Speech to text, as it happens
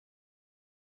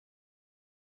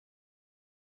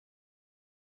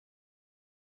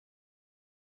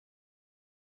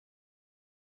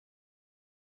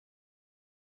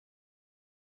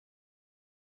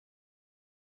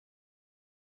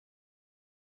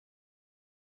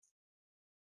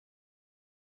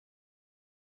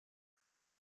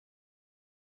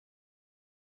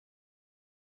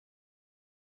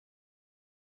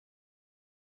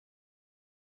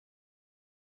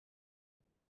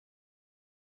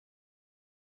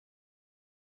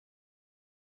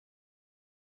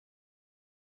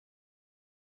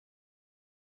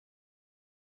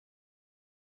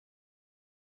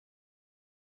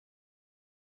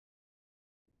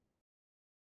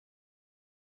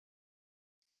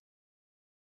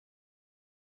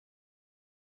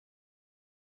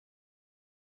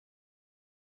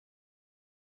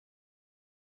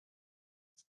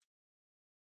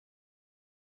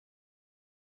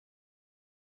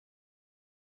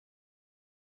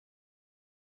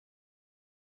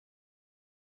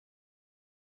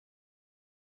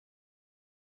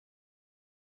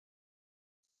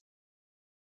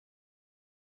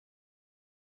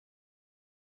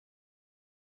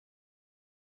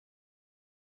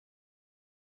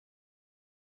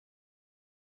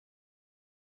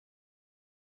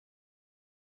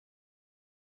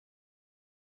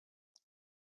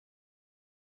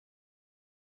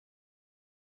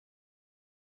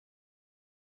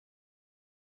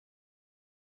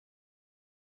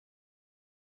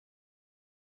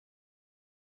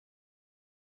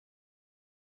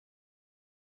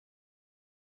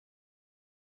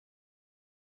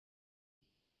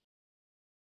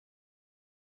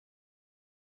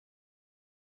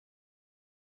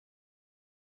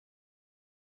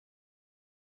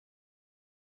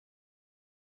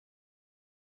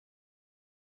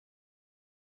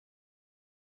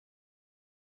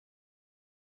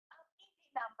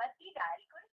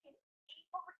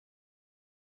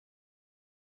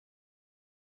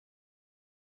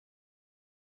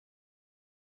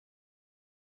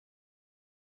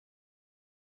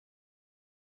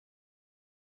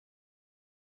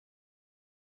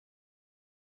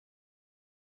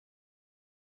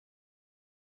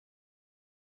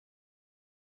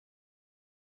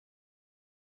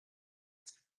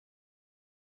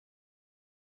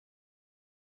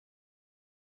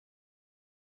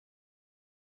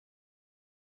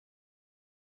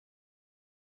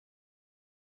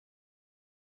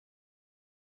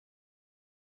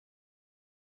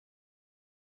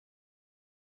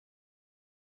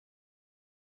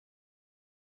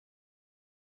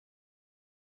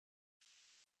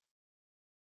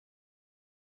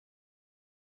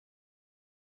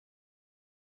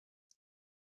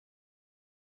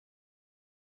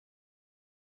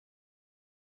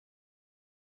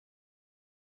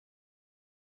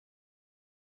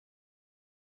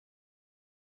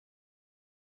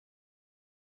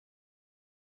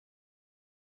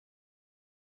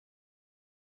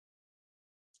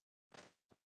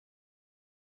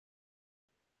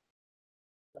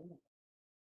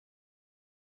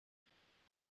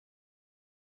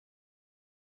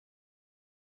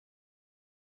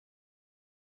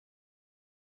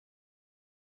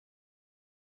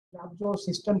आप जो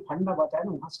system fund में बताया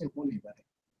ना वहां से हो नहीं पा रहे,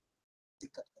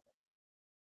 दिक्कत कर रहा है।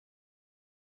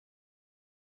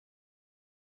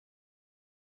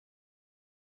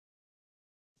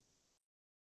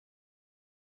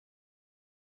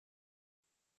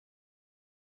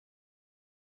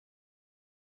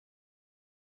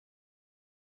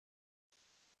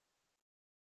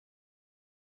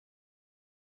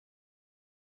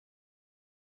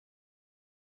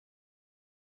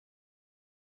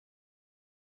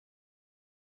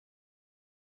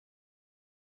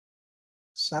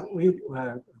 Sir,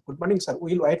 good morning, sir.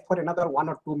 We will wait for another 1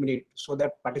 or 2 minutes so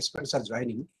that participants are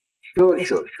joining. Sure, Yes,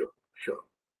 sure.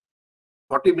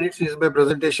 40 minutes is my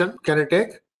presentation. Can I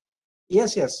take?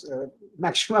 Yes,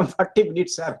 maximum 40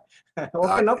 minutes, sir.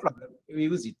 Okay, no problem. We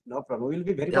use it, no problem. We will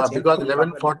be very much because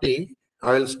helpful. 11:40,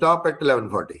 I will stop at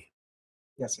 11:40.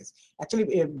 Yes.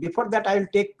 Actually, before that, I will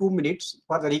take 2 minutes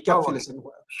for the recapitulation.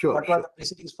 Sure. What were the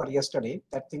proceedings for yesterday?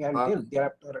 That thing I will tell.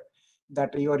 Thereafter,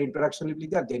 that your introduction will be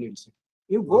there, then you will see.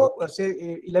 You go, say,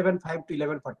 11:05 to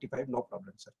 11:45, no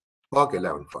problem, sir. Okay,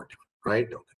 11:40.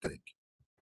 Right. Okay, thank you.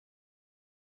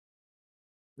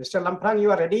 Mr. Lamprang, you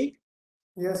are ready?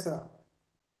 Yes, sir.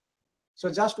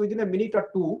 So just within a minute or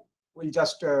two, we'll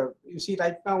just, you see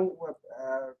right now,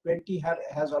 20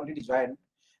 has already joined,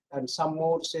 and some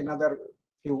more, say another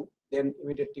few, then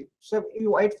immediately. So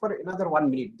you wait for another 1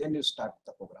 minute, then you start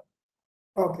the program.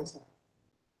 Okay, sir.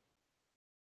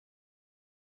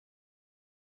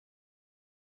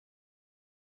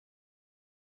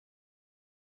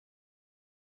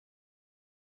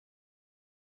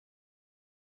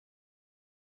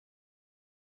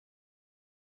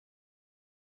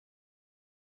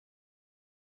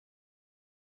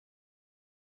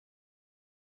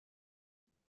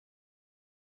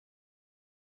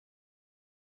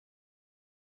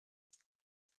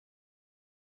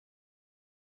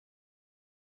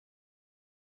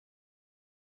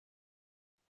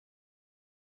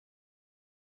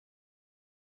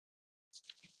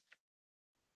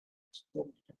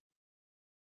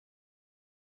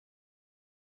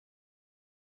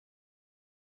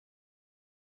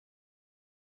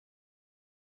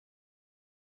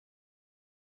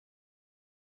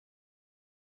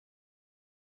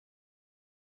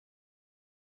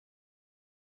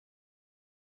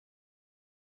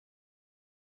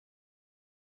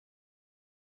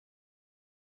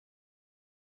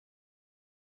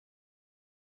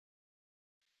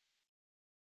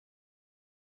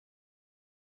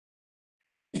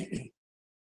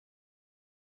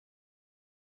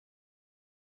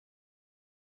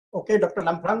 Okay, Dr.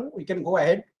 Lamprang, we can go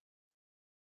ahead.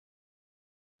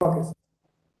 Okay, sir.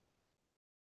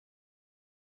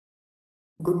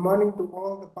 Good morning to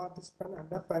all the participants and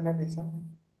the panelists.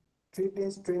 3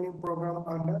 days training program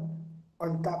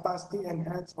on capacity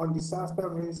enhanced on disaster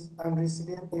risk and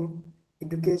resilience in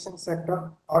education sector,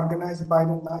 organized by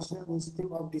the National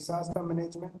Institute of Disaster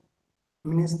Management,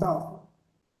 Minister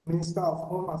of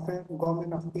Home Affairs,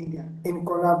 Government of India, in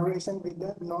collaboration with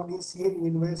the Northeast Hill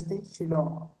University,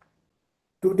 Shillong.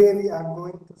 Today we are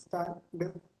going to start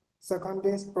the second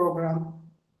day's program.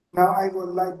 Now I would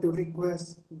like to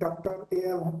request Dr.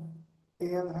 A.L.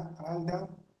 Halder,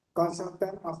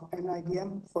 consultant of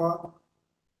NIDM, for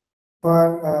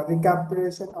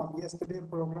recapitulation of yesterday's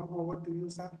program. Over to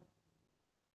you, sir.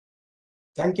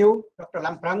 Thank you, Dr.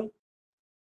 Lamprang.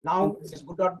 Now it is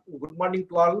good morning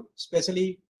to all,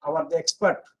 especially the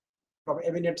expert from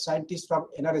eminent scientist from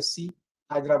NRSC,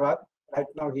 Hyderabad. Right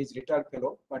now he is retired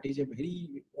fellow, but he is a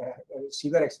very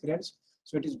severe experience.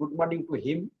 So it is good morning to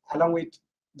him, along with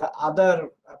the other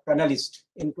panelists,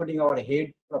 including our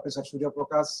head, Professor Surya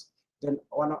Prakash, then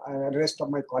the rest of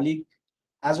my colleagues,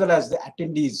 as well as the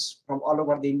attendees from all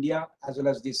over the India, as well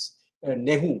as this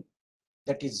NEHU,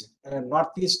 that is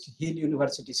Northeast Hill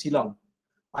University, Shillong.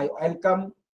 I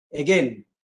welcome again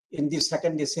in this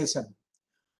second day session.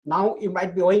 Now you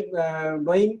might be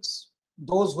knowing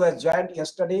those who have joined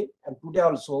yesterday and today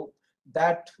also,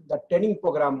 that the training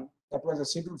program that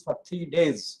was scheduled for 3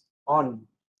 days on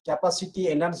capacity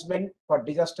enhancement for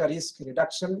disaster risk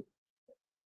reduction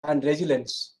and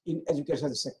resilience in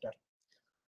education sector.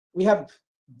 We have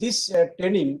this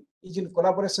training is in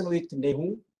collaboration with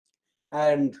NEHU,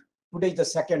 and today is the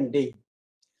second day.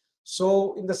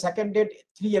 So in the second day,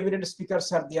 3 eminent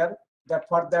speakers are there. That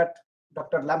for that,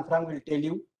 Dr. Lamprang will tell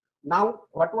you. Now,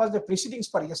 what was the proceedings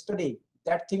for yesterday?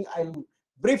 That thing I'll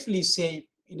briefly say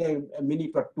in a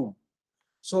minute or two.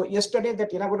 So yesterday,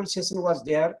 that inaugural session was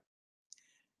there.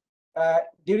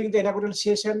 During the inaugural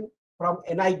session from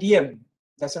NIDM,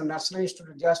 that's the National Institute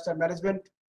of Disaster Management,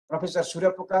 Professor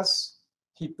Surya Prakash,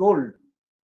 he told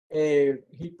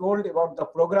about the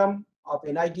program of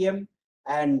NIDM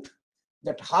and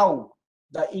that how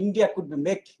the India could be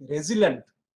make resilient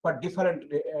for different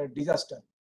disaster.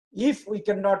 If we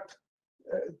cannot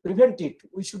prevent it,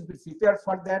 we should be prepared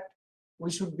for that.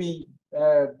 We should be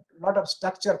lot of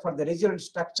structure for the resilient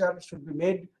structure should be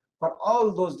made for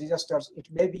all those disasters. It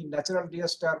may be natural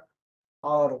disaster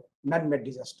or man-made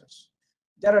disasters.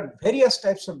 There are various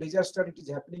types of disaster it is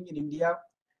happening in India,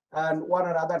 and one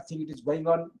or other thing it is going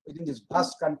on within this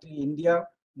vast country, India.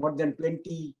 More than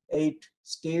 28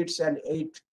 states and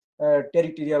 8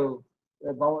 territorial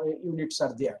units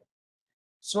are there.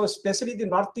 So especially the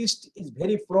Northeast is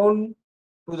very prone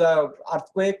to the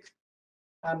earthquake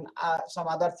and some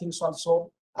other things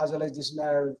also, as well as this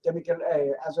chemical,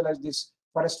 as well as this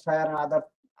forest fire and a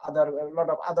lot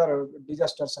of other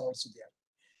disasters are also there.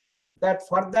 That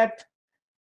for that,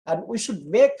 and we should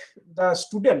make the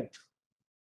student,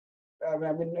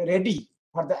 ready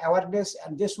for the awareness,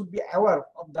 and they should be aware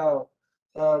of the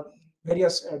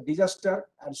various disaster,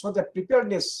 and so that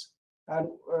preparedness and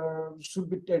should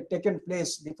be taken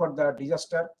place before the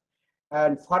disaster.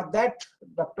 And for that,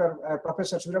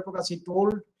 Professor Surya Prakash, he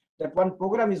told that one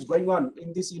program is going on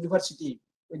in this university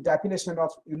with the affiliation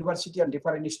of university and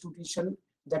different institution,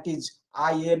 that is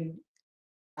IUINDRR,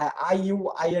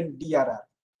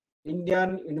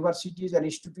 Indian Universities and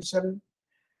Institution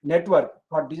Network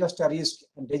for Disaster Risk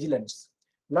and Resilience.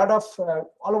 Lot of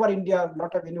all over India,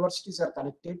 lot of universities are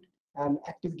connected and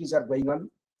activities are going on.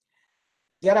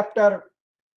 Thereafter,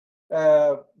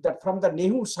 that from the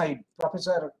NEHU side,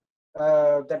 Professor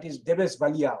that is Devesh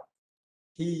Balia,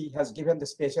 he has given the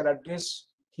special address.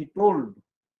 He told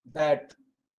that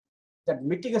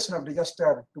mitigation of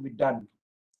disaster to be done,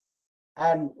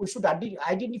 and we should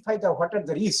identify what are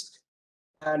the risks,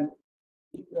 and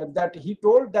that he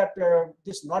told that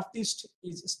this Northeast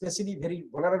is especially very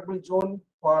vulnerable zone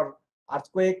for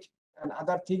earthquake and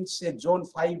other things. Say zone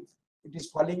 5, it is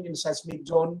falling in seismic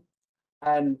zone,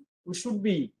 and we should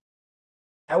be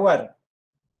aware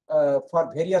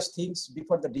for various things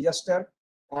before the disaster,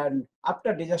 and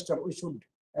after disaster we should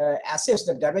assess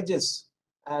the damages,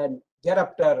 and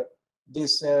thereafter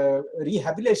this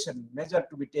rehabilitation measure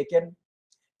to be taken.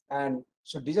 And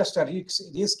so disaster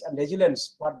risk and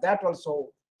resilience, for that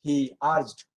also he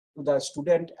urged to the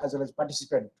student as well as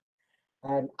participant.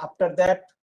 And after that,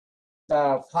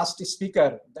 the first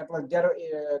speaker, that was there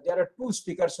are 2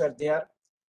 speakers were there,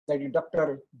 that is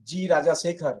Dr. G.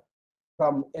 Rajasekhar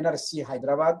from NRSC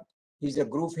Hyderabad. He's a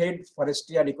group head,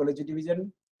 Forestry and Ecology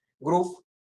Division group,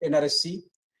 NRSC,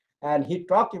 and he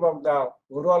talked about the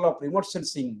role of remote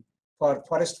sensing for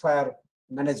forest fire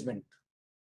management.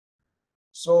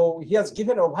 So he has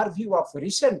given an overview of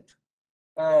recent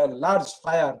large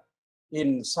fire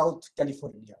in South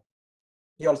California.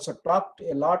 He also talked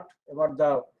a lot about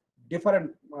the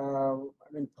different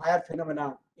fire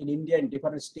phenomena in India in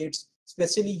different states.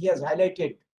 Especially he has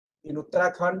highlighted in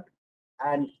Uttarakhand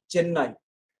and Chennai,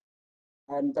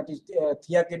 and that is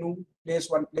Thiakenu place.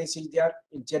 One place is there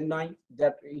in Chennai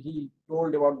that he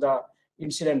told about the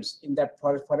incidents in that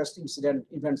forest incident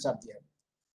events are there.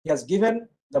 He has given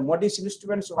the modest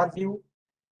instruments overview,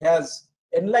 has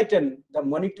enlightened the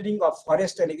monitoring of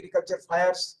forest and agriculture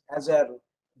fires as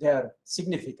their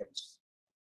significance.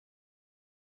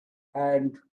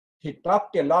 And he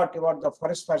talked a lot about the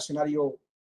forest fire scenario,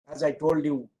 as I told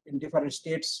you, in different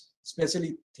states,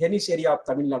 especially Thenis area of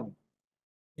Tamil Nadu.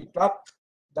 He talked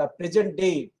the present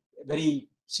day very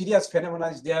serious phenomena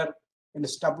is there in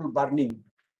stubble burning,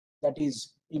 that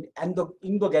is in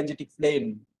Indo-Gangetic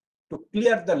plain, to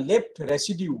clear the left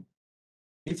residue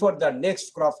before the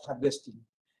next crop harvesting.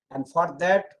 And for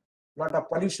that, lot of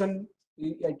pollution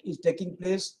is taking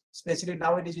place, especially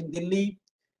nowadays in Delhi.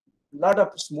 Lot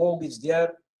of smoke is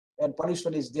there and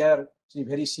pollution is there. It's a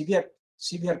very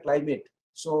severe climate.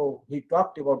 So he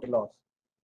talked about a lot.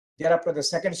 Thereafter, the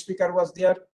second speaker was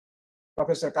there,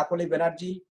 Professor Kakoli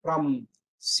Banerjee from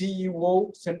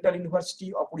CUO, Central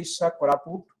University of Odisha,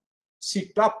 Koraput. She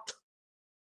talked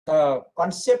the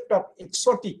concept of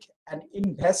exotic and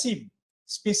invasive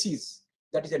species,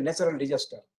 that is a natural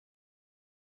disaster.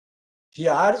 He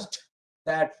urged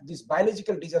that these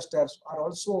biological disasters are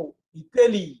also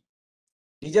equally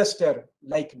disaster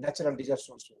like natural disasters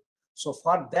also. So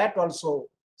for that also,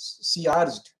 she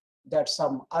urged that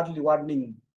some early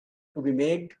warning to be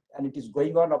made, and it is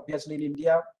going on obviously in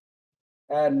India.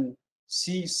 And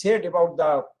she said about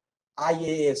the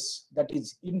IAS, that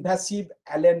is invasive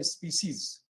alien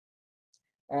species,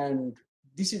 and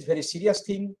this is very serious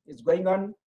thing is going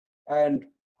on. And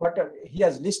what he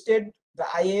has listed the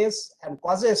IAS and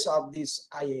causes of this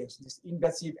IAS, this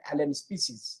invasive alien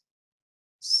species,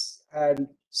 and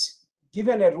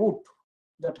given a route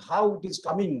that how it is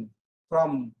coming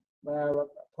from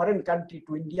foreign country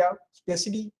to India,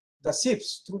 especially the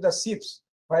ships, through the ships,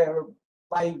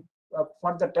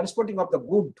 for the transporting of the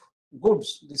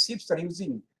goods, the ships are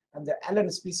using, and the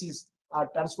alien species are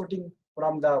transporting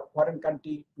from the foreign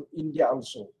country to India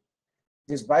also.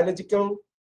 This biological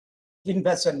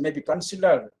invasion may be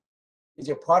considered is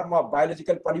a form of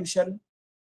biological pollution,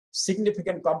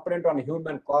 significant component on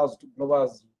human-caused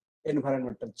global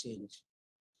environmental change.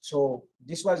 So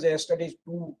this was yesterday's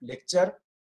 2 lecture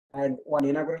and 1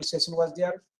 inaugural session was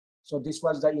there. So this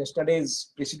was the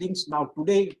yesterday's proceedings. Now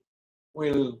today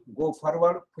we'll go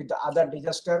forward with the other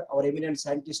disaster. Our eminent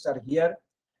scientists are here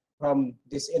from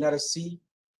this NRSC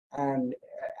and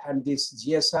this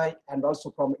GSI and also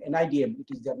from NIDM.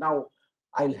 It is there now.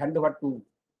 I'll hand over to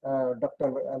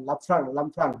Dr.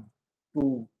 Lamfrang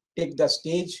to take the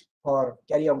stage for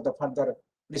carry out the further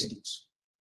proceedings.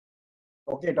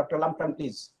 Okay, Dr. Lamfrang,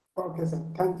 please. Okay, sir.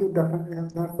 Thank you, Dr.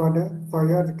 Elder, for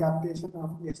your recapitulation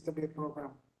of yesterday's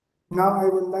program. Now I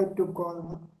would like to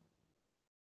call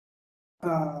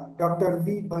Dr.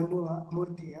 V.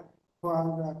 Murthy for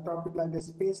a topic like the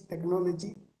space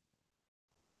technology,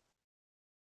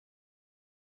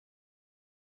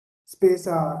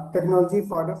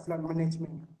 for the flood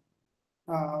management.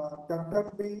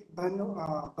 Dr. V.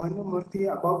 Murthy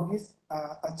about his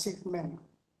achievement.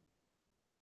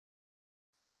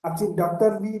 Actually,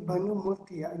 Dr. V.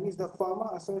 Murthy is the former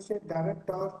Associate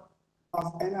Director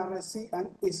of NRSC and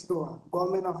ISRO,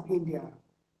 Government of India.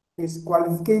 His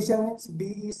qualification is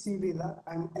BE Civil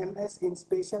and MS in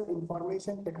Spatial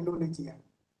Information Technology,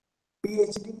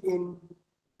 PhD in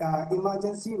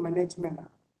Emergency Management.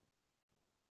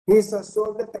 He is a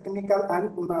sole technical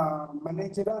and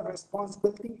managerial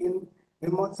responsibility in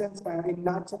remote in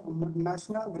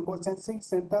National Remote Sensing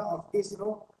Center of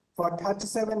ISRO for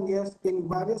 37 years in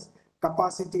various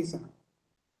capacities.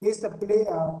 He is play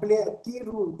a key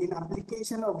role in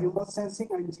application of remote sensing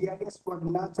and GIS for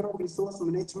natural resource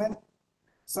management,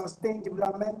 sustained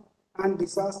development, and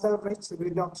disaster risk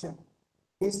reduction.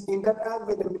 He is interacted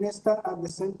with the minister at the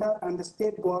center and the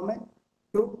state government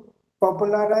to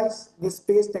popularize the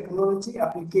space technology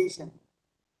application.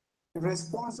 The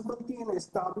responsibility in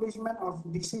establishment of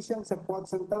decision support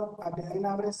center at the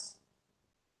NRS,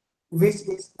 which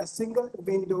is a single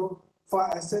window for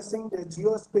assessing the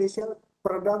geospatial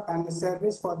product and the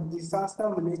service for disaster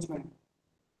management.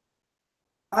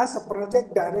 As a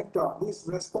project director, his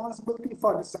responsibility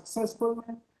for the successful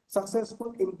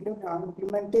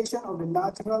implementation of the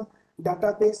natural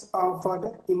database for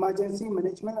the emergency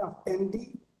management of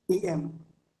NIDM.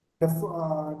 The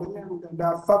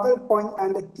focal point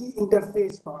and the key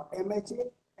interface for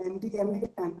MHA, NDMA,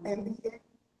 and MBA,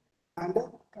 and the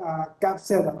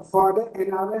capture for the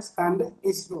NRS and the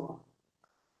ISRO.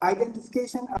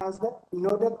 Identification as the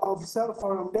nodal officer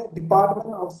from the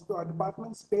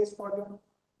Department Space for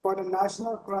the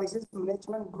National Crisis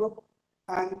Management Group,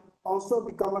 and also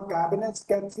become a cabinet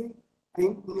secretary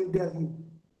in New Delhi.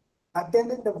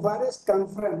 Attended the various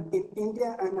conferences in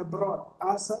India and abroad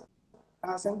as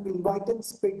an invited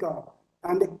speaker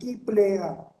and a key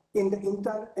player in the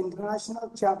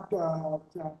international chapter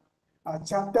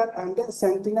and the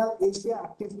Sentinel Asia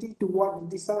activity toward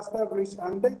disaster risk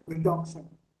and reduction.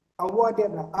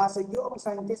 Awarded as a young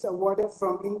scientist awarded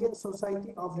from Indian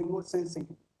Society of Remote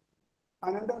Sensing.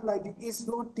 Another like the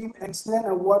ISRO Team Excellent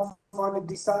Award for the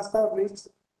disaster risk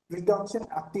reduction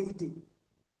activity.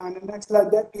 And the next like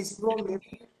that ISRO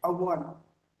Merit Award.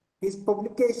 His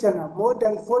publication, more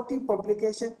than 40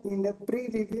 publications in the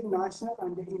pre-reviewed national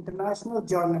and the international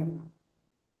journal.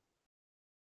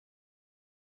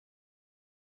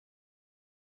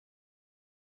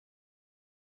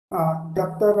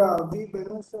 Dr. V.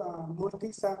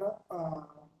 Murthy sir,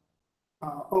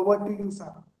 over to you,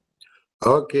 sir.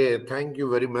 Okay, thank you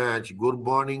very much. Good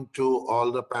morning to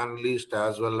all the panelists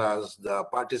as well as the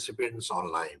participants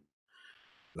online.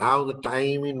 Now the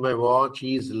time in my watch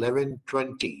is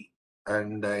 11:20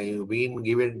 and I've been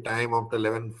given time up to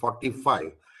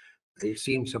 11:45. It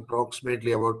seems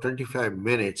approximately about 25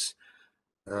 minutes.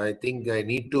 I think I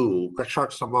need to cut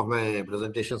short some of my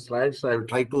presentation slides, so I will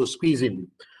try to squeeze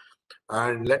in.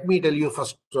 And let me tell you,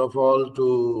 first of all,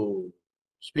 to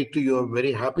speak to you, I'm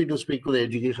very happy to speak to the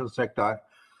education sector,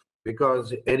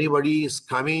 because anybody is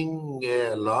coming,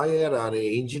 a lawyer or an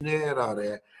engineer or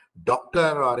a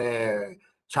doctor or a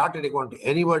chartered accountant,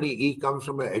 anybody, he comes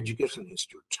from an education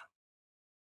institute.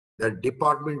 The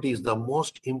department is the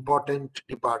most important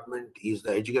department, is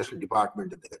the education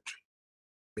department in the country,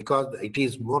 because it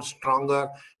is more stronger,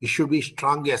 it should be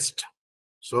strongest,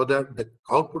 so that the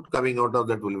output coming out of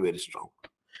that will be very strong.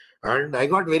 And I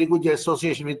got very good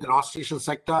association with the North-Eastern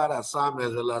sector, Assam,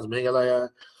 as well as Meghalaya,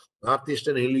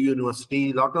 Northeastern Hill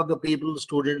University. A lot of the people,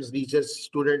 students, research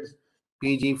students,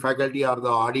 PG faculty are the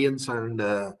audience. And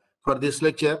for this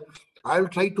lecture, I'll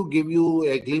try to give you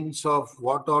a glimpse of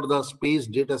what are the space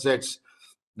data sets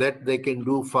that they can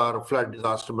do for flood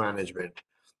disaster management.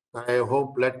 I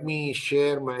hope, let me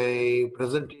share my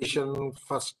presentation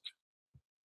first.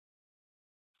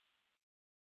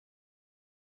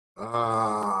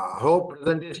 Hope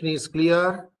presentation is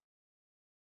clear.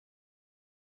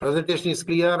 Presentation is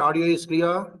clear. Audio is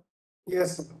clear.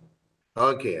 Yes, sir.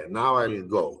 Okay, now I will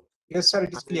go. Yes, sir,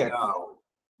 it is clear.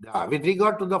 With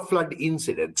regard to the flood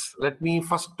incidents, let me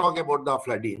first talk about the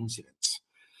flood incidents.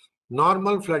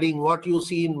 Normal flooding, what you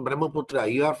see in Brahmaputra,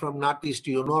 you are from Northeast,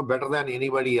 you know better than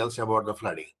anybody else about the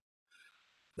flooding.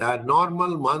 The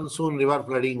normal monsoon river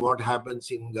flooding, what happens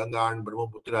in Ganga and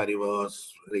Brahmaputra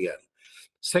rivers, real.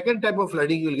 Second type of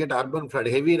flooding, you will get urban flood,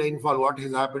 heavy rainfall, what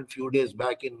has happened few days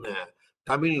back in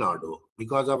Tamil Nadu.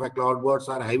 Because of a cloudburst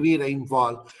or heavy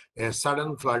rainfall, a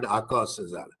sudden flood occurs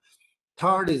as well.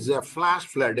 Third is a flash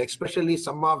flood, especially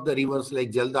some of the rivers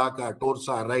like Jaldaka,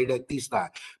 Torsa, Raidak,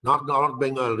 Tista, North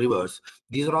Bengal rivers.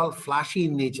 These are all flashy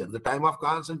in nature. The time of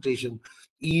concentration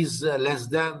is less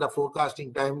than the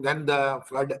forecasting time. Then the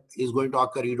flood is going to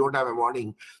occur. You don't have a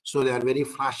warning. So they are very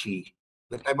flashy.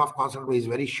 The time of concentration is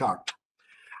very short.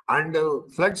 And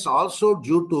floods also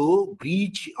due to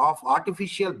breach of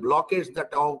artificial blockades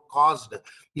that are caused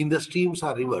in the streams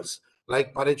or rivers,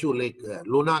 like Parechu Lake,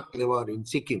 Luna River in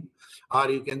Sikkim, or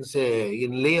you can say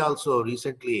in Leh also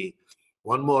recently,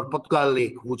 one more Patkal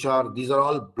Lake, these are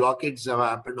all blockades that have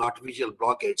happened, artificial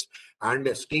blockades, and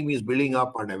steam is building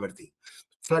up and everything.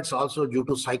 Floods also due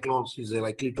to cyclones is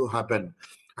likely to happen.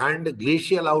 And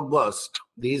glacial outburst,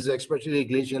 these especially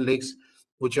glacial lakes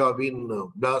which have been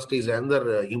burst is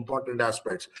another important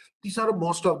aspects. These are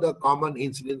most of the common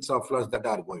incidents of floods that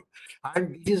are going.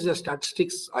 And this is the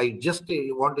statistics. I just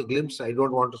want a glimpse. I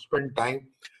don't want to spend time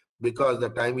because the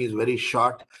time is very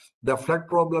short. The flood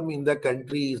problem in the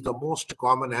country is the most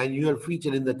common annual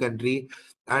feature in the country,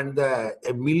 and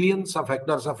millions of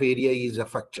hectares of area is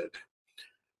affected.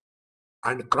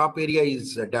 And crop area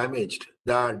is damaged.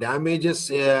 The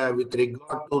damages with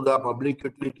regard to the public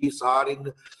utilities are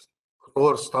in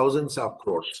crores, thousands of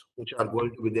crores, which are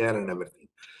going to be there and everything.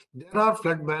 There are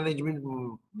flood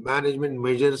management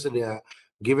measures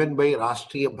given by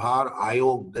Rashtriya Bhar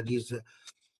Ayog, that is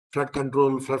flood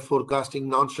control, flood forecasting,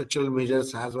 non-structural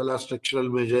measures as well as structural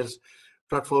measures,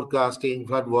 flood forecasting,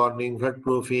 flood warning, flood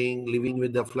proofing, living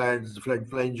with the floods,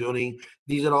 floodplain zoning.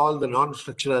 These are all the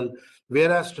non-structural,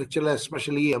 whereas structural,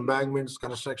 especially embankments,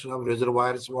 construction of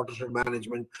reservoirs, watershed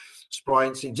management,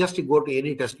 points. Just to go to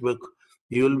any textbook,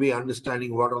 you will be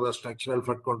understanding what are the structural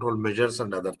flood control measures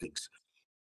and other things.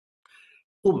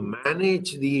 To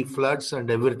manage the floods and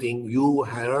everything, you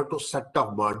have to set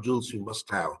of modules you must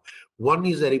have. One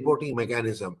is a reporting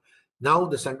mechanism. Now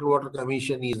the Central Water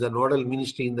Commission is the nodal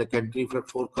ministry in the country for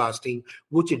forecasting,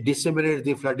 which disseminates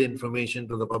the flood information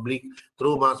to the public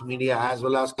through mass media as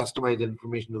well as customized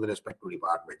information to the respective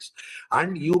departments.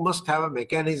 And you must have a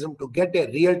mechanism to get a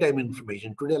real-time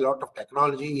information. Today, a lot of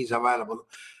technology is available,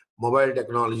 mobile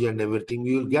technology and everything.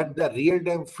 You will get the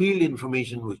real-time field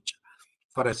information which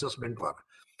for assessment work.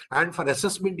 And for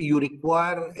assessment, you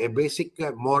require a basic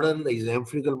model, is an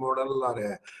empirical model or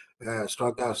a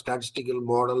statistical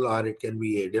model, or it can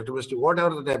be a deterministic,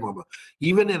 whatever the type of,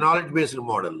 even a knowledge-based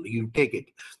model, you take it.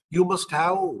 You must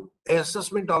have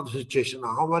assessment of the situation,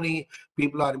 how many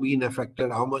people are being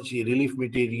affected, how much relief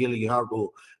material you have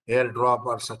to airdrop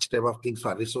or such type of things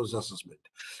for resource assessment.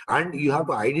 And you have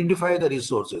to identify the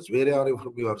resources, wherever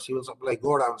from your civil supply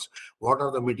godowns, what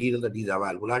are the material that is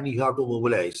available, and you have to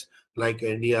mobilize, like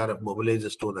NDRF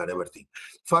mobilizes stone and everything.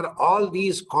 For all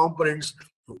these components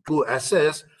to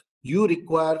assess, you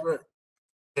require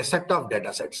a set of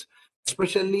data sets,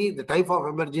 especially the type of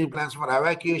emergency plans for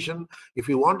evacuation. If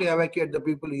you want to evacuate the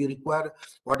people, you require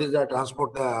what is the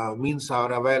transport means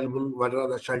are available, what are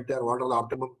the shelter, what are the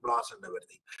optimum plans and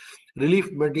everything.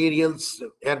 Relief materials,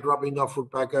 airdropping of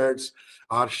food packets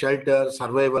or shelter,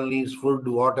 survival needs, food,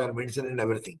 water, medicine and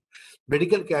everything.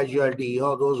 Medical casualty,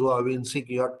 those who have been sick,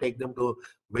 you have to take them to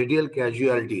medical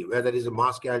casualty, whether it is a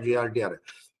mass casualty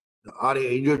or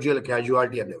individual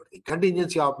casualty and everything.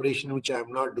 Contingency operation, which I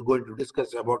am not going to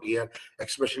discuss about here,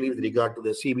 especially with regard to the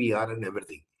CBR and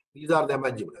everything. These are the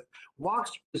management. What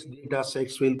space data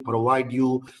sets will provide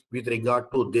you with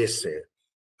regard to this?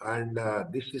 And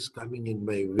this is coming in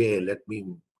my way. Let me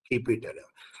keep it.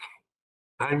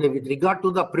 And with regard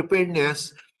to the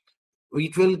preparedness,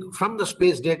 it will, from the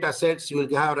space data sets, you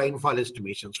will have rainfall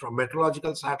estimations. From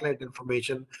meteorological satellite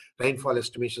information, rainfall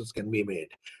estimations can be made.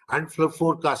 And flood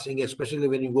forecasting, especially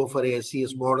when you go for a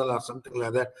SCS model or something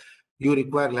like that, you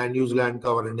require land use, land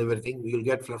cover and everything, you'll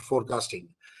get flood forecasting.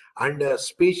 And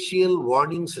spatial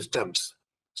warning systems.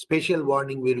 Spatial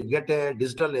warning, we will get a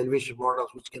digital elevation models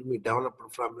which can be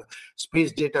developed from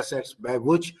space data sets, by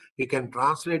which you can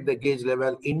translate the gauge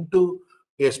level into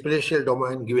a spatial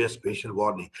domain, give a spatial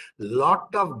warning. Lot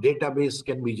of database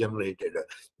can be generated.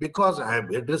 Because I am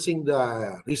addressing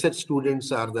the research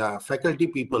students or the faculty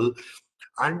people,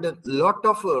 and a lot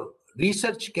of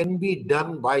research can be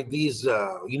done by these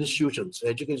institutions,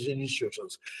 education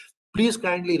institutions. Please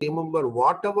kindly remember,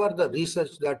 whatever the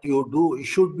research that you do, it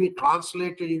should be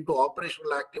translated into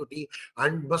operational activity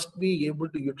and must be able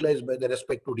to utilize by the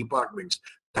respective departments.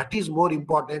 That is more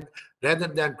important rather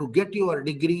than to get your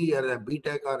degree or a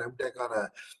BTech or MTech or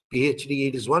a PhD.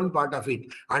 It is one part of it.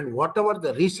 And whatever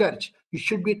the research, it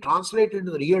should be translated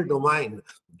into the real domain.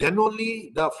 Then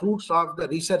only the fruits of the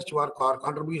research work or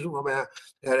contribution from a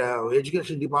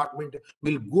education department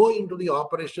will go into the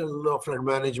operational flood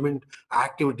management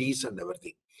activities and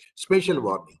everything. Spatial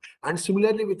warning. And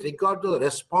similarly, with regard to the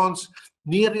response,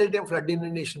 near real-time flood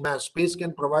inundation map, space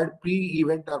can provide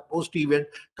pre-event or post-event,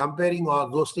 comparing all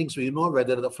those things. We know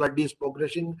whether the flood is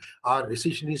progressing or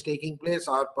recession is taking place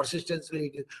or persistence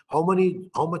rate, how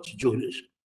much duration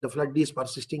the flood is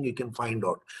persisting, you can find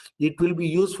out. It will be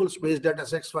useful space data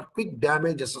sets for quick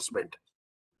damage assessment.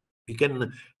 You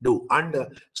can do. And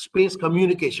space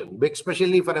communication,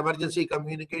 especially for emergency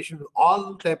communication,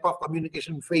 all type of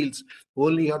communication fails,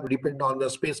 only you have to depend on the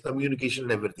space communication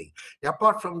and everything.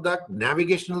 Apart from that,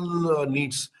 navigational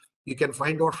needs, you can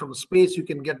find out from space, you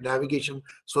can get navigation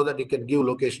so that you can give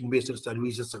location based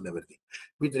services and everything.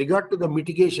 With regard to the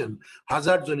mitigation,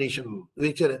 hazard zonation,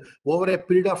 which over a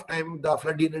period of time, the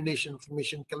flood inundation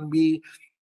information can be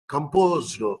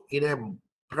composed in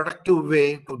a productive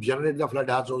way to generate the flood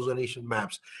hazard zonation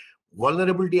maps.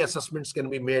 Vulnerability assessments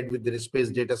can be made with the space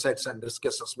data sets and risk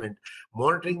assessment.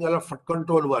 Monitoring of flood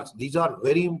control works. These are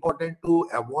very important to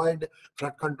avoid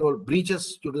flood control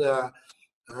breaches to the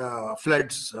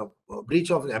floods, breach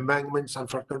of embankments and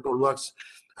flood control works.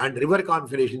 And river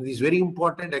configuration is very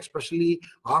important, especially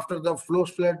after the flow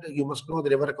flood. You must know the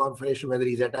river configuration, whether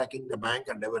he's attacking the bank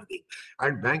and everything.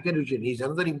 And bank erosion is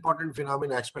another important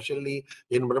phenomenon, especially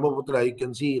in Brahmaputra. You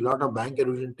can see a lot of bank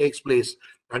erosion takes place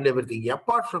and everything.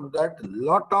 Apart from that, a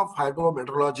lot of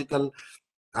hydrometeorological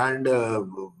and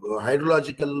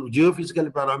hydrological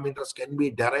geophysical parameters can be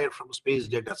derived from space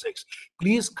data sets.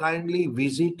 Please kindly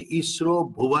visit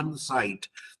ISRO Bhuvan site.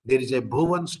 There is a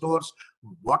Bhuvan stores.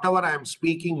 Whatever I am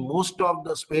speaking, most of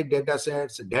the space data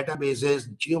sets, databases,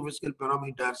 geophysical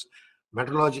parameters,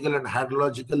 meteorological and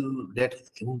hydrological data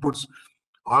inputs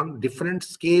on different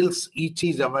scales, each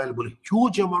is available.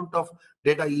 Huge amount of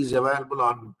data is available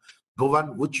on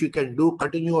Bhuvan, which you can do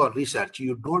continue your research.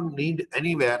 You don't need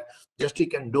anywhere, just you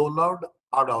can download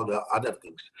out of the other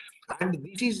things. And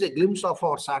this is a glimpse of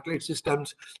our satellite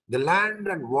systems, the land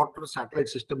and water satellite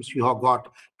systems you have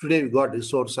got. Today we got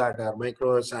resource sat or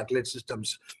micro satellite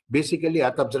systems, basically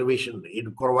Earth observation,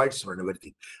 it provides for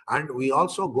everything. And we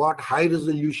also got high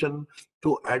resolution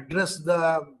to address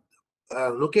the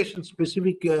location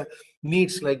specific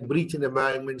needs like breach in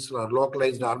embankments or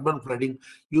localized urban flooding.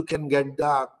 You can get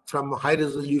from high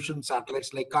resolution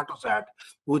satellites like Cartosat,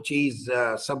 which is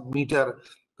sub-meter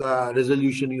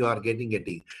resolution you are getting it.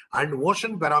 And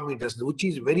ocean parameters, which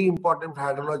is very important for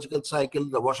hydrological cycle,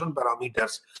 the ocean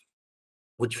parameters,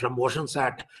 which from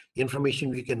OceanSat information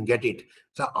we can get it.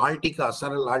 So Altica,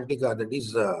 Saral Altica, that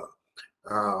is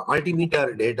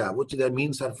altimeter data, which is the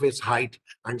mean surface height,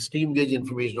 and stream gauge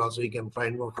information also you can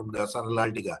find out from the Saral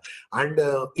Altica. And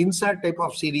INSAT type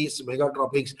of series,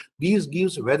 megatropics, these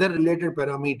gives weather related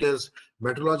parameters,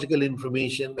 meteorological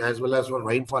information, as well as for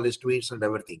rainfall estimates and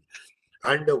everything.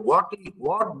 And what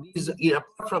is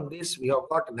apart from this, we have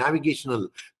got navigational,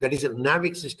 that is a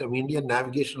NAVIC system, Indian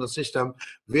navigational system,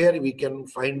 where we can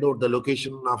find out the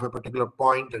location of a particular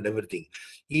point and everything.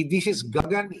 This is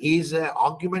Gagan is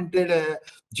augmented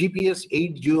GPS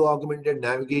 8 geo augmented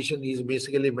navigation is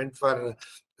basically meant for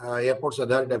Airports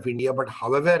Authority of India. But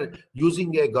however,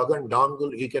 using a Gagan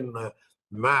dongle, you can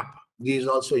map. These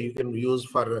also you can use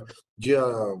for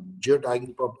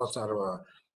geotagging purpose or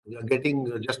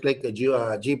getting just like a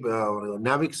Jeep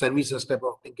NAVIC services type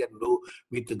of thing can do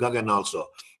with Gagan also.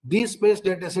 These space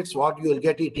data sets, what you will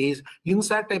get it is,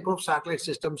 INSAT type of satellite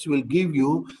systems will give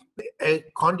you a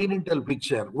continental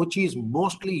picture, which is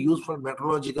mostly used for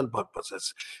meteorological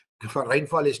purposes. for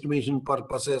rainfall estimation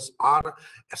purposes or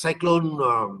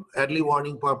cyclone early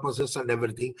warning purposes and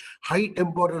everything. High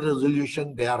temporal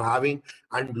resolution they are having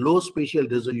and low spatial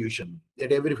resolution.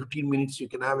 At every 15 minutes you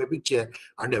can have a picture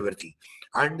and everything.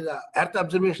 And Earth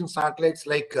observation satellites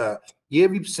like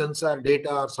AVIP sensor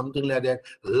data or something like that,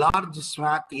 large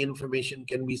swath information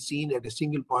can be seen at a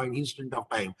single point instant of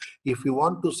time. If you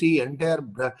want to see entire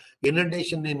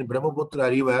inundation in Brahmaputra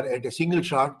river at a single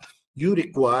shot, you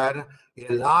require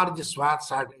a large swath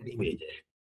satellite image.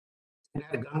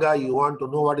 In Ganga, you want to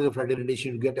know what is the flood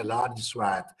inundation, you get a large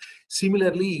swath.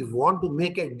 Similarly, if you want to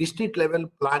make a district level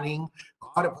planning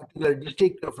or a particular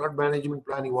district flood management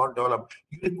plan you want to develop,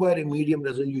 you require a medium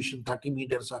resolution, 30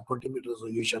 meters or 20 meter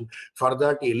resolution. For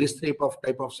that, a list type of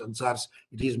sensors,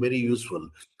 it is very useful.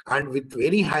 And with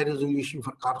very high resolution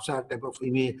for CARSAT type of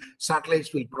image,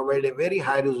 satellites will provide a very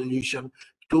high resolution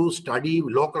to study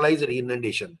localized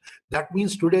inundation. That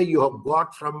means today you have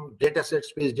got from datasets,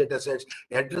 space datasets,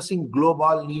 addressing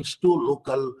global needs to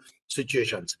local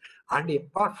situations. And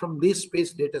apart from these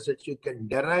space datasets, you can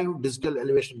derive digital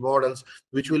elevation models,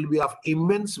 which will be of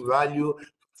immense value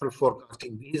for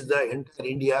forecasting. These the entire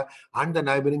India and the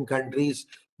neighboring countries,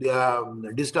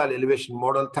 the digital elevation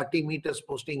model, 30 meters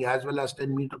posting as well as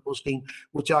 10 meter posting,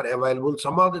 which are available.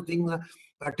 Some of the things,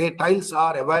 tiles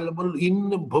are available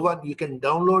in Bhuvan. You can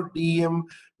download DIM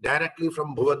directly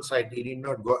from Bhuvan site. You need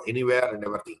not go anywhere and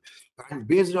everything. And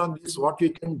based on this, what you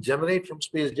can generate from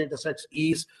space data sets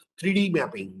is 3D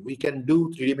mapping. We can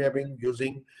do 3D mapping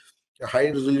using high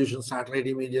resolution satellite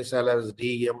images as well as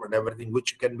DIM and everything,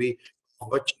 which can be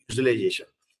much visualization.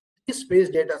 These space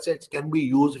data sets can be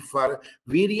used for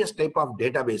various type of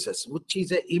databases, which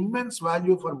is an immense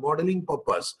value for modeling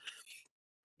purpose,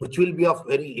 which will be of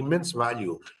very immense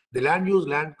value. The land use,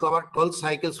 land cover, 12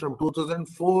 cycles from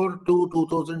 2004 to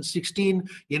 2016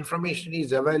 information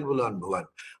is available on Bhuvan.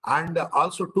 And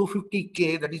also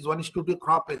 250K, that is 1:2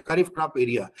 crop, kharif crop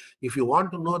area. If you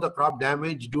want to know the crop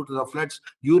damage due to the floods,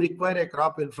 you require a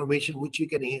crop information which you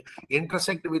can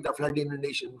intersect with the flood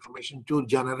inundation information to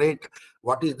generate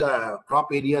what is the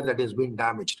crop area that has been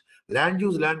damaged. Land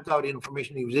use, land cover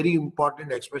information is very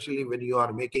important, especially when you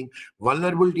are making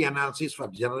vulnerability analysis for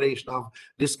generation of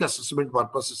risk assessment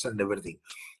purposes and everything.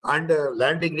 And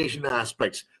land degradation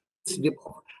aspects.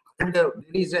 And there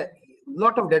is a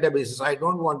lot of databases. I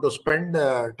don't want to spend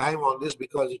time on this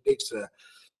because it takes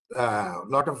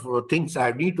lot of things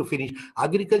I need to finish.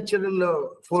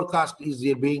 Agricultural forecast is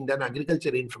being done, agriculture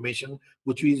information,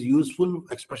 which is useful,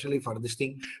 especially for this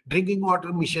thing. Drinking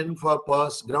water mission for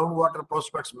PERS, groundwater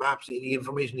prospects maps,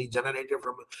 information is generated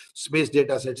from space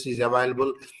data sets is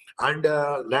available. And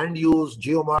land use,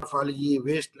 geomorphology,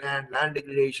 wasteland, land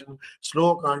degradation,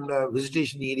 slope and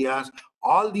vegetation areas,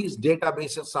 all these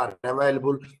databases are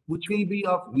available, which will be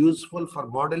of useful for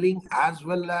modeling as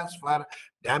well as for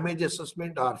damage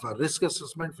assessment or for risk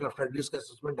assessment, for flood risk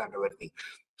assessment and everything.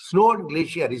 Snow and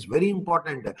glacier is very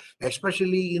important,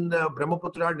 especially in the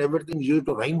Brahmaputra and everything due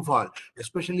to rainfall.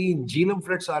 Especially in Jhelum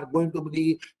floods are going to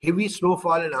be heavy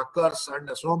snowfall and occurs and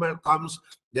the snowmelt comes,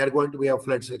 there are going to be a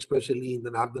floods, especially in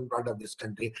the northern part of this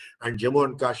country and Jammu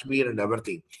and Kashmir and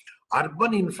everything.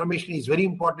 Urban information is very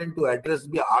important to address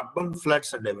the urban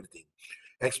floods and everything,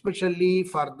 especially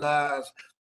for the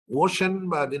ocean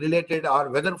related or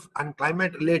weather and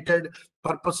climate related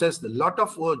purposes. A lot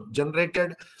of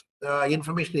generated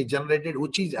information is generated,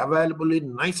 which is available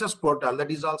in NISA's portal.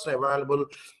 That is also available.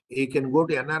 You can go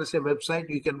to NRSA website,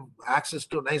 you can access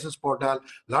to NISA's portal.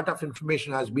 A lot of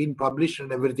information has been published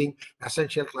and everything,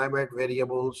 essential climate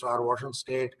variables or ocean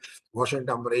state, ocean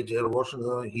temperature,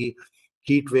 ocean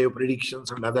heat wave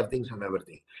predictions and other things and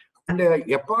everything. And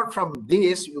apart from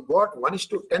this, you got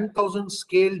 1:10,000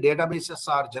 scale databases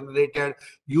are generated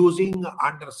using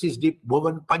under SysDeep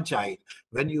Bhuvan Panchayat.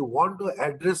 When you want to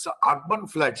address urban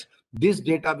floods, this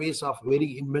database of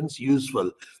very immense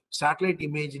useful. Satellite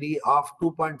imagery of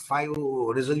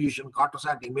 2.5 resolution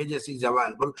Cartosat images is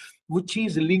available, which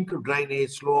is linked to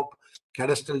drainage, slope,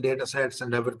 cadastral data sets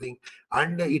and everything.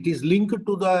 And it is linked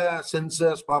to the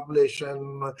census,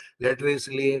 population,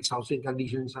 literacy rates, housing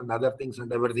conditions and other things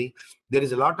and everything. There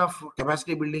is a lot of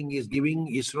capacity building is giving,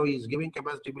 ISRO is giving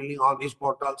capacity building on these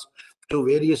portals to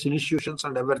various institutions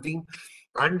and everything.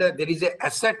 And there is a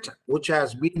asset which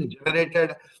has been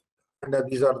generated, and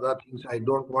these are the things I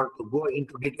don't want to go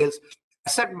into details.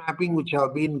 Asset mapping, which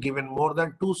have been given more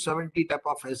than 270 type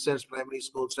of assets, primary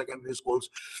schools, secondary schools,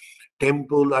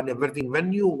 temple and everything.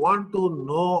 When you want to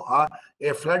know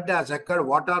a flood has occurred,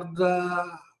 what are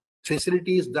the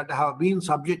facilities that have been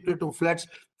subjected to floods,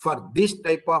 for this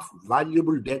type of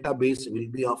valuable database will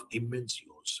be of immense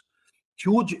use.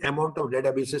 huge amount of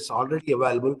databases already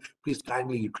available. Please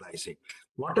kindly utilize it.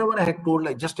 Whatever I had told,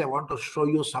 I want to show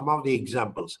you some of the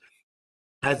examples.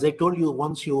 As I told you,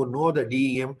 once you know the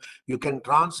DEM, you can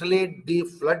translate the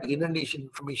flood inundation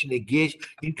information gauge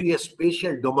into a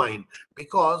spatial domain,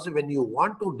 because when you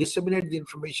want to disseminate the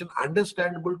information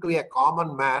understandable to a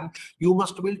common man, you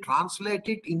must will translate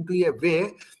it into a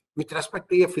way with respect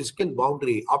to a physical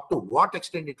boundary, up to what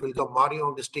extent it will come.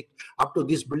 Marion district, up to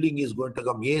this building is going to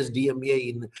come. Yes,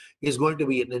 DMA is going to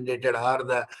be inundated, or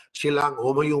the Shillong,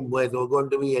 Omayum, is going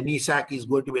to be, Anisak is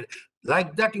going to be.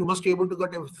 Like that, you must be able to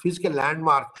get a physical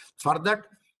landmark. For that,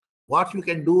 what you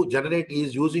can do, generate,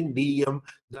 is using DEM,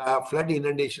 the flood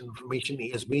inundation information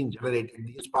is being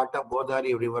generated. This part of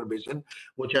Godavari River Basin,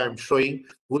 which I am showing,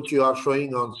 which you are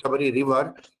showing on Sabari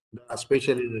River, the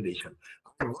spatial inundation.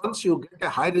 And once you get a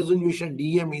high resolution,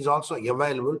 DEM is also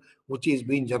available, which is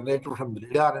being generated from the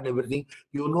radar and everything.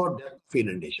 You know depth of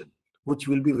inundation, which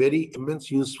will be very immense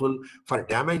useful for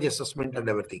damage assessment and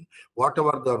everything.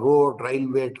 Whatever the road,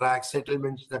 railway tracks,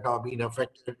 settlements that are being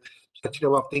affected, such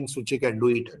type of things which you can do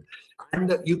it.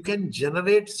 And you can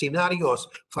generate scenarios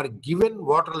for given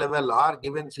water level or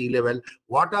given sea level.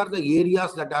 What are the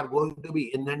areas that are going to be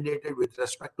inundated with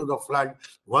respect to the flood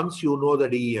once you know the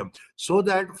DEM, so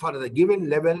that for the given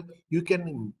level, you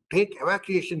can take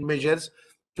evacuation measures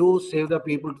to save the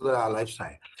people to the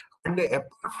lifestyle. And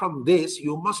apart from this,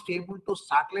 you must be able to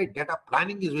satellite data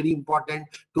planning is very important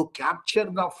to capture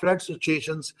the flood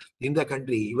situations in the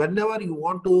country. Whenever you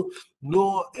want to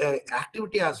know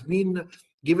activity has been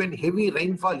given, heavy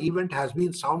rainfall event has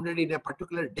been sounded in a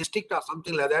particular district or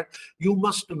something like that, you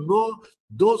must know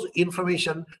those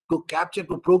information to capture,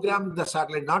 to program the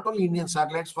satellite. Not only Indian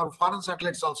satellites, for foreign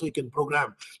satellites also you can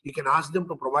program. You can ask them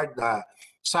to provide the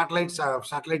satellites,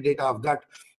 satellite data of that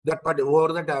part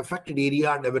over that affected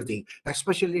area and everything,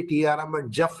 especially TRM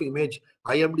and JEF image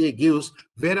IMD gives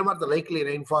wherever the likely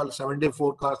rainfall, 7-day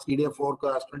forecast, 3-day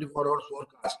forecast, 24 hours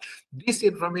forecast. This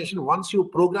information, once you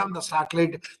program the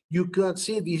satellite, you can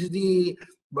see this is the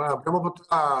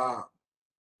Brahmaputra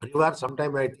river.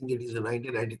 Sometime I think it is in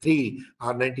 1993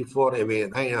 or 94 away,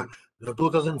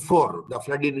 2004, the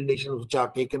flood inundations which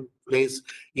have taken place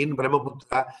in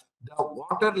Brahmaputra. The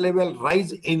water level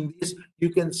rise in this, you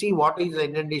can see what is the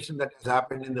inundation that has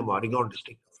happened in the Marigaon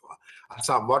district of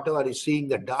Assam. Whatever is seeing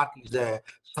the dark is the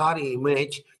sorry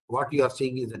image. What you are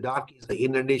seeing is the dark is the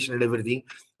inundation and everything,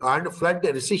 and flood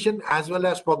recession as well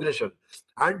as progression.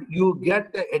 And you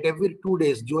get at every 2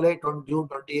 days, July 20, June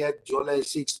 20th, July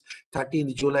 6th,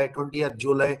 13th July, 20th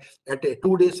July, at a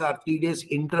 2 days or 3 days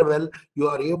interval, you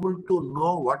are able to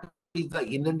know what is the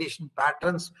inundation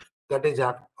patterns that has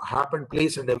happened,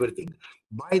 place and everything.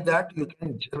 By that, you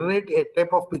can generate a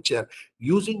type of picture.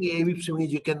 Using AVIPS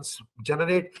image, you can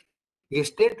generate a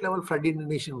state level flood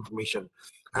inundation information.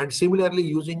 And similarly,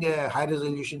 using a high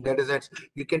resolution data sets,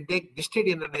 you can take district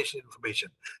inundation information.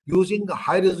 Using the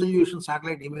high resolution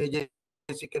satellite images,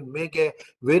 you can make a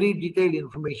very detailed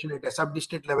information at a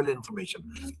sub-district level information.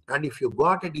 And if you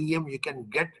got a DEM, you can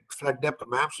get flood depth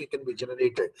maps, you can be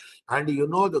generated. And you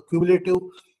know the cumulative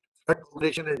flood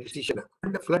progression and decision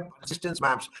and the flood persistence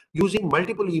maps. Using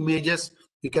multiple images,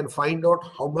 you can find out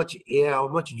how much air, how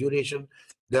much duration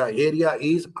the area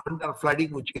is under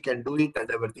flooding, which you can do it and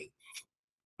everything.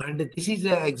 And this is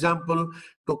an example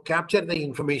to capture the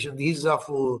information. This is of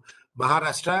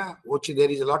Maharashtra, which there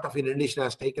is a lot of inundation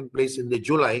has taken place in the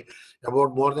July.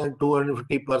 About more than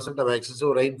 250% of excessive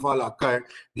rainfall occurred.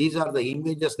 These are the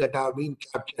images that have been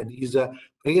captured. These are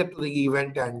prior to the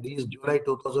event, and these July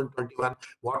 2021,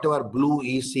 whatever blue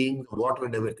is seeing water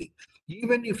and everything.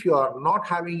 Even if you are not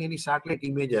having any satellite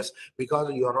images,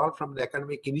 because you are all from the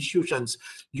academic institutions,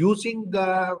 using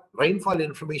the rainfall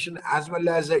information as well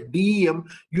as a DEM,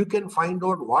 you can find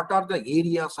out what are the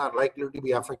areas are likely to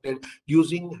be affected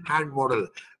using hand model.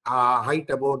 Height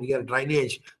about here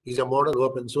drainage is a model,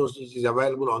 open source, which is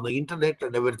available on the internet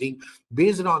and everything.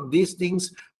 Based on these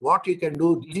things, what you can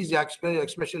do, this is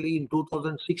especially in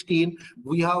 2016,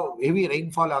 we have heavy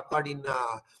rainfall occurred in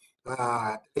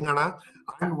Telangana,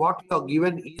 and what you are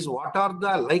given is what are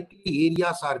the likely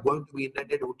areas are going to be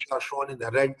inundated, which are shown in the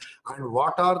red, and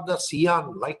what are the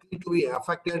CN likely to be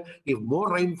affected if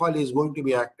more rainfall is going to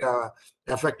be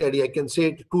affected. I can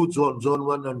say two zones, zone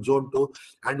 1 and zone 2,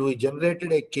 and we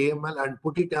generated a KML and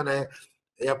put it on a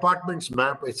apartments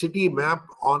map, a city map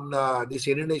on this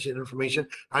inundation information,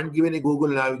 and given a Google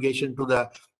navigation to the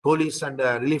police and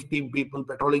relief team people,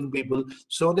 patrolling people,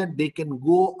 so that they can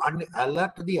go and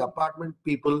alert the apartment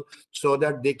people, so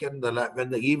that they can, when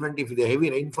the event, if the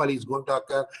heavy rainfall is going to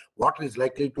occur, what is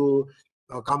likely to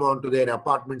come onto their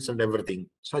apartments and everything.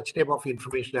 Such type of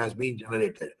information has been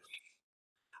generated.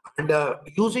 And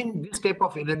using this type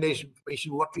of inundation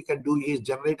information, what we can do is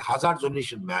generate hazard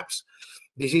zonation maps.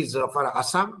 This is for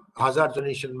Assam. Hazard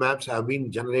zonation maps have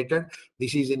been generated.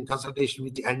 This is in consultation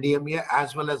with the NDMA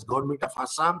as well as Government of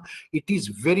Assam. It is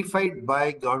verified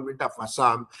by Government of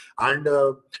Assam, and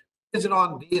based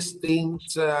on these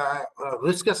things,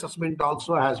 risk assessment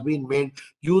also has been made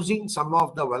using some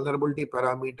of the vulnerability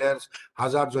parameters,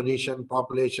 hazard zonation,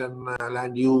 population,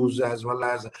 land use, as well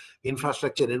as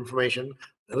infrastructure information.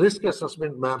 Risk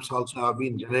assessment maps also have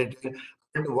been generated.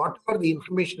 And whatever the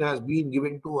information has been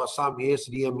given to Assam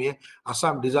ASDMA,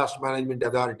 Assam Disaster Management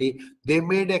Authority, they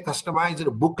made a customized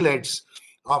booklets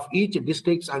of each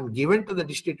districts and given to the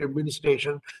district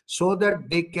administration so that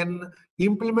they can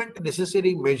implement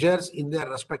necessary measures in their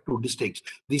respective districts.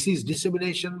 This is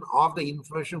dissemination of the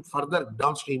information further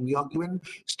downstream. We are given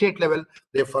state level,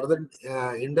 they further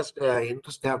interest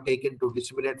they have taken to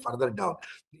disseminate further down.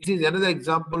 This is another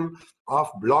example of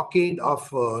blockade of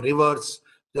rivers,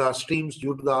 the streams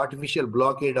due to the artificial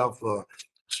blockade of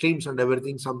streams and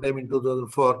everything. Sometime in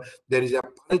 2004, there is a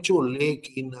Palachu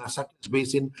lake in Satluj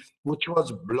Basin which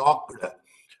was blocked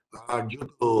due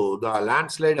to the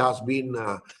landslide has been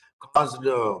caused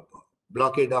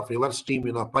blockade of river stream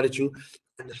in Palachu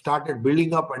and started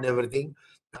building up and everything.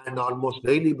 And almost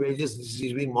daily basis, this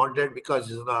is being monitored because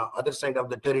it's on the other side of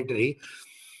the territory.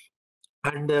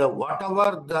 And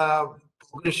whatever the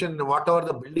progression, whatever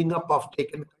the building up of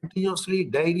taken continuously,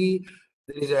 daily,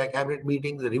 there is a cabinet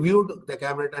meeting, they reviewed, the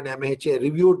cabinet and MHA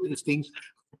reviewed these things,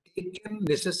 taken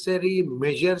necessary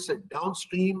measures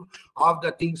downstream of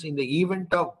the things in the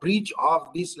event of breach of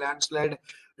this landslide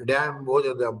dam or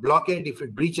the blockade. If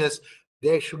it breaches,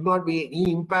 there should not be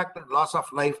any impact and loss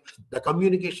of life. The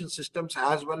communication systems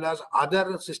as well as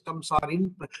other systems are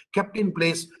kept in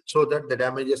place so that the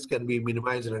damages can be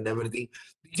minimized and everything.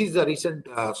 This is the recent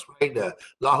slide,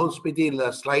 Lahul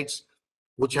Spiti slides,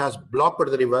 which has blocked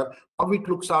the river. How it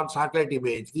looks on satellite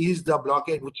image. This is the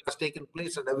blockade which has taken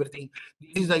place and everything.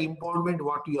 This is the impoundment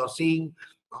what you are seeing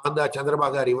on the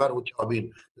Chandrabhaga river, which have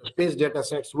been the space data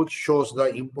sets, which shows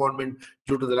the impoundment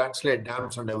due to the landslide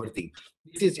dams and everything.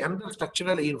 This is another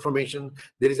structural information.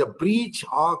 There is a breach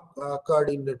occurred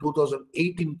in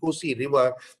 2008 in Kosi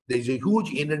River. There is a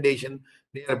huge inundation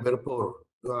near Berpur,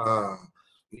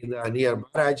 near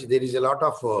Barrage. There is a lot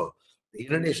of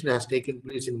inundation has taken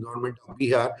place in government of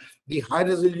Bihar. The high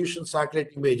resolution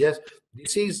satellite images,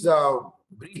 this is the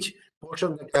breach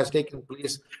portion that has taken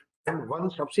place, and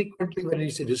one subsequently when it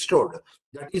is restored,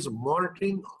 that is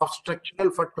monitoring of structural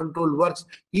flood control works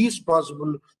is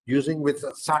possible using with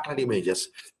satellite images.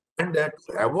 And to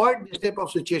avoid this type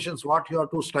of situations, what you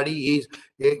have to study is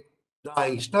the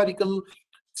historical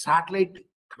satellite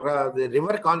the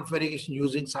river configuration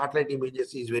using satellite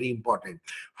images is very important.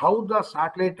 How the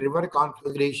satellite river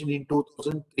configuration in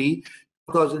 2003,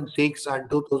 2006 and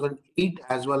 2008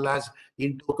 as well as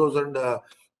in 2000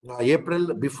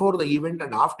 April before the event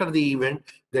and after the event,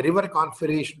 the river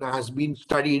configuration has been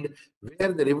studied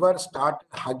where the river started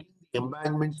hugging the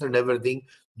embankments and everything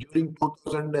during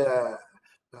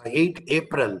 2008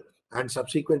 April, and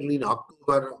subsequently in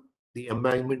October the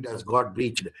embankment has got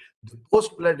breached. The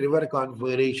post-flood river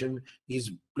configuration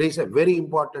plays a very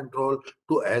important role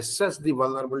to assess the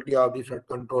vulnerability of the flood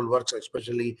control works,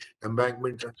 especially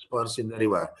embankment and spurs in the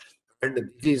river. And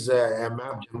this is a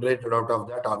map generated out of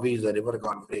that. How is the river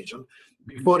configuration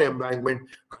before embankment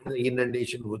and the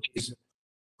inundation, which is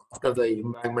after the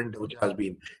embankment, which has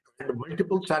been. And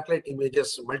multiple satellite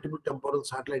images, multiple temporal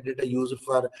satellite data used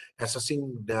for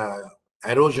assessing the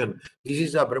erosion. This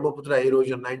is a Brahmaputra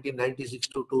erosion 1996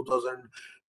 to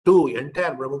 2002.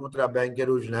 Entire Brahmaputra bank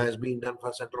erosion has been done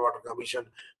for Central Water Commission,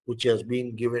 which has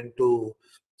been given to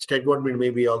state government,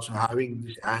 maybe also having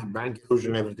this bank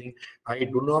erosion and everything. I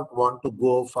do not want to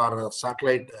go for a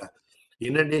satellite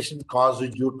inundation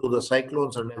caused due to the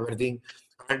cyclones and everything.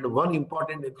 And one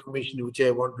important information which I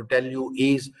want to tell you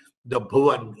is the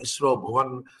Bhuvan, ISRO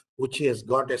Bhuvan, which has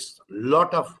got a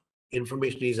lot of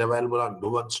information is available on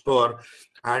Bhuvan store,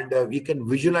 and we can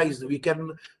visualize,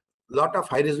 lot of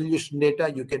high resolution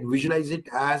data, you can visualize it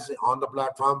as on the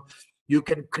platform. You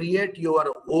can create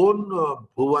your own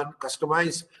Bhuvan,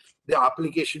 customize the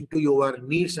application to your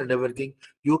needs and everything.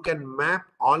 You can map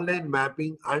online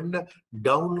mapping and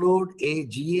download a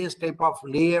GIS type of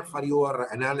layer for your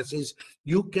analysis.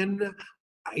 You can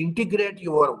integrate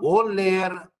your own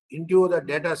layer into the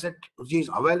data set which is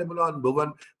available on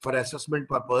Bhuvan for assessment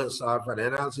purpose or for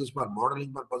analysis for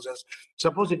modeling purposes.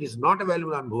 Suppose it is not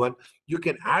available on Bhuvan, you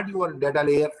can add your data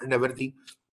layer and everything.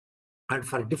 And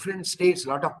for different states, a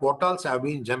lot of portals have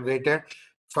been generated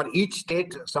for each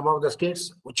state. Some of the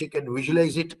states which you can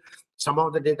visualize it, Some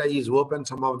of the data is open,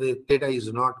 some of the data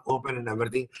is not open and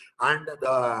everything. And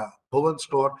the Bhuvan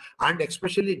store, and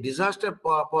especially disaster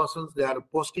persons, they are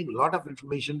posting a lot of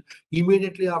information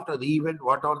immediately after the event.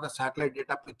 What are the satellite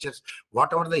data pictures?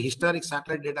 What are the historic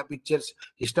satellite data pictures,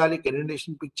 historic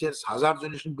inundation pictures, hazard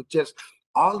zonation pictures?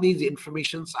 All these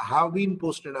informations have been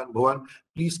posted on Bhuvan.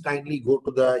 Please kindly go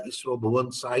to the ISRO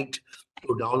Bhuvan site to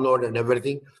download and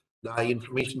everything. The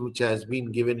information which has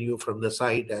been given you from the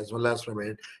site as well as from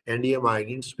NIDM, I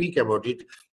didn't speak about it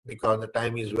because the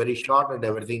time is very short and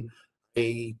everything.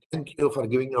 I thank you for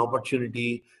giving an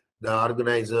opportunity, the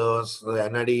organizers, the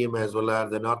NIDM as well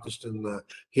as the Northeastern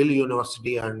Hill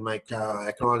University, and my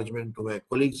acknowledgement to my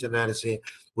colleagues in RSA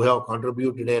who have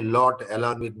contributed a lot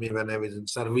along with me when I was in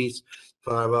service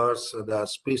for ours, the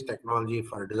space technology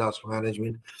for disaster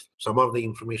management. Some of the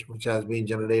information which has been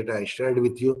generated, I shared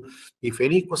with you. If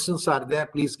any questions are there,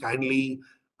 please kindly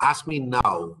ask me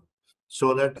now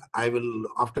so that I will,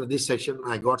 after this session,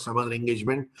 I got some other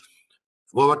engagement.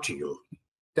 Over to you.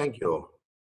 Thank you.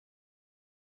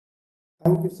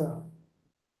 Thank you, sir.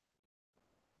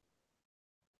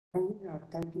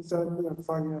 Thank you, sir,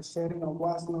 for your sharing a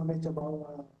vast knowledge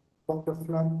about the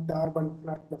flood, the urban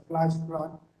flood, the flash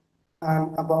flood,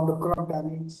 and about the crop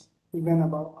damage, even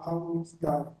about how is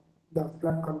the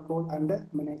flood control and the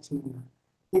management.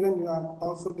 Even you have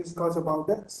also discussed about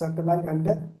the satellite and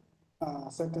the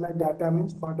satellite data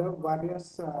means for the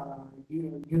various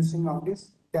using of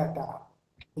this data,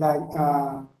 like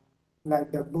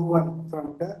the Bhuvan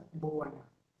from the Bhuvan.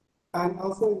 And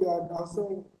also you are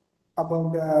also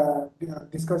about the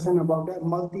discussion about the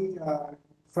multi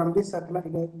from this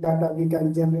satellite data we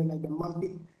can generate like the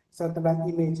multi satellite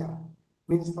image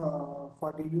means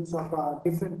for the use of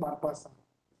different purpose.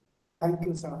 Thank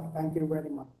you, sir. Thank you very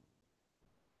much.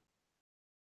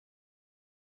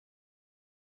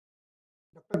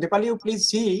 Dr. Dipali, you please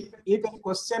see if any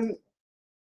question.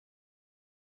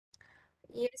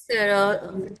 Yes,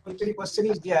 sir. If any question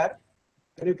is there,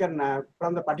 then you can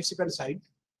from the participant side.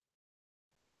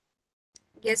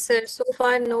 Yes, sir. So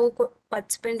far, none of the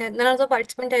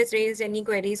participant has raised any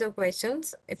queries or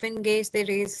questions. If in case they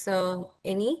raise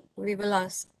any, we will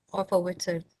ask or forward,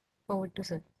 sir. Forward to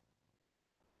sir.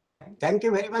 Thank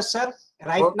you very much, sir.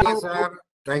 Right Okay, now, sir.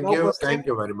 Thank no you. question. Thank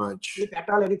you very much. If at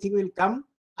all anything will come,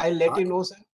 I'll let you know,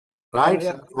 sir. Right,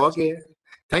 sir. Okay.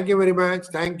 Thank you very much.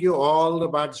 Thank you all the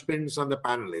participants and the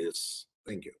panelists.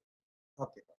 Thank you.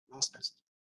 Okay, master.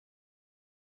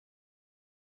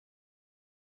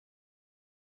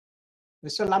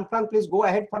 Mr. Lamprang, please go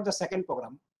ahead for the second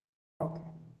program. Okay.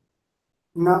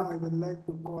 Now I would like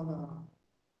to call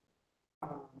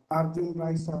Arjun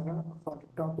Rai sir for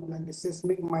the topic like the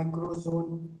seismic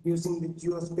microzone using the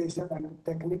geospatial and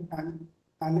technique and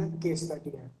a case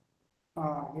study.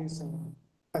 His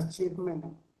achievement.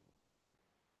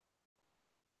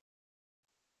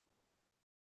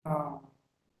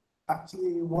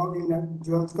 Actually worked in a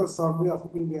geological survey of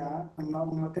India and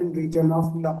northern region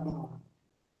of Lucknow.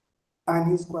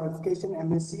 And his qualification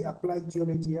MSc Applied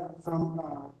Geology from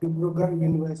Dibrugarh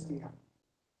University.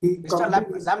 Mr.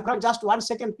 Lamprang, just 1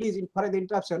 second, please, for the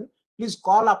interruption. Please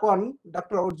call upon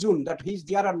Dr. Arjun that he is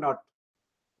there or not.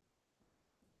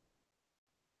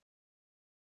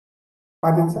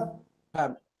 Pardon,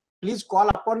 sir? Please call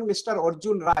upon Mr.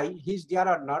 Arjun Rai. He is there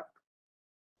or not.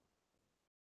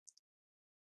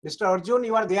 Mr. Arjun,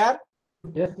 you are there?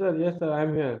 Yes, sir. Yes, sir.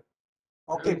 I'm here.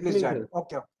 Okay, please join.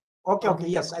 Okay. Okay.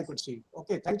 Yes, I could see.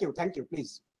 Okay, thank you. Thank you,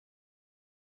 please.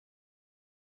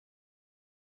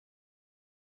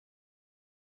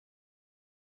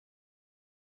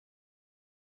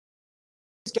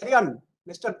 Please carry on.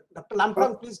 Mr. Dr.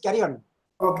 Lamprang, please carry on.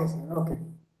 Okay, sir. Okay.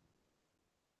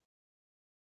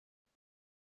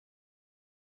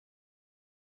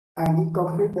 And he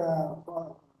complete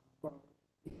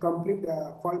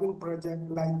the following project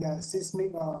like the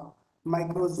seismic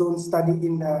microzone study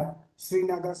in the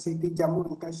Srinagar city, Jammu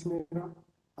and Kashmir,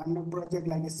 and a project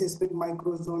like the seismic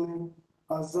microzone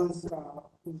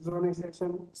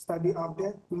zonation study of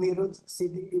the Meerut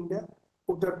city in the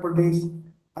Uttar Pradesh.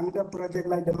 Another project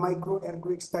like the micro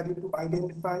earthquake study to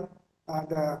identify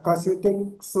the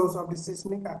causative source of the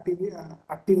seismic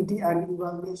activity and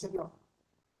evaluation of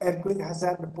earthquake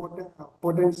hazard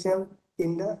potential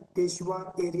in the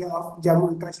Peshawar area of Jammu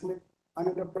and Kashmir.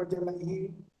 Another project like he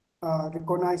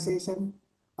recognition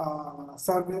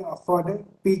survey for the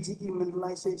PGE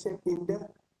mineralization in the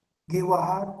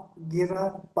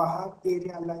Girar Pahar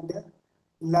area like the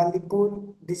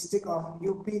Lalipur district of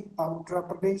UP Uttar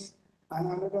Pradesh. And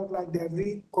another like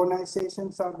the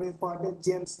recognition survey for the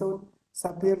gemstone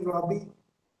Sapir Rabi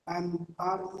and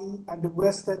RE at the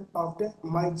western of the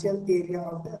Mychal area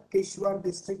of the Kishwar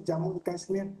district, Jammu and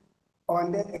Kashmir,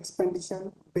 on the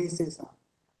expedition basis.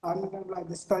 And like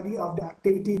the study of the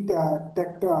activity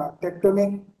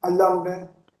tectonic along the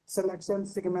selection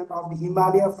segment of the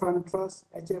Himalaya front thrust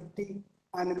HFT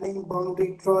and the main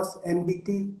boundary thrust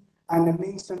MBT and the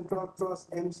main central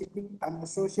thrust MCT and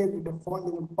associated with the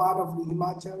following part of the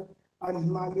Himachal and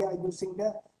Himalaya using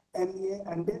the MEA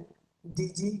and the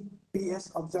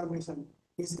DGPS observation.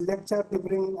 His lecture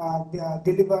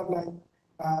delivered like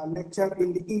lecture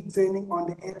in the e-training on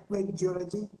the earthquake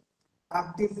geology,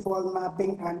 active fault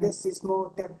mapping, and the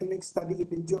seismotectonic study in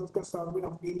the Geological Survey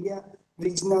of India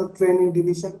Regional Training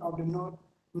Division of the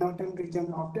Northern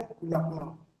region of the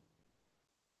Lucknow.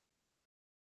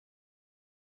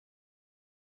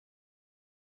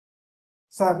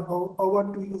 Sir,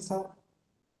 over to you, sir.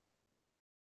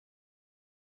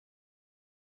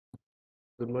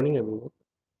 Good morning, everyone.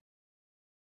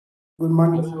 Good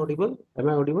morning. Am I audible? Am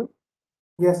I audible?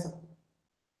 Yes, sir.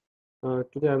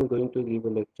 Today I'm going to give a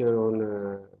lecture on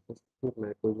seismic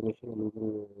microorganization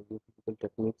using geophysical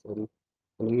techniques, and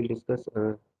we will discuss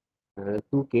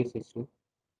two case history.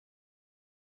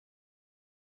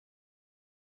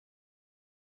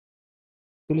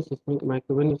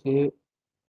 Actually, when you say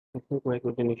seismic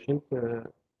microorganization,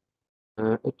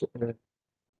 it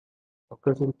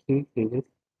occurs in three phases: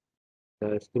 the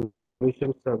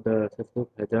estimations of the seismic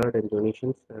hazard and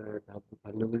donations, the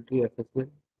vulnerability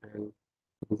assessment, and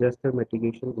disaster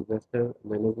mitigation, disaster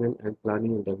management, and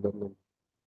planning and development.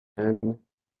 And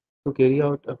to carry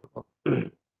out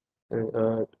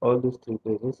all these three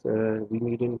phases, we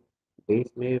need a base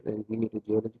map, and we need a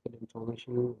geological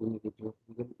information, we need a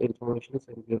geophysical information,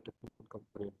 and geotechnical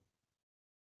component.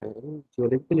 And in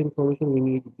geological information, we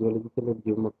need geological and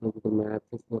geomorphological maps,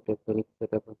 seismotectonic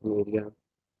setup of an area,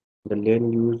 the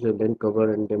land use, land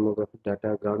cover and demographic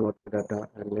data, groundwater data,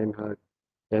 and land hard,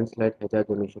 landslide hazard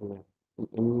donation map.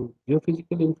 In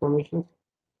geophysical information,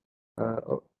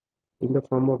 uh, in the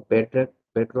form of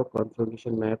bedrock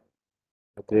conformation map,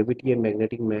 gravity and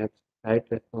magnetic maps, site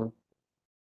response,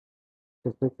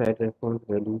 seismic site response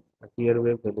values, shear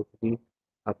wave velocity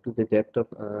up to the depth of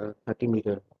 30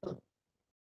 meters.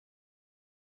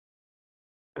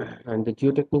 And the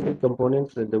geotechnical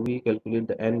components, the we calculate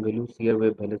the n value, shear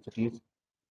wave velocities,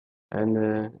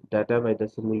 and data by the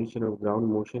simulation of ground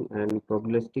motion and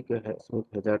probabilistic seismic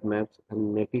hazard maps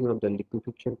and mapping of the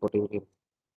liquefaction potential.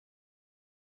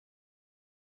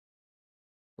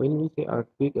 When we say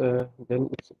earthquake, then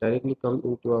it's directly come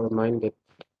into our mind that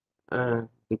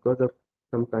because of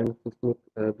some kind of seismic,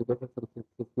 because of some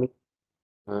seismic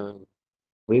uh,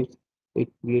 waves, it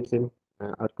creates an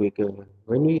earthquake.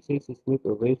 When we say seismic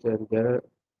waves, and there are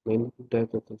mainly two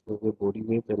types of seismic wave: body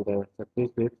waves and the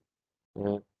surface waves.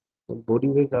 Uh, Body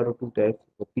waves are of two types: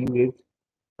 the P waves,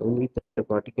 in which the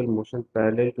particle motion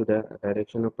parallel to the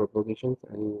direction of propagations,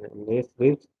 and S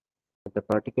waves, the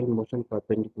particle motion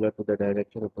perpendicular to the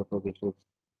direction of propagations.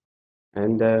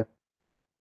 And and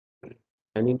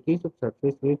in case of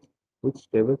surface waves,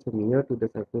 which travels near to the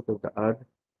surface of the earth,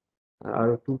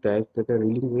 are of two types, that are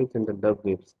reeling waves and the love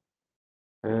waves.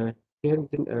 Here is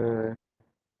a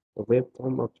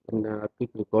waveform of an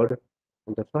earthquake record.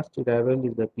 And the first arrival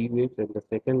is the P waves, and the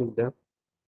second is the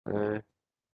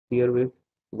shear waves.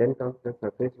 Then comes the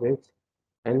surface waves,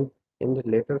 and in the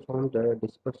later form, the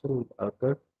dispersion will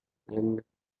occur. And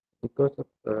because of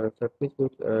surface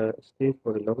waves stays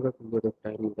for a longer period of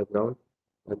time in the ground,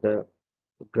 the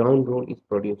ground roll is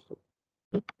produced.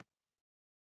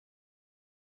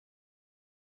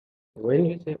 When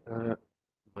we say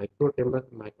micro tremor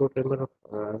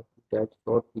of that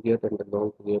short period and the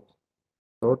long periods.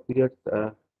 Short periods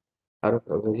are of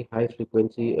a very high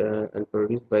frequency and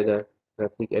produced by the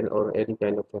traffic and or any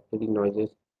kind of factory noises,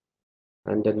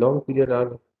 and the long period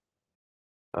uh,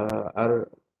 are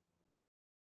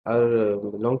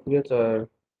long periods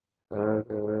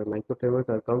micro tremors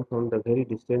are come from the very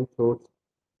distant source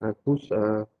whose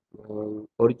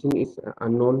origin is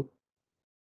unknown.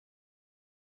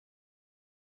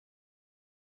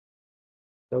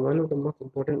 So one of the most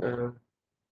important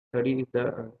study is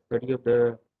the study of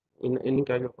the in any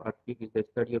kind of earthquake is the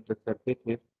study of the surface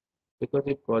waves, because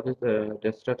it causes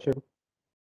destruction,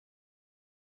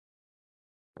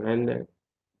 and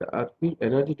the earthquake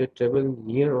energy that travel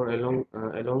near or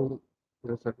along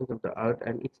the surface of the earth,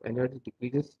 and its energy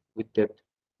decreases with depth.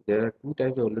 There are two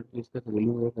types of already discussed: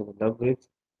 reeling waves and love waves,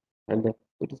 and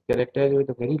it is characterized with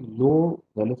a very low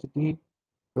velocity,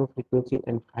 low frequency,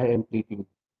 and high amplitude.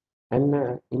 And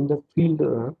in the field,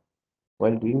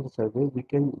 while doing the survey, we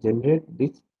can generate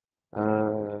this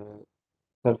uh,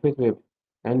 surface wave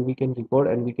and we can record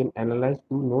and we can analyze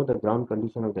to know the ground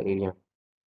condition of the area.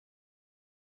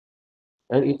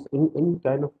 And it's in any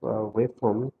kind of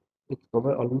waveform, it's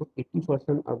cover almost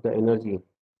 80% of the energy,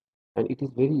 and it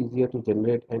is very easier to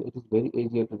generate and it is very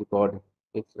easier to record.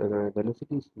 Its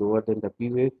velocity is lower than the P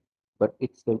wave, but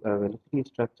its velocity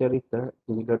structure is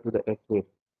similar to the S wave.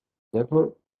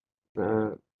 Therefore,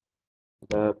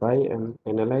 by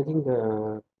analyzing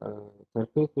the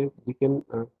surface wave, we can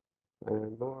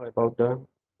know about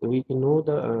we can know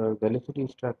the velocity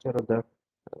structure of the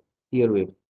shear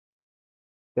wave.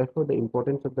 Therefore, the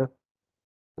importance of the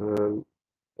um,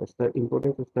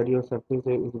 importance of study of surface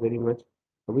wave is very much.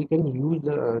 We can use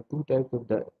the two types of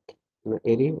the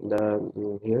array.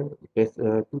 Here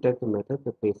two types of method: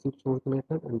 the passive source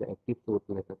method and the active source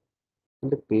method. In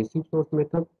the passive source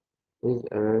method is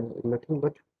nothing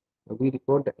but we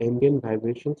record the ambient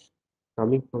vibrations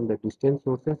coming from the distant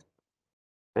sources,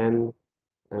 and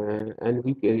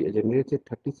we generate a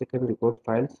 30-second record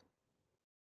files.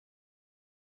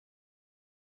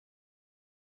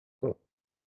 So,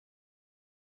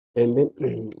 and then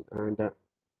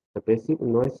the passive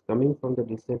noise coming from the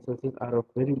distant sources are of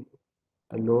very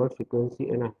lower frequency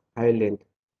and a high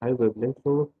wavelength.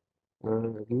 So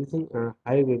using a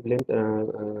high wavelength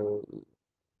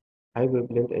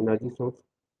energy source,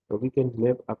 we can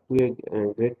map up to a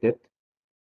great depth.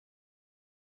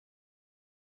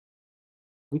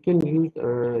 We can use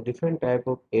different type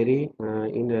of array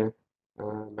in a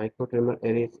microthermal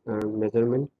arrays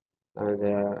measurement.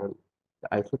 The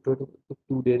isotope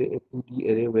 2D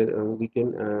array where we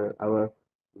can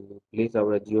place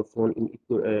our geophone in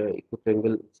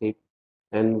equitriangle shape,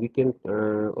 and we can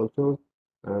also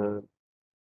uh,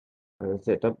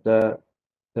 set up the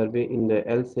survey in the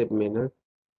L-shape manner.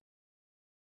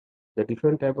 The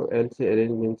different type of L-shape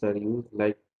arrangements are used,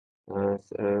 like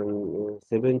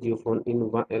 7 geophone in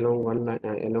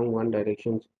along one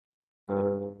direction,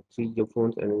 3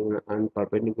 geophones, and in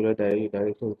perpendicular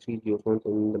direction 3 geophones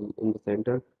in the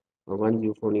center. 1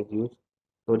 geophone is used,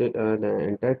 so that the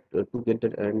entire to get the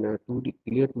and 2D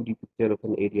clear 2D picture of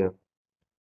an area.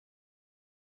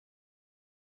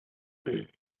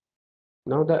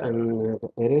 Now the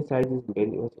array size is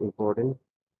very much important.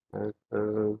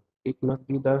 It must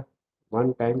be the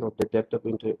 1 time of the depth of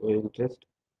interest,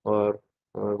 or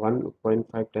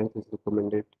 1.5 times is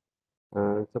recommended.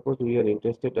 Suppose we are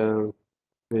interested to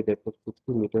a depth of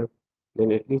 60 meters,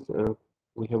 then at least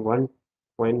we have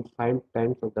 1.5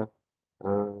 times of the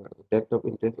depth of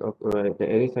interest of the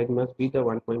array size must be the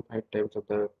 1.5 times of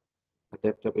the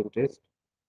depth of interest.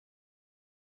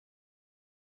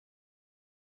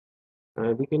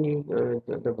 We can use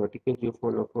the vertical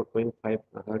geophone of 4.5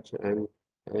 hertz, and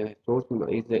source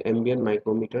is the ambient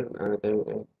micrometer,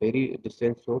 the very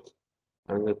distant source,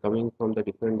 and coming from the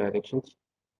different directions.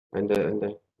 And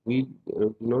we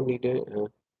do not need a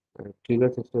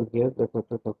trigger system here. The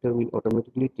software will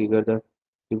automatically trigger the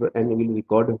trigger and will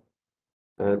record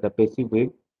the passive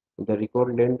wave. The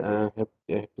record length have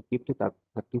to keep it up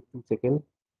 32 seconds,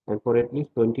 and for at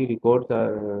least 20 records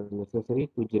are necessary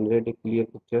to generate a clear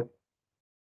picture.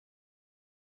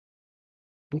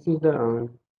 This is the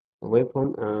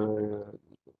waveform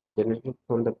generated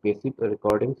from the passive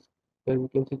recordings. Here we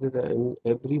can see that in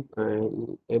every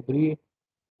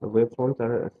waveforms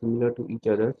are similar to each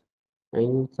other.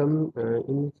 In some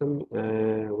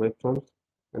waveforms,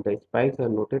 the spikes are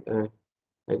noted. And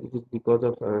it is because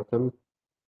of some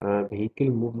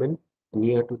vehicle movement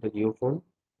near to the geophone,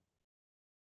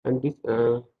 and this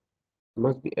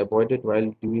must be avoided while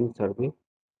doing survey.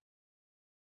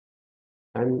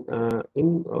 And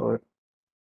in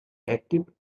active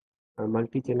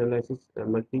multi-channel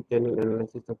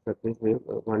analysis of surface wave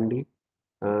 1D,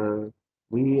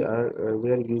 we are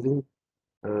using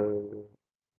uh,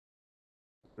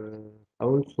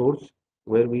 our source,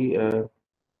 where we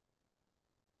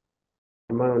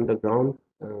hammer on the ground,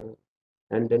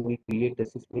 and then we create the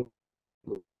seismic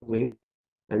wave,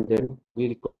 and then we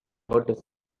record the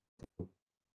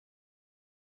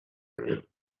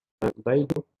by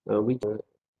we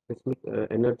seismic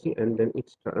energy, and then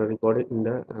it's recorded in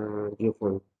the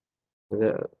geophone.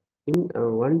 In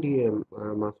 1D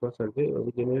mass survey,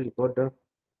 we generally record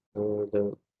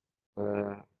the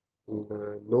uh,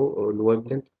 low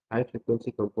wavelength high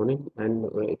frequency component, and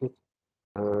it is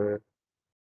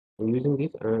using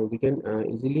this we can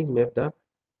easily map the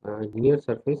near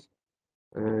surface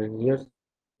near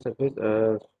surface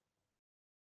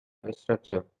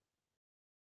structure.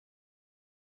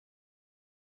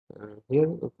 Here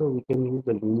also we can use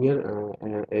the linear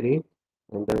array,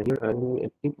 and the here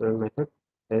active method,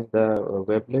 as the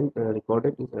wavelength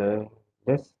recorded is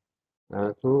less,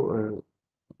 so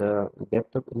the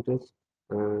depth of interest,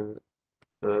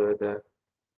 the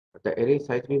array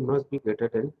size must be greater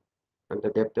than, and the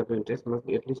depth of interest must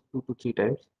be at least 2 to 3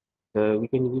 times. We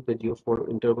can use the geophone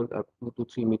interval up 2 to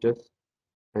 3 meters,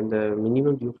 and the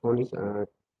minimum geophone is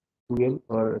 12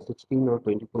 or 16 or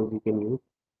 24 we can use,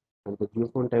 and the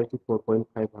geophone type is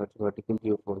 4.5 hertz vertical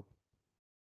geophone.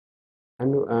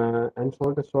 And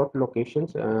for the short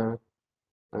locations,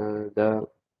 the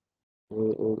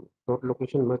short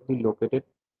location must be located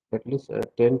at least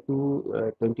 10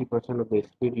 to 20% of the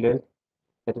speed length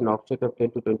at an offset of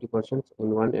 10 to 20% in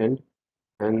one end,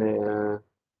 and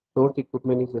source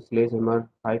equipment is a sledgehammer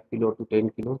 5 kilo to 10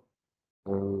 kilo.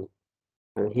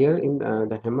 And here in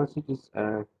the hammer seat is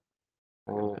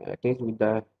attached with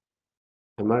the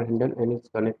hammer handle and is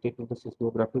connected to the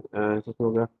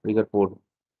seismograph trigger port.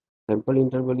 Sample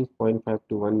interval is 0.5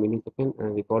 to 1 millisecond,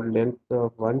 and record length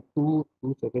of 1 to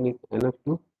 2 seconds is enough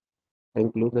to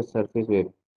include the surface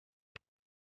wave.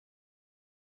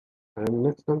 And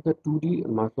next comes the 2D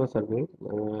Maswa survey.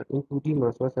 In 2D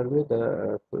Maswa survey,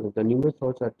 the numerous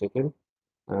shots are taken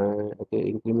at the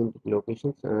incremental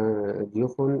locations.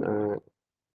 Geophone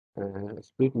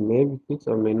speed may be fixed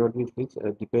or may not be fixed,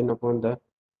 depend upon the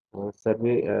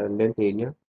survey length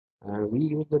area. We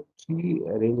use the three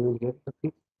arrangement here: the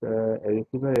fixed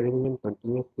receiver arrangement,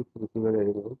 continuous fixed receiver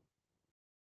arrangement.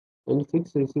 In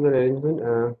fixed receiver arrangement,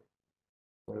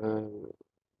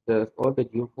 all the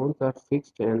geophones are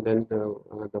fixed, and then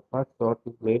the first shot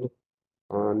is made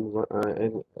on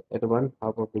at one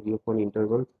half of the geophone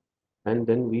interval, and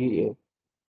then we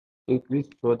increase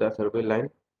through the survey line.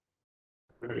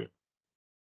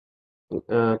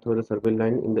 Through the survey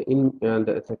line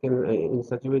the second in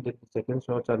such a way that the second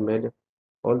shots are made,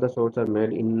 all the shots are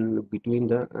made in between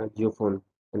the geophone,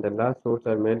 and the last shots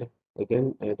are made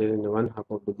again in one half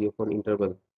of the geophone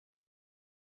interval.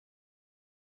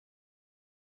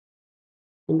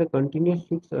 In the continuous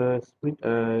fixed split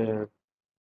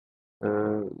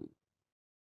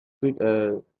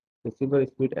receiver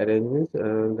split arrangements,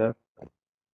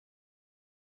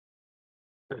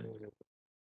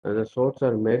 the shots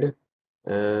are made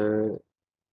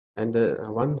and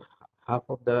one half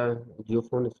of the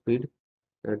geophone speed,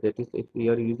 that is, if we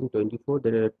are using 24,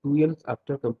 there are 12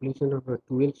 after completion of the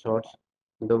 12 shots.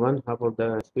 The one half of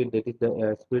the speed, that is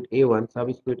the speed A1,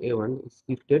 sub speed A1, is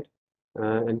shifted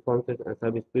and forms a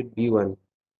sub speed B1.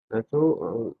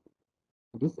 So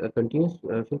this continuous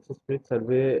fixed speed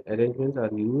survey arrangements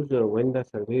are used when the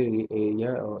survey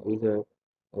area is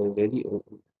very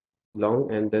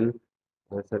long, and then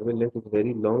survey length is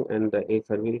very long, and the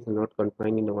survey is not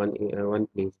confined in one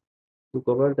place. To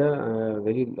cover the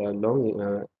very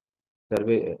long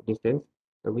survey distance,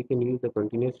 we can use the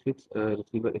continuous fixed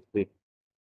receiver speed.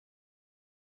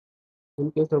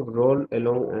 In case of roll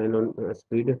along and on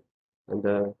speed, and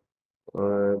the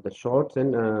shots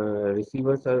and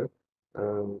receivers are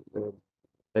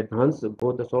advanced.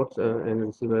 Both the shots and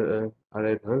receiver are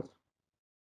advanced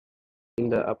in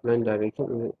the upline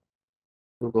direction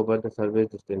to cover the survey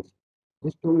distance.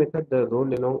 These two methods, the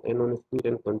roll along and on speed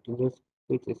and continuous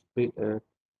fixed speed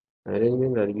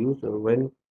arrangement, are used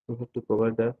when we have to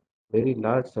cover the very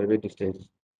large survey distance.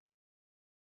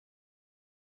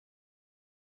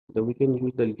 We can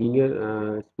use the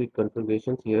linear speed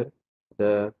configurations here.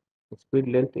 The speed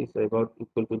length is about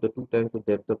equal to the 2 times the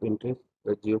depth of interest.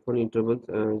 The geophone intervals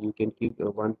you can keep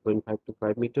 1.5 to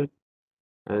 5 meters,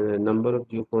 and the number of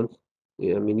geophones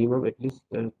minimum at least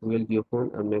 12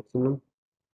 geophone, maximum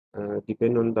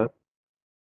depend on the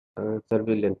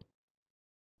survey length.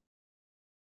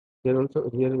 Here also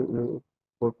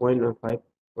 4.5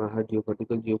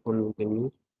 vertical geophone we can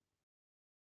use.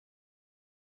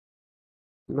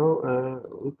 Now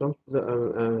we come to the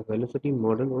velocity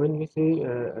model. When we say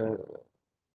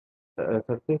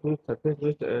surface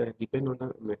waves depend on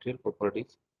the material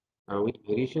properties. With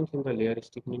variations in the layer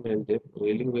stiffening and depth,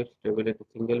 railing waves travel at a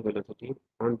single velocity.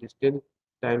 On distance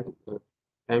time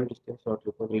distance short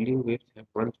for railing waves have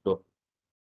one slope.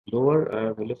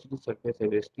 Lower velocity surface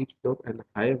have a steep slope, and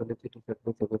higher velocity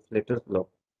surface have a flatter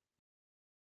slope.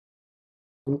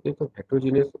 In case of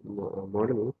heterogeneous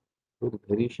modeling, with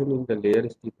variation in the layer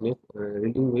stiffness,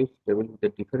 railing waves travel with a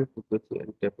different frequency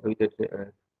and with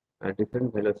a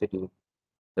different velocity.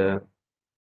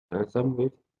 Some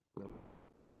waves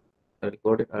are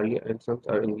recorded earlier and some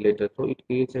are in later. So it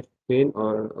creates a fan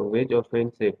or a wedge or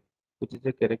fan shape, which is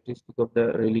a characteristic of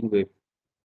the railing wave.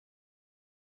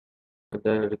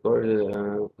 The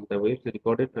waves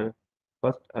recorded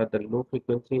first are the low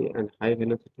frequency and high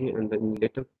velocity, and then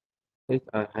later phase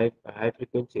are high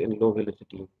frequency and low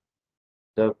velocity.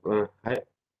 The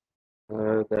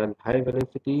high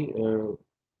velocity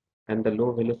and the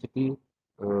low velocity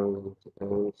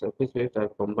surface waves are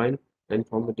combined and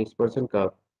form a dispersion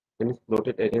curve and is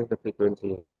plotted against the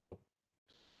frequency.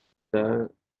 The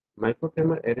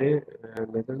microtremor array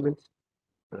measurements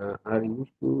are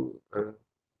used to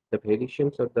the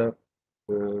variations of the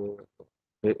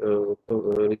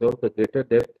resolve the greater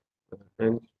depth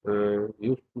and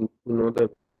used to know the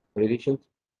variations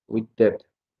with depth.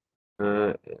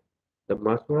 Uh, the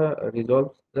MHA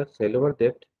resolves the shallower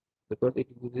depth because it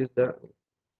uses the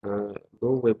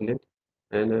low wavelength,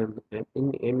 and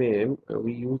in MAM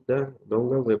we use the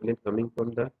longer wavelength coming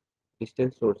from the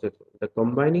distant sources. The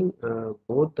combining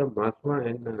both the MHA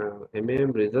and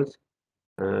MAM results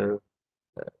uh,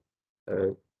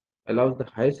 uh, allows the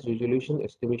highest resolution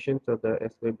estimations of the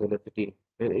S wave velocity,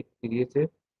 and it creates a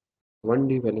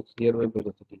 1D shear wave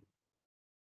velocity,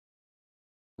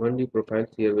 1D profile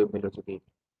shear wave velocity.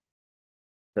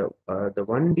 The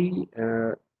 1D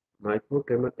micro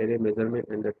tremor array measurement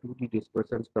and the 2D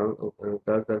dispersion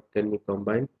curve can be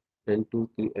combined can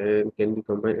be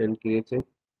combined and creates a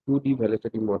 2D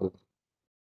velocity model.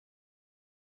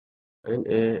 And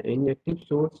in active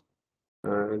source,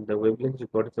 the wavelength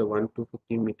recorded is 1 to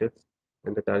 15 meters,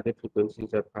 and the target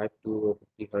frequencies are 5 to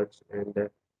 50 hertz,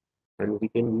 and we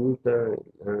can use the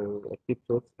active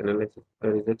source analysis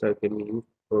results can be used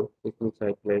for seismic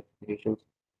site classifications,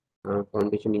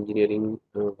 foundation engineering,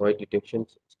 void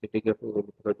detections, stratigraphy, and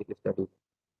meteorological studies.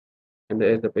 And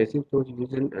as the passive source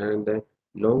using and the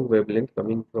long wavelength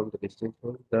coming from the distant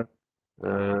source, the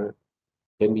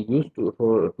can be used to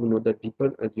know the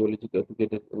deeper geological to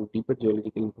get deeper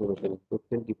geological information, to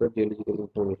obtain deeper geological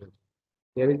information.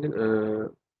 Here is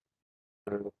an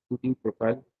 2D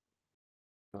profile,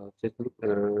 seismic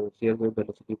shear wave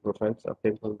velocity profiles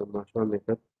obtained from the MHA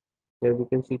method. Here we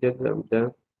can see that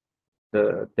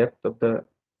the depth of the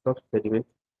soft sediment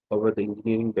over the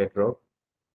engineering bedrock.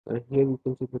 Here you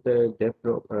can see that the depth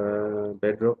of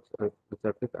bedrock the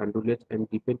surface undulates and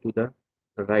deepen to the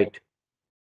right.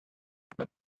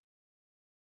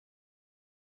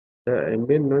 The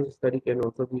ambient noise study can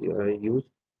also be used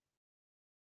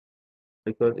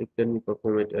because it can be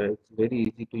performed. It's very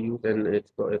easy to use, and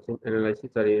its analysis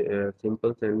are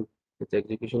simple, and its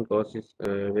execution cost is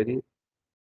very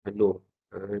low.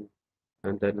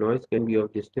 And the noise can be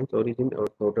of distant origin or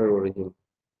shorter origin.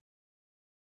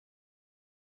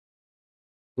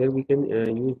 Here we can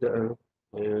use the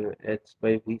H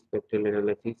by V spectral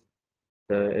analysis.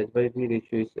 The H by V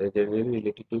ratio is generally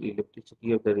related to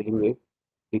electricity of the reading wave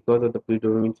because of the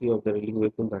predominancy of the reading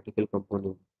wave in vertical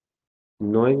component.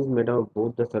 Noise is made of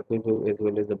both the surface wave as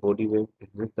well as the body wave,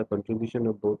 hence the contribution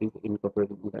of both is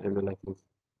incorporated in the analysis.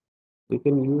 We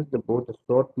can use both the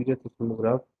short period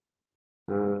seismograph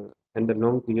and the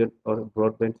long period or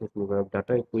broadband seismograph.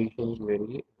 Data acquisition is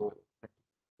mainly 2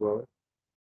 hours,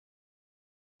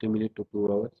 3 minutes to 2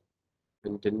 hours,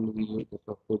 and then we use the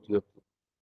software geophysics.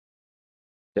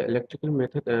 The electrical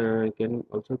method can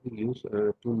also be used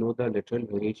to know the lateral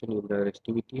variation in the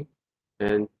resistivity,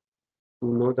 and to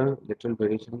know the lateral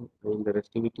variation in the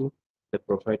resistivity, the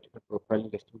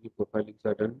resistivity profiling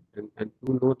are done, and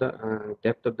to know the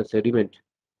depth of the sediment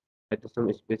at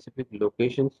some specific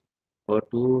locations, or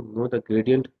to know the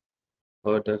gradient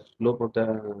or the slope of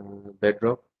the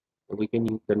bedrock, we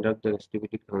can conduct the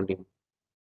resistivity sounding.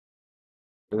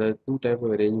 The two type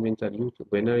of arrangements are used.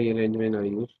 Binary arrangement are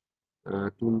used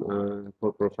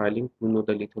for profiling to know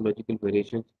the lithological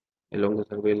variations along the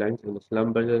survey lines, and the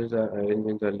slump buzzers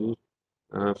arrangements are used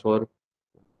for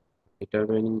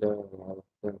determining the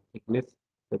thickness,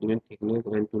 sediment thickness,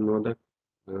 and to know the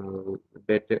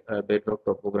bedrock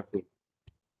topography.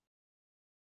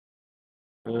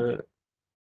 Uh,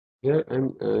 Here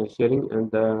I'm sharing uh,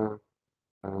 the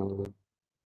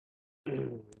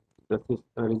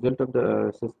result of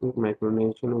the seismic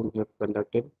micronization we have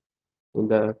conducted in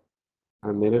the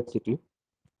Meerut city.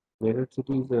 Meerut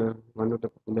city is one of the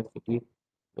popular cities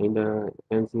in the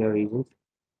NCR regions.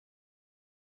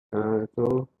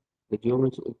 So the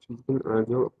geophysical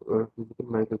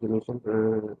micronization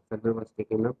survey was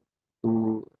taken up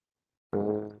to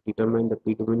determine the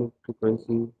predominant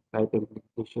frequency, site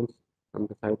implications from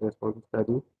the site response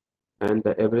study, and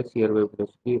the average shear wave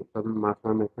velocity from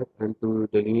MHA method, and to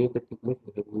delineate the thickness,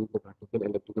 we have used the vertical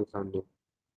electrical sounding.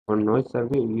 For noise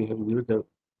survey, we have used the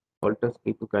Alter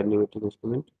speed to kinematic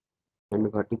instrument,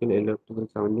 and vertical electrical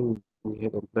sounding, we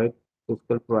have employed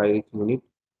physical pro iris unit,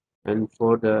 and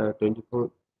for the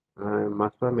 24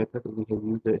 MHA method, we have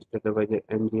used the stabilizer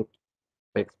MGF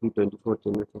XP 24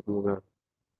 channel seismograph.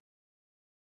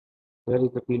 Here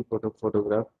is the field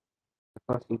photograph.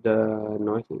 First is the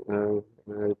noise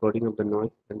recording of the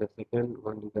noise, and the second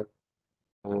one is the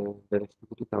the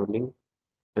resistivity sounding,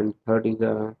 and third is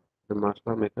the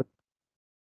MHA method.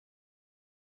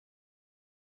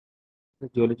 The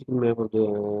geological map of the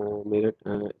Meerut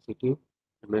city.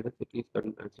 The Meerut city is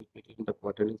situated in the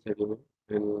quaternary sediment,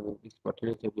 and these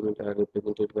quaternary sediments are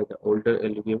represented by the older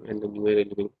alluvium and the newer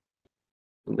alluvium.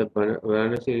 The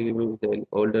Varanasi alluvium is the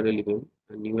older alluvium,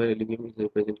 and newer alluvium is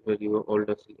represented by the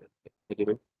older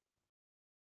sediment.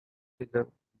 We have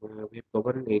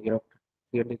covered an area of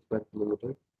 300 square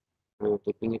kilometers,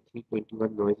 taking a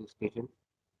 321 noise station.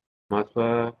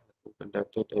 MASPA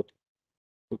conducted at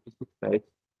 56 sites,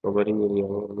 covering area of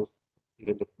almost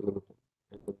 300 kilometers.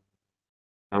 And the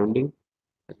sounding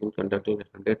has been conducted at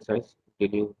 100 sites,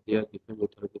 dealing with their different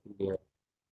authorities in the area.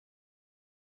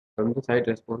 From the site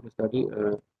response study,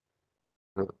 uh,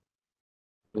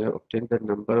 we have obtained the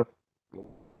number of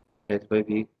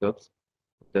H/V curves.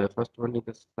 The first one is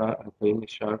the showing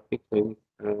sharp peak, showing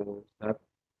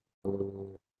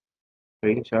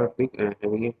sharp peak,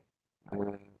 having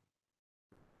a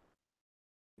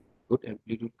good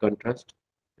amplitude contrast,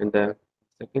 and the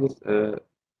second is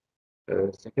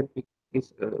second peak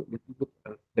is a little bit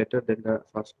better than the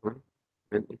first one,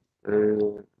 and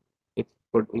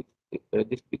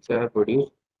these peaks are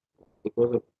produced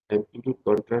because of amplitude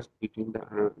contrast between the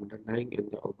underlying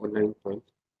and the overlying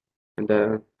points. And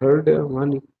the third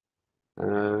one is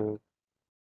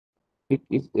peak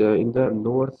is in the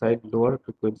lower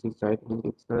frequency side, and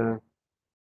it's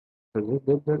in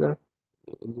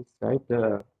this side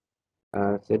the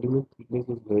sediment thickness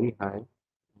is very high.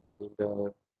 In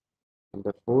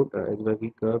the fourth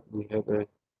SYV curve, we have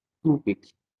two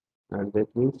peaks, and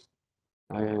that means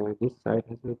this side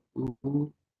has a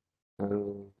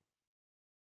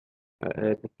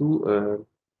uh, the two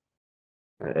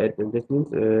and this means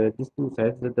these two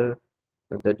sides that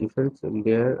the difference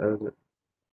layer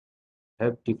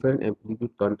have different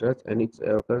amplitude contrast, and it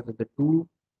occurs at the two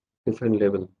different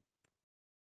levels.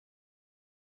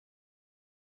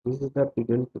 This is the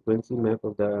present frequency map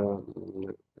of the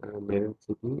Meerut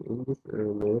city. In this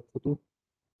Meerut city,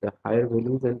 the higher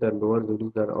values and the lower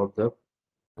values are observed,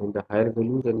 and the higher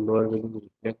values and lower values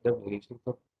reflect the variations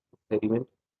of sediment,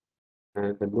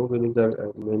 and the low values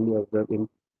are mainly observed in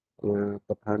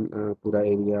Pathanpura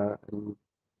area and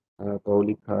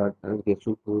Pauli Ghat and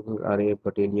Keshupur area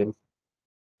battalions.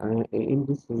 In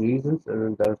these regions,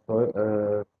 the soil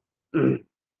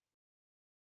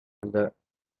the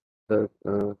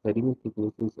sediment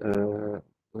thickness is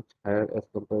much higher as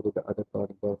compared to the other part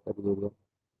of the study area,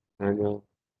 and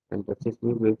and the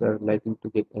seismic waves are likely to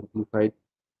get amplified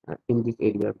in this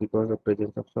area because of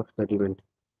presence of soft sediment.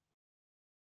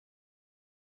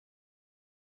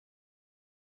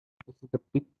 This is the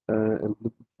peak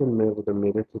amplification map of the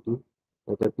Meerut city.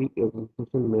 The peak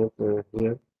amplification map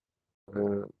here,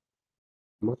 uh,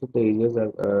 most of the areas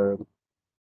are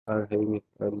having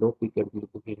a low peak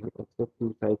amplification, except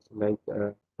two sites like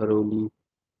Haroli,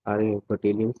 RA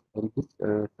battalions, and these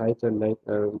sites are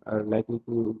likely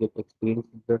to get experience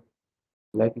the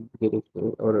likely to get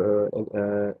experience or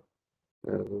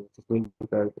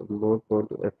seismic are more prone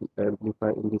to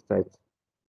amplify in these sites.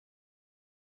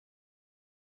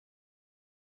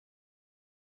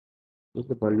 This is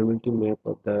the vulnerability map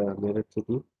of the Meerut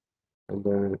city, and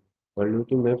the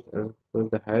vulnerability maps shows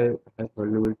the highest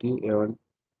vulnerability in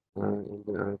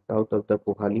the south of the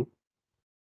Pohali.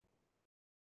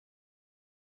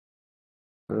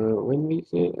 When we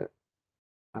say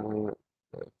uh,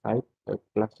 site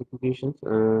classifications,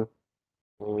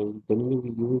 generally we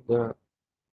use the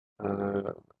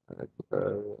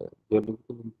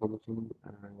geological information,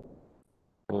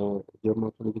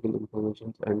 geomorphological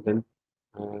information, and then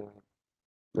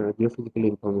geophysical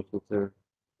information.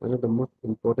 One of the most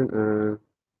important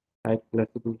site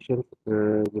classifications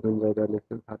given by the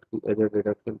National Arctic Error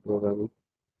Reduction Program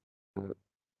is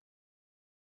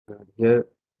here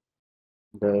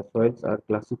the soils are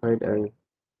classified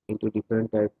into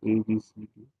different types A, B, C,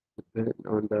 D, depending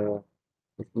on the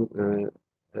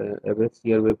average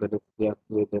shear wave velocity up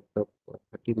to a depth of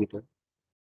 30 meters.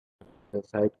 The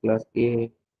site class A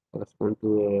correspond to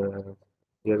a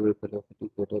shear wave velocity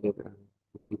greater than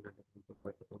 1500 meters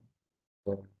per second.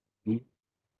 The B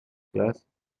class,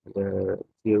 the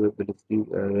shear wave velocity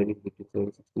varies between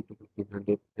 760 to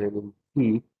 1500, and in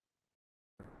C,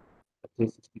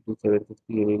 360 to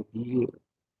 760, and in D,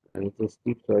 it's a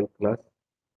steep soil class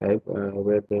type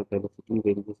where the velocity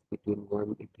ranges between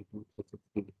 182 to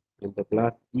 60, and the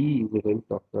class E is a very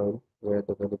soft soil where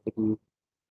the velocity is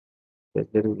less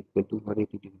than or equal to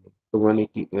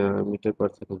 180 meter per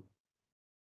second.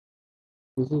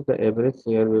 This is the average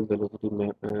shear wave velocity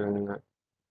map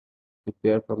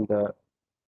prepared from the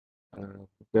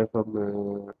prepare from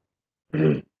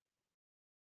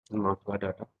MHA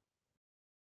data.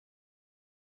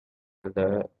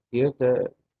 Here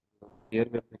the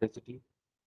airway velocity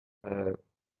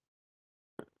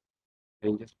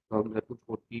ranges from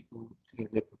 240 to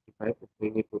 355,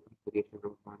 showing a total variation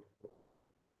of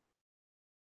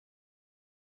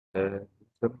 100.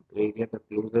 Some area the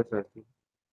closures are seen.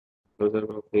 Closer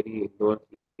of very lower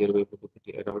airway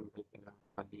velocity around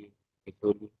Pali,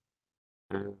 Ekoli,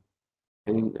 and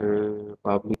in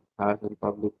public cars and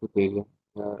public food area.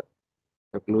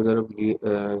 The closer of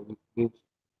liquids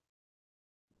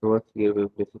towards airway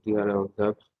velocity are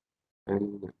observed,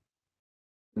 and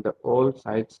the all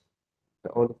sites, the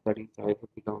all study sites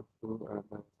belong to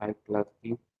the site class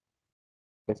B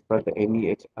as per the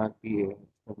NEHRP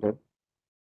standard.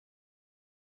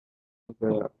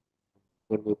 The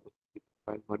airway velocity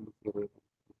profile 1 is airway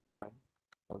velocity profile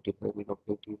of determining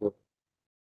objectives of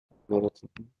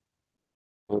velocity,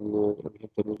 and we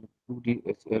have generally 2D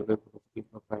as airway velocity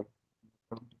profile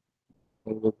from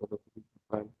airway velocity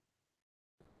profile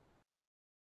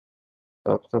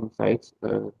of some sites.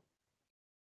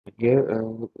 Here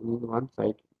in one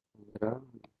site, there are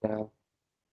the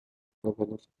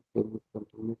velocity changes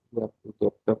continuously up to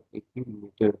depth of 80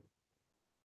 meters,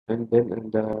 and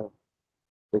then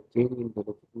the change in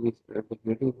velocity is the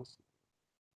gradient is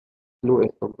slow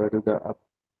as compared to the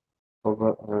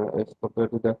as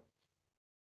compared to the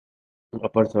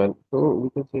upper soil. So we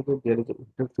can say that there is an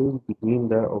interface between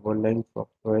the overlying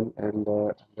soft soil and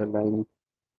the underlying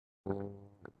uh,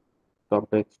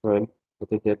 complex soil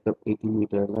with a depth of 80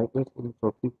 meters. Likewise, in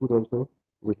trophy food also,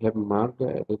 we have marked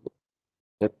at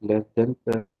less than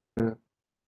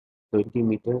 20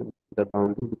 meters the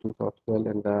boundary between soft soil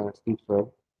and the steep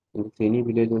soil. In the Seni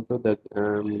village also, the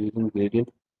using gradient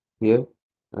here,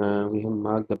 we have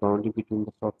marked the boundary between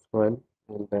the soft soil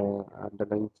and the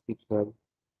underlying steep soil.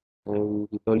 And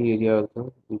the Toli area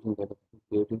also using the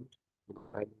gradient, and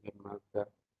finally we have marked the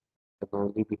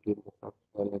boundary between the soft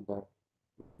soil and the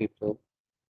steep soil.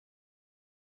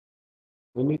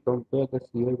 When we compare the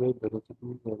shear wave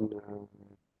velocities and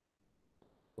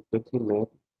frequency map,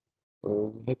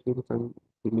 we have seen some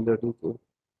similarities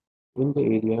in the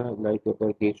area like the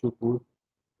Geshu pool,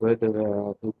 where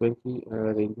the frequency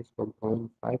ranges from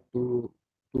 0.5 to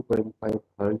 2.5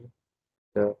 Hz.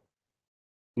 The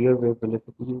shear wave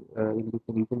velocity in this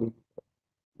region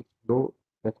is low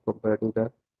as compared to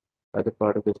the other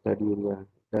part of the study area.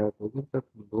 The presence of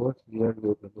lower shear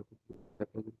wave velocity, the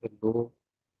presence of low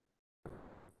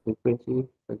frequency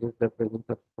suggests the presence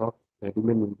of soft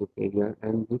sediment in this area,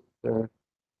 and this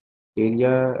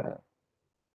area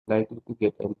likely to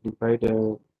get amplified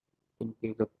in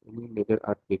case of any major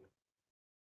earthquake.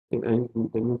 And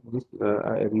this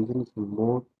region is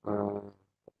more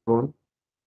prone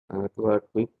to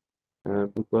earthquake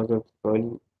because of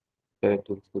soil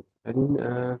characteristics. And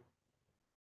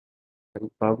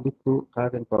public food, car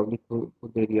and public food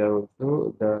area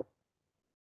also, the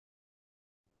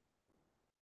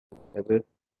average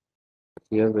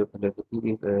shear wave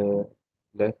velocity is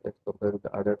less as compared to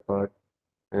the other part,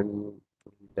 and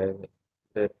the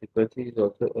frequency is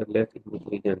also less in this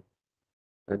region.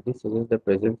 And this suggests the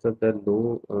presence of the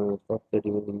low soft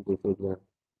sediment in this area.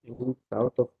 In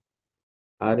south of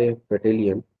RAF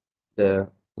battalion, the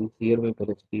in shear wave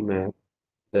velocity map,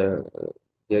 there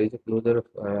is a closure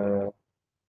of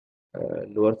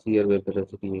lower shear wave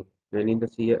velocity, and in the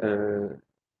shear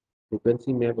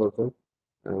frequency map also,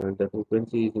 the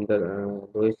frequency is in the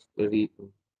lowest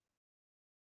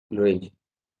range.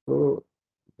 So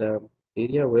the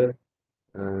area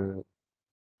uh, um,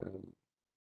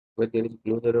 where there is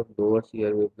closure of lower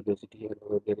shear wave velocity and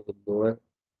where there is a lower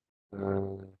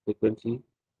frequency,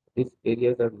 these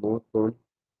areas are more prone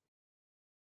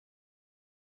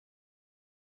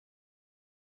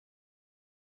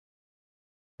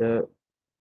the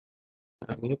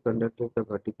we have conducted the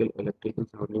vertical electrical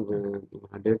sounding in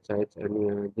 100 sites,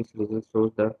 and this result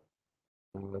shows the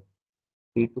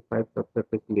 3 to 5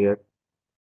 subsurface layers.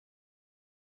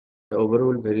 The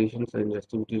overall variations in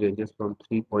resistivity ranges from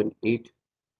 3.8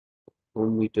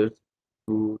 ohm meters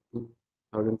to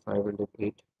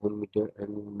 2,508 ohm meter,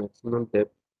 and maximum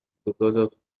depth because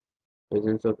of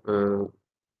presence of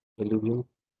alluvium.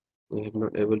 We have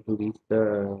not able to reach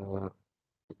the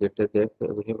greater depth.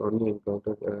 We have only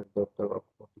encountered a depth of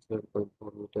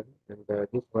 47.4 meter, and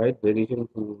this wide variation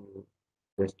in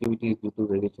resistivity is due to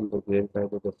variation in the grain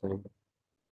size of the sand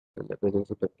and the presence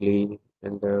of the clay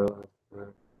and the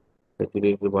uh,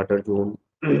 saturated water zone.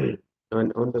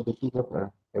 And on the basis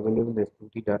of available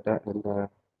resistivity data and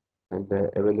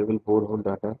the available borehole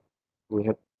data, we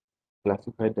have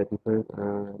classified the different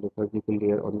lithological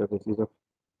layer on the basis of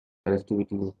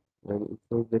resistivity, and it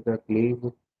shows that the clay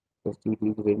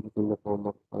resistivity ranges in the form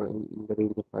of in the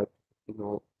range of 5 to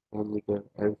 16 ohm meter,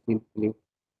 and silt clay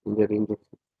in the range of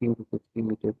 16 to 60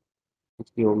 meter,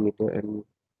 60 ohm meter,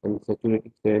 and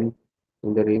saturated sand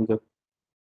in the range of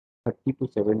 30 to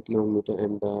 70 ohm meter,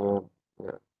 and uh,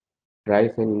 dry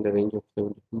sand in the range of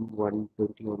 70 to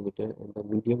 120 ohm meter, and the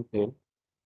medium sand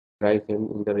dry sand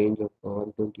in the range of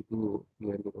 120 to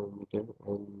 300 ohm meter,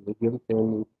 and medium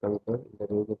sand with concrete in the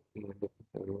range of 300 to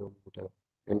 700 ohm meter,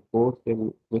 and coarse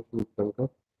sand mixed with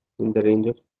concrete in the range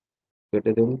of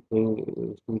greater than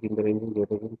in the range of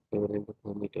greater than 700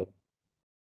 ohm meter.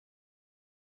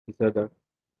 These are the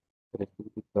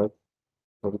resistivity curves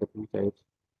from the two sides.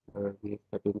 We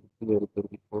have 23 and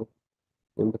 24.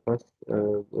 In the first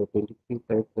 23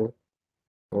 sides, the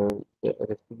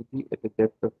resistivity at the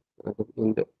depth of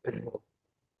in the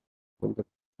on the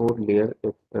core layer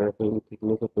is showing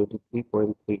thickness of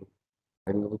 23.3,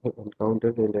 and we have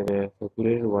encountered in a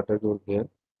saturated water zone here,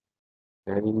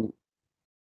 and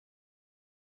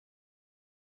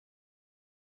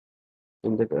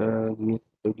in the we have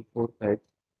 24 sites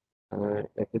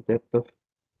at the depth of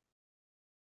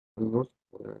almost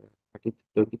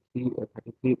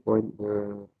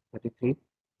 33.33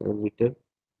 meter.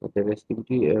 The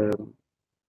resistivity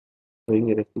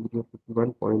showing a resistivity of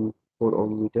 51.4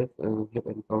 ohm meters. We have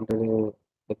encountered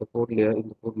at the fourth layer. In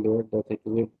the fourth layer, the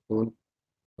saturated zone,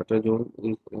 water zone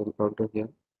is encountered here.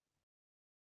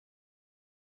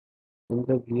 In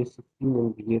the VS16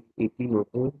 and VS18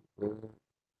 also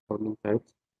forming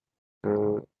sites,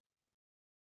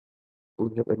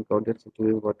 we have encountered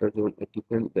saturated water zone at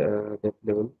different depth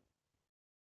level.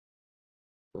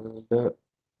 The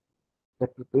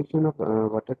preparation of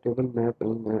water table map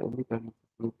in any kind of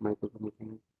fluid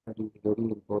microcondition study is very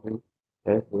important,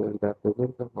 as the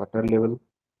presence of water level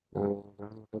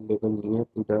near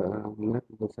to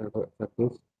the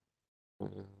surface,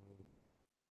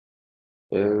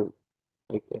 uh,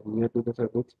 near to the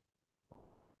surface,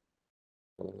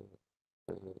 uh,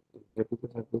 near to the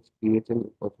surface creates an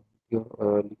possibility of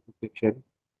liquefaction,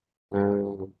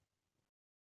 uh,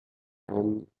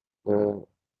 and the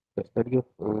study of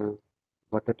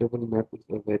water table map is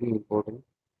very important.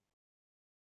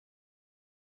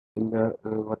 In the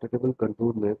water table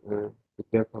contour map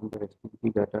prepared from the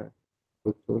resistivity data,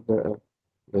 which shows the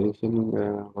variation in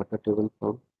water table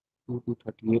from 2 to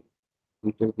 38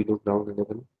 meters below ground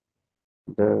level.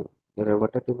 The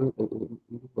water table in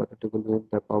this water table map,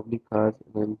 the public cars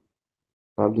and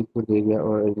Pavlipur area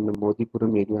or in the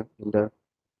Modipuram area in the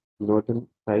northern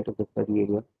side of the study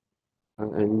area,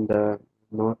 and the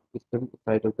northeastern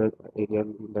side of the area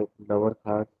in the lower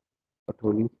cars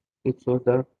Patholi. It shows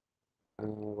the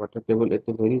water table at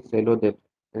a very shallow depth,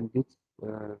 and this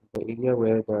the area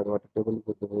where the water table is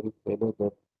at a very shallow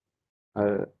depth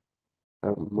are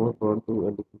more prone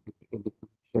to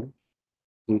liquefaction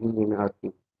during in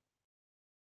earthquake.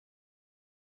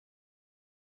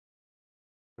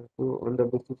 So on the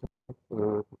basis of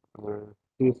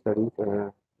three studies,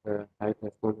 site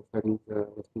response studies,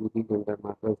 activities, and the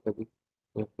macro studies,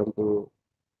 we have come to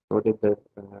noted that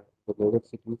the merit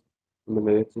cities in the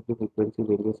merit city frequency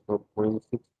ranges from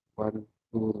 0.61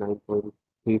 to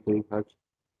 9.33 hertz.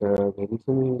 The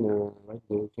variation in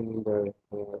variation in the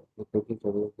frequency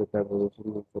changes that the variation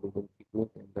in horizontal thickness,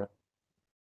 and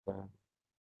uh,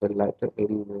 the lighter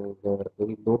in the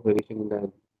very low variation in the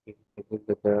amplitude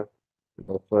that the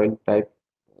soil type,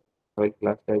 soil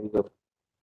class type is of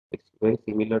it's very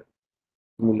similar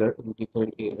in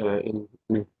different in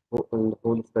the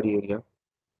whole study area.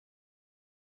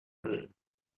 The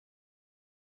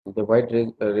wide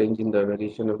range in the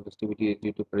variation of resistivity is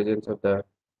due to presence of the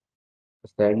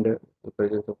sand, the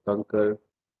presence of concrete,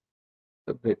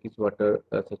 the brackish water,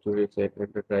 saturated sand,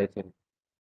 and the dry sand.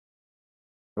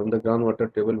 From the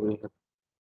groundwater table, we have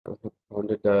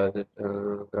founded that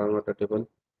groundwater table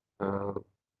uh,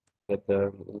 that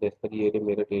in the study area,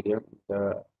 merit area,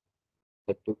 the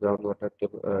two groundwater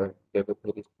table level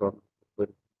varies from 12.4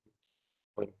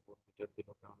 meters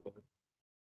below ground level.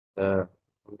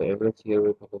 On the average here, we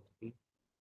have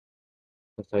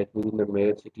the site within the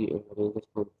mayor city ranges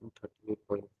from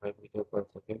 238.5 meters per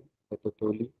second to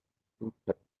totally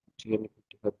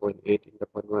 355.8 in the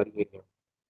Panwari area.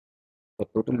 The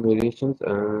total variations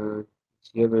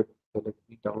here were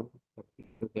relatively down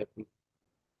 32.3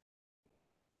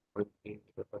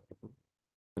 meters per second,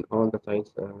 and all the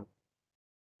sites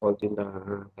falls in the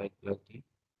site class D,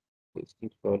 the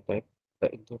steep soil type. The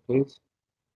interface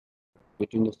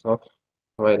between the soft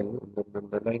soil and the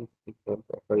underlying steep soil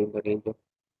occur in the range of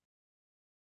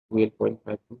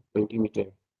 12.5 to 20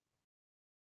 meters.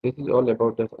 This is all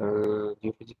about the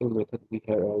geophysical method we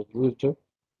have used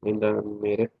in the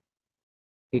Meerut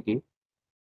city.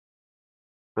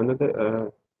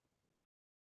 Another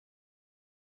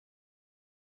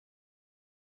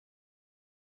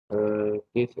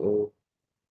case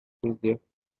is there,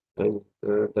 and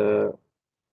the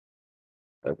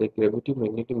gravity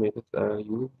magnetic methods are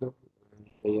used in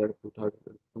the year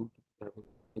 2002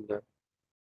 in the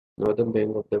northern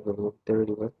bank of the Brahmaputra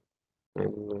river,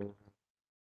 and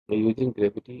using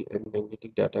gravity and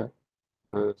magnetic data,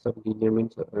 some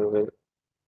lineaments were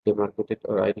demarcated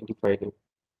or identified.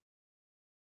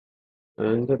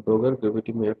 And the Doger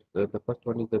gravity map, the first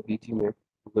one is the BG map,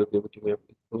 Doger gravity map.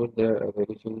 It shows the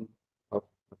variation of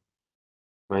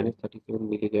minus 37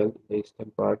 milligal in the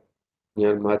eastern part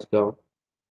near Majgaon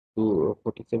to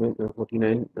 49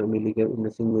 milligal in the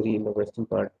Singmiri in the western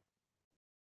part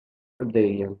of the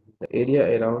area. The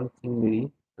area around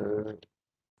Singmiri, uh,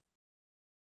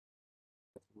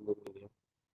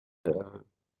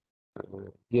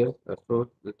 here shows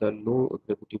the low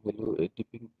gravity value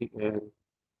dipping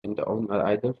in the on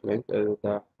either flank.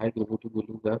 The high gravity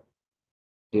values are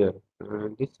there.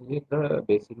 This is the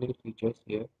basinal features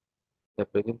here. The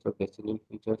presence of basinal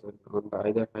features on the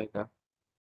either side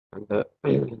and the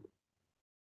and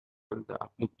the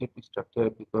uplifted structure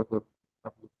because of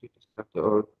uplifted structure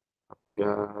or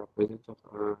presence of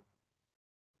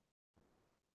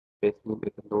basement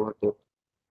at the lower depth,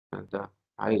 and the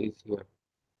high is here.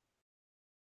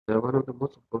 The one of the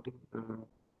most important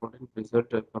result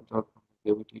that comes out from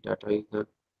the gravity data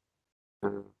uh,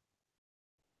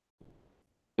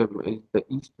 is the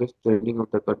east-west trending of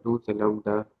the contours along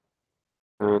the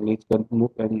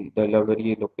Nizhgandmukh and the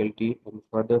Laveri locality and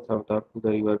further south up to the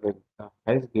river bank. The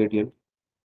highest gradient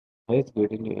suggests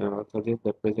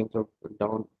the presence of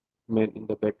downmen in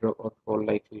the bedrock or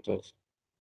fall-like features.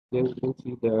 Here you can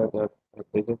see the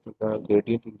presence of the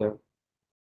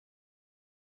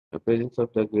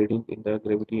gradient in the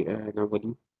gravity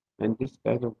anomaly, and this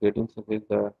kind of gradient suggests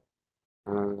the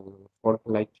uh,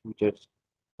 fault-like features,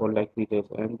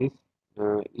 and this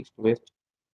east-west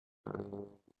uh,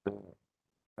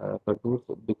 contours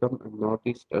become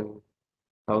northeast and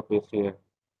southwest here.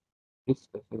 This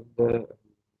is the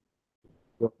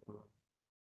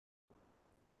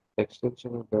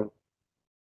extension of the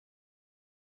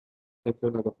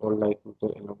section of the fault-like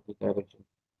feature along the direction.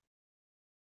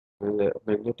 And the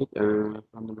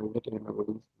from the magnetic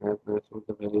anomalies have shown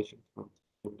the variations from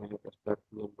and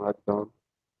march down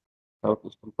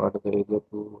southeastern part of the area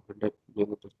to 100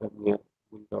 kilometers near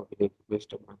Gulgaon village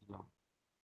west of Majgaon.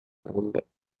 And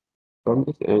from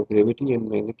this gravity and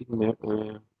magnetic map,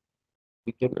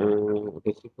 we can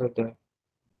decipher the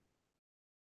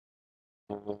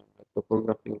uh,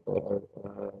 topography of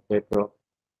bedrock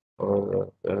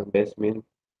or basement,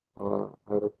 or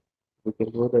we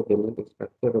can know the general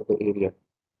structure of the area.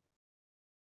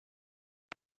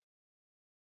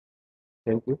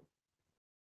 Thank you.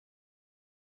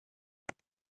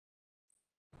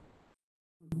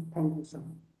 Thank you, sir.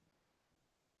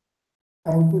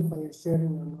 Thank you for your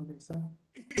sharing your knowledge, sir.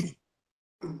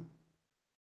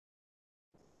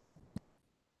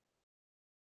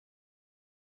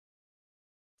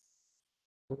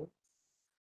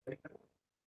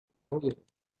 Okay.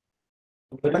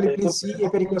 Can you please see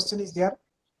if any question is there?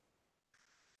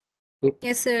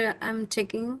 Yes, sir, I'm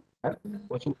checking.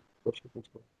 Question.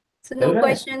 So Tell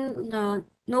me.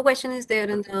 no question is there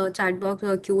in the chat box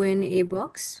or Q&A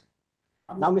box.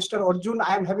 Now, Mr. Arjun,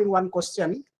 I am having one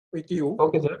question with you.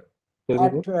 Okay, sir.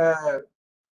 Tell me, sir. That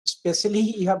especially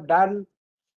you have done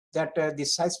that the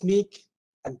seismic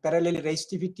and parallel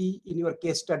resistivity in your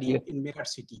case study Yes. in Meerut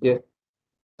city. Yes.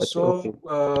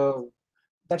 So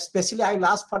that especially I will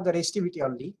ask for the resistivity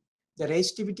only. The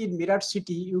resistivity in Meerut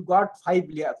city, you got 5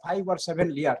 or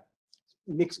 7 layer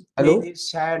mixed Hello? clay,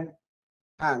 sand.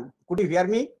 Could you hear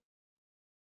me?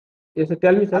 Yes, sir.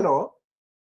 Tell me, sir. Hello.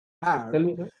 Tell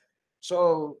me, sir.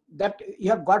 So that you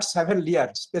have got 7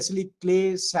 layers, especially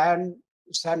clay, sand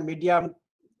medium,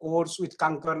 ores with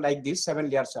conquer like this, 7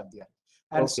 layers are there.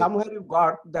 And Okay. somewhere you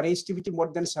got the resistivity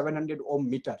more than 700 ohm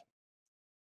meter.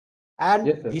 And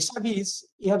Yes, sir. vis-a-vis,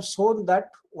 you have shown that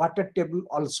water table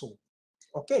also.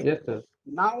 Okay. Yes, sir.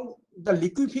 Now the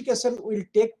liquefaction will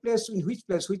take place in which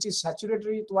place, which is saturated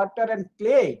with water and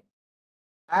clay,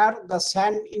 or the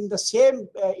sand in the same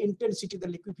intensity, the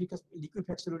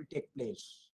liquefaction will take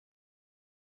place.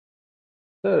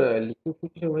 Sir,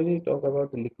 liquefaction, when you talk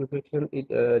about the liquefaction, it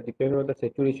depends on the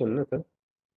saturation, no, sir?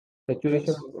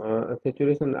 Saturation, Yes.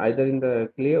 saturation either in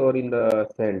the clay or in the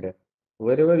sand.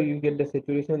 Wherever you get the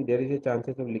saturation, there is a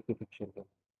chances of liquefaction, sir.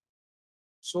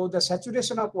 So the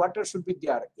saturation of water should be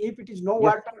there. If it is no Yes.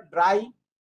 water, dry,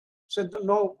 so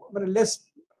no, I mean, less,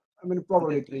 I mean,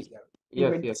 probability is there. Yes,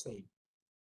 Remain the yes. same.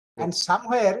 And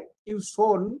somewhere you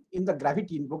shown in the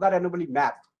gravity in Bogar anomaly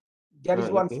map, there is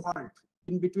one Okay. fault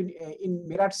in between in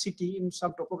Meerut city in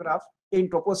some topograph in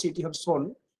Topo city have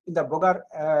shown in the Bogar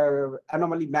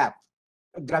anomaly map,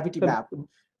 gravity Sir, map.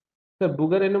 sir,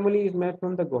 Booger anomaly is mapped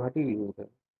from the Guwahati region, sir.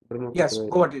 Yes, Brahmaputra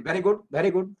area. Govt, very good,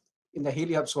 very good. In the hill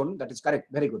you have shown, that is correct,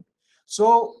 very good.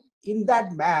 So in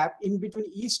that map, in between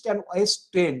east and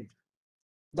west trend,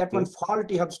 that one Okay.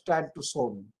 fault you have started to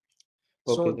show.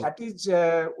 So Okay, sir. that is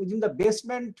within the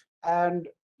basement, and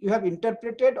you have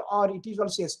interpreted, or it is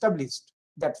also established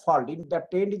that fault in that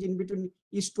trend is in between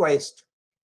east to west.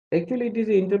 Actually, it is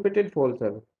interpreted fault,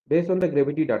 sir, based on the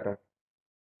gravity data.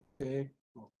 Okay.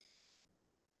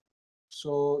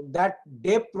 So that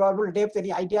depth, probable depth,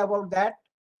 any idea about that?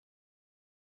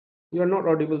 You are not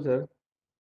audible, sir.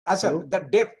 As Hello? the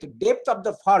depth of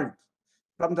the fault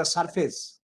from the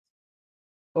surface.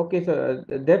 Okay, sir.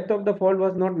 The depth of the fault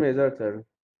was not measured, sir.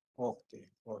 Okay.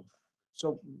 Good.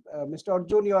 So, Mr.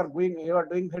 Arjun, you are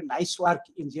doing very nice work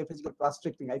in geophysical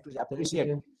prospecting. I truly appreciate.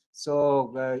 you.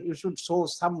 So you should show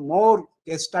some more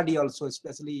case study also,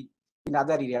 especially in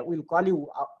other area. We'll call you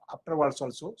afterwards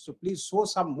also. So please show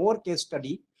some more case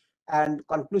study and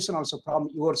conclusion also from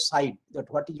your side, that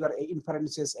what is your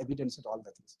inferences, evidence, and all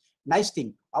the things. Nice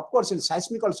thing. Of course, in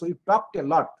seismic also, you talked a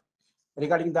lot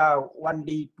regarding the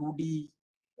 1D, 2D,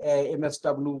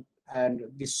 MSW, and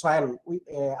the soil,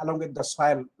 along with the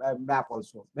soil map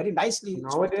also. Very nicely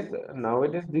Nowadays,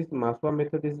 spoken. this MASWA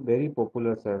method is very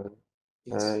popular, sir.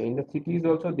 Yes. In the cities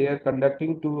also, they are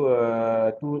conducting to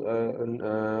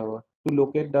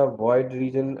locate the void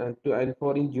region, and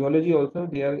for in geology also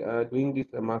they are doing this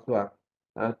MASWA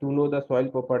to know the soil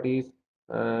properties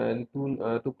and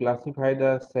to classify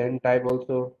the sand type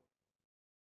also.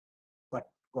 But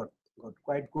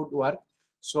quite good work.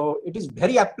 So it is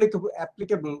very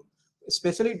applicable,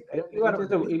 especially Yes, you it are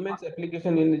is an immense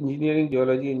application in engineering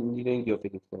geology and engineering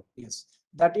geophysics, sir. yes,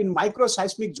 that in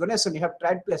microseismic zonation you have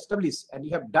tried to establish, and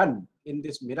you have done in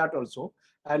this Meerut also,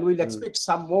 and we'll expect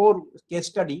some more case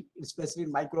study, especially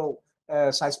in micro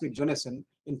seismic zonation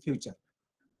in future.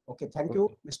 Okay, thank you,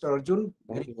 Okay. Mr. Arjun.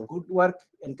 Thank Very you, sir. good work,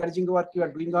 encouraging work you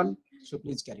are doing on. So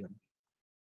please carry on.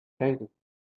 Thank you.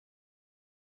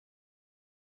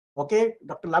 Okay,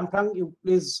 Dr. Lamprang, you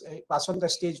please pass on the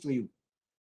stage to you.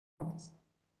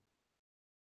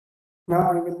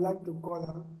 Now I would like to call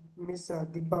on Ms.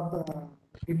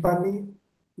 Dipali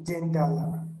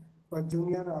Jendala, a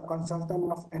junior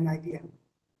consultant of NIDM.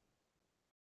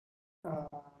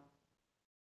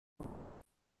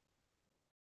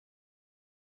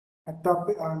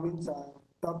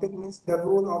 Topic means the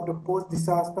role of the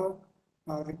post-disaster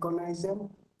recognition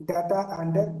data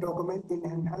and document in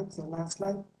enhanced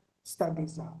landslide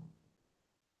studies.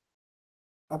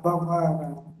 Above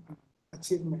her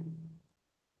achievement.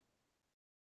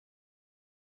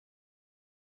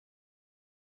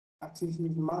 She is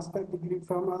master degree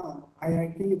from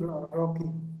IIT Rocky.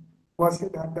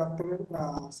 Pursued a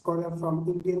doctoral scholar from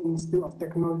Indian Institute of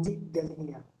Technology,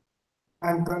 Delhi.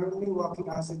 And currently working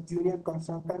as a junior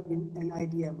consultant in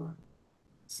NIDM.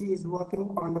 She is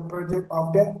working on the project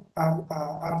of the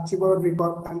archival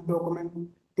record and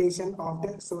documentation of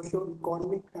the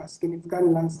socio-economic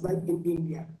significant landslide in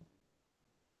India.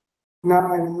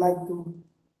 Now I would like to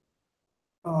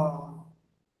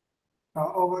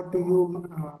over to you,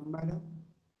 madam.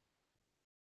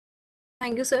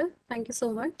 Thank you, sir. Thank you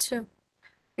so much.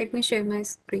 Let me share my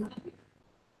screen.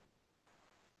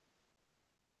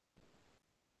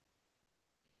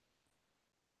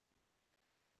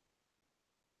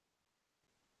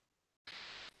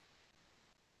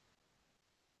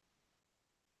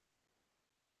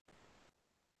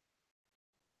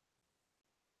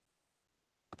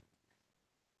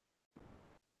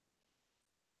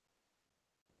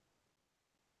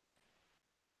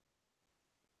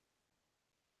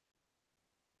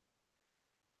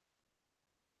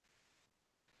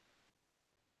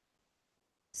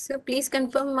 So please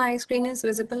confirm my screen is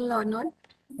visible or not.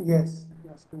 Yes,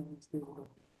 yes, please.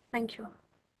 Thank you.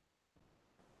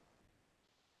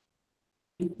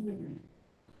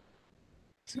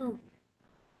 So,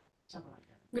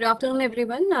 good afternoon,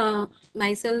 everyone.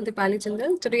 Myself, Dipali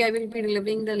Chandal. Today, I will be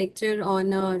delivering the lecture on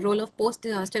role of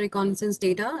post-disaster reconnaissance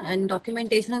data and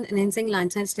documentation and enhancing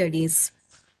landslide studies.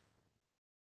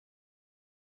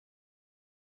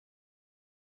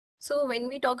 So when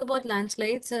we talk about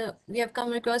landslides, we have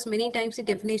come across many times the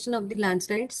definition of the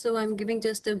landslides. So I'm giving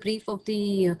just a brief of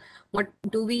the what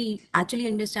do we actually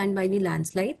understand by the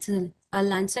landslides. A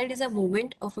landslide is a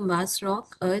movement of a mass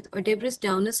rock, earth, or debris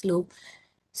down a slope.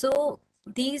 So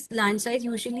these landslides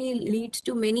usually leads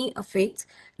to many effects,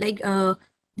 like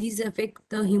these affect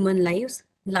the human lives,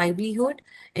 livelihood,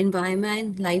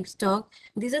 environment, livestock.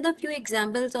 These are the few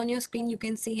examples on your screen. You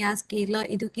can see as Kerala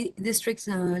Idukki district's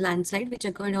landslide, which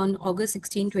occurred on August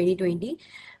 16, 2020,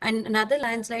 and another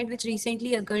landslide which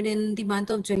recently occurred in the month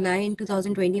of July in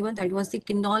 2021. That was the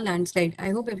Kindal landslide.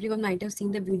 I hope everyone might have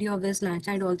seen the video of this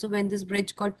landslide also, when this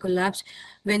bridge got collapsed,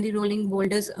 when the rolling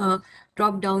boulders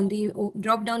dropped down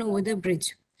over the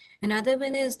bridge. Another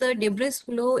one is the debris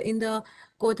flow in the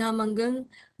Kothamangal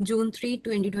June 3,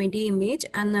 2020 image.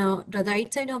 And the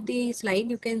right side of the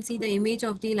slide, you can see the image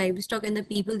of the livestock and the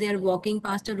people. They are walking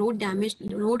past a road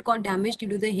got damaged due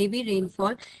to the heavy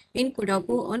rainfall in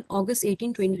Kodagu on August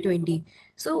 18, 2020.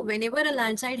 So whenever a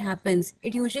landslide happens,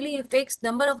 it usually affects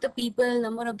number of the people,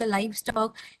 number of the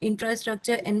livestock,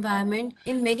 infrastructure, environment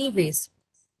in many ways.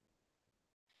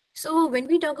 So when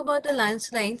we talk about the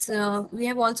landslides, we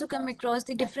have also come across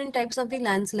the different types of the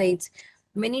landslides.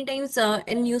 Many times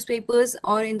in newspapers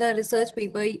or in the research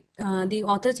paper, the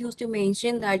authors used to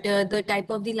mention that the type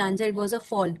of the landslide was a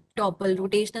fall, topple,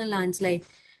 rotational landslide.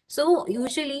 So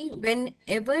usually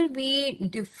whenever we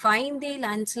define the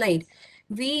landslide,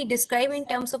 we describe in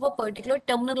terms of a particular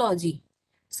terminology.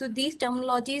 So these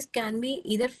terminologies can be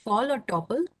either fall or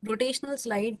topple, rotational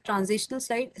slide, transitional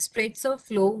slide, spreads of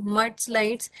flow, mud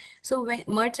slides. So when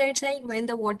mud slides, like when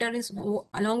the water is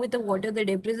along with the water, the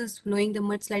debris is flowing, the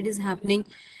mud slide is happening.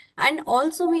 And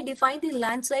also we define the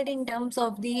landslide in terms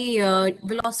of the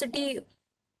velocity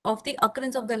of the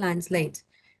occurrence of the landslides.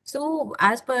 So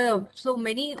so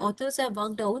many authors have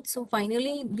worked out. So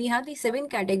finally, we have the 7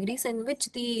 categories in which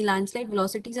the landslide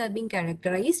velocities are being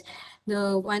characterized.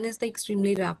 The one is the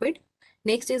extremely rapid,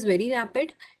 next is very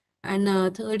rapid,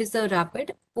 and third is the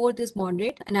rapid, fourth is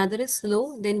moderate, another is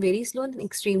slow, then very slow, and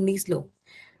extremely slow.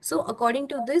 So according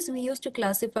to this, we used to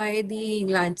classify the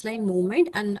landslide movement,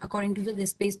 and according to the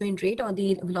displacement rate or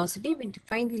the velocity, we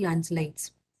define the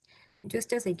landslides.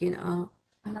 Just a second.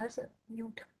 Alas,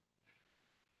 mute.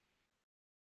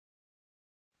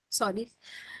 Sorry.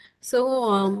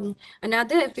 So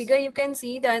another figure you can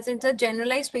see that it's a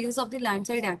generalized phases of the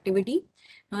landslide activity.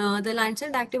 The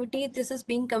landslide activity, this is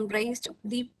being comprised of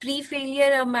the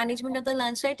pre-failure management of the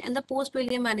landslide and the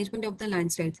post-failure management of the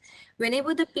landslides.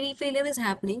 Whenever the pre-failure is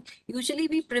happening, usually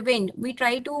we prevent, we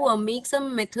try to make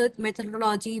some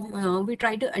methodology, we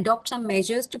try to adopt some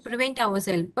measures to prevent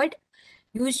ourselves. But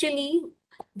usually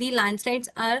the landslides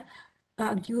are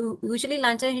usually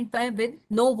landslides hit by with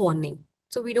no warning.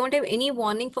 So we don't have any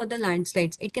warning for the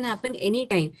landslides. It can happen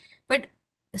anytime. But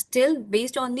still,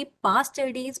 based on the past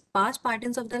studies, past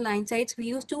patterns of the landslides, we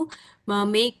used to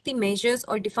make the measures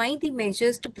or define the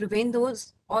measures to prevent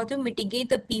those or to mitigate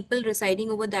the people residing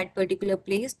over that particular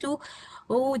place, to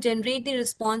generate the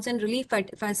response and relief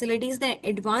facilities in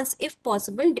advance if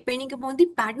possible, depending upon the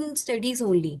pattern studies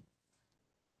only.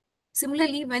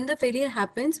 Similarly, when the failure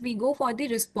happens, we go for the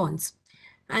response.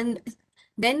 And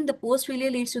then the post-failure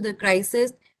leads to the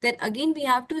crisis. Then again, we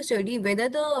have to study whether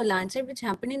the landslide which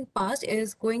happened in past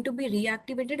is going to be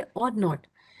reactivated or not.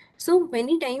 So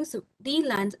many times the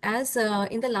lands, as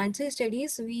in the landslide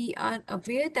studies, we are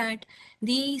aware that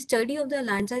the study of the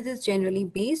landslide is generally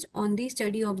based on the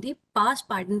study of the past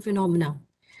pattern phenomena.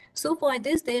 So for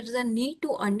this, there is a need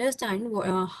to understand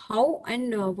how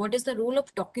and what is the role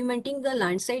of documenting the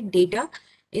landslide data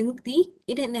in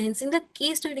enhancing the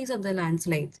case studies of the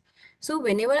landslides. So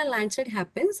whenever a landslide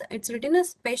happens, it's written a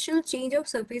special change of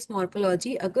surface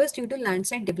morphology occurs due to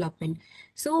landslide development.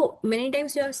 So many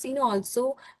times you have seen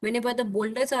also whenever the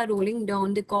boulders are rolling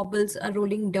down, the cobbles are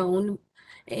rolling down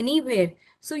anywhere.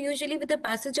 So usually with the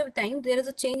passage of time, there is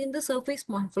a change in the surface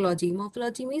morphology.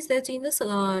 Morphology means there changes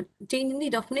change in the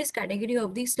roughness category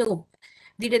of the slope.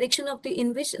 The direction of the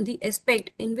in which the aspect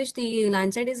in which the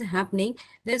landslide is happening,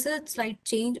 there's a slight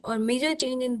change or major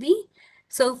change in the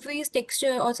surface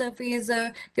texture or surface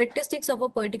characteristics of a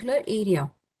particular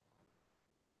area.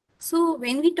 So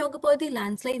when we talk about the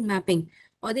landslide mapping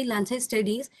or the landslide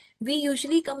studies, we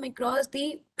usually come across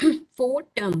the 4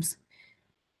 terms.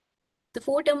 The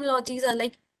 4 terminologies are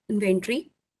like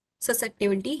inventory,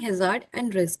 susceptibility, hazard,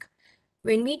 and risk.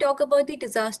 When we talk about the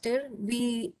disaster,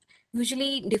 we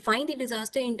usually define the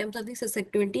disaster in terms of the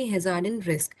susceptibility, hazard, and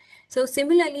risk. So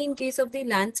similarly, in case of the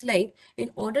landslide,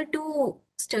 in order to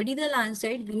study the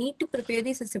landslide, we need to prepare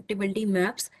the susceptibility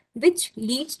maps, which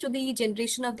leads to the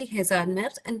generation of the hazard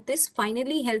maps. And this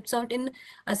finally helps out in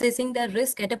assessing the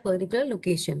risk at a particular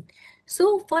location.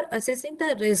 So for assessing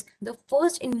the risk, the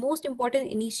first and most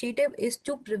important initiative is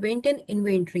to prevent an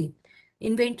inventory.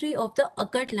 inventory of the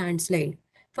occurred landslide.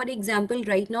 For example,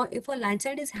 right now, if a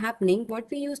landslide is happening,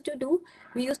 what we used to do,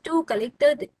 we used to collect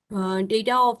the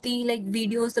data of the like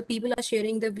videos, the people are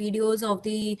sharing the videos of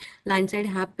the landslide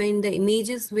happen, the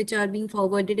images which are being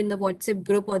forwarded in the WhatsApp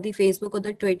group or the Facebook or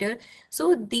the Twitter.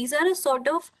 So these are a sort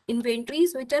of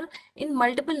inventories which are in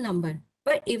multiple number.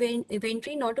 But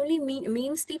inventory not only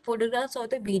means the photographs or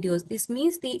the videos. This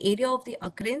means the area of the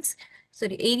occurrence,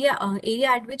 sorry, area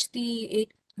at which the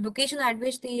location at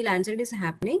which the landslide is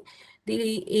happening,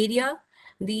 the area,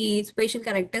 the spatial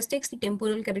characteristics, the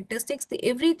temporal characteristics, the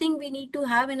everything we need to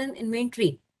have in an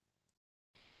inventory.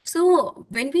 So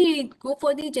when we go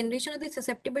for the generation of the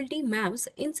susceptibility maps,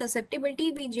 in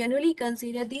susceptibility, we generally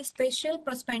consider the spatial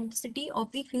propensity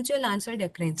of the future landslide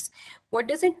occurrence. What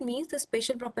does it mean, the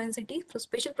spatial propensity? So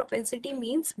spatial propensity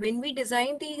means when we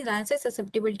design the landslide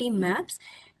susceptibility maps,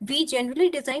 we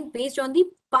generally design based on the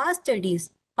past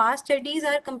studies. Past studies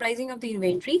are comprising of the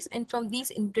inventories, and from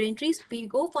these inventories, we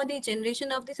go for the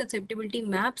generation of the susceptibility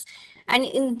maps. And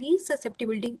in these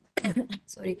susceptibility,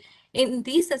 sorry, in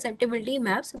these susceptibility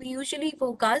maps, we usually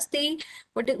forecast the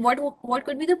what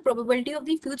could be the probability of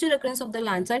the future occurrence of the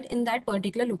landslide in that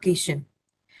particular location.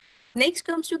 Next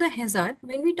comes to the hazard.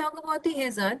 When we talk about the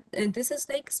hazard, this is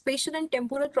like spatial and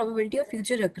temporal probability of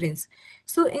future occurrence.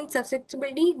 So in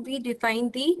susceptibility, we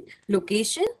define the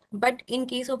location, but in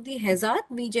case of the hazard,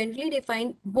 we generally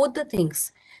define both the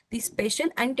things. The spatial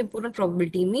and temporal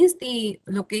probability means the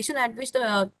location at which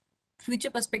the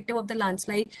future perspective of the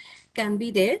landslide can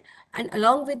be there, and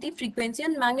along with the frequency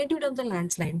and magnitude of the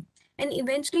landslide. And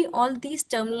eventually, all these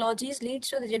terminologies leads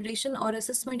to the generation or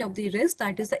assessment of the risk,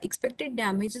 that is the expected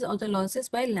damages or the losses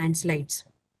by landslides.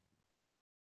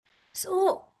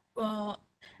 So,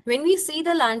 when we see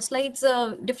the landslides,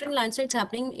 different landslides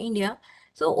happening in India,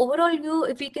 so overall view,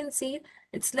 if we can see,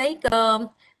 it's like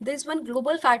there's one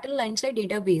global fatal landslide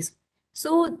database.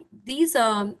 So this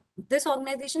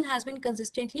organization has been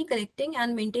consistently collecting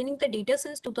and maintaining the data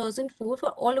since 2004 for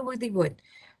all over the world.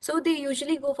 So they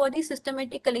usually go for the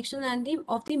systematic collection and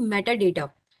of the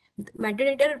metadata.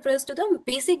 Metadata refers to the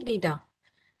basic data.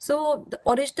 So the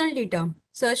original data,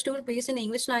 search tool based in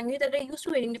English language that are used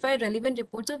to identify relevant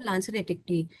reports of landslide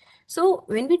activity. So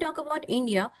when we talk about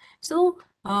India, so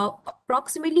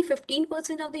approximately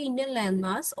 15% of the Indian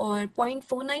landmass or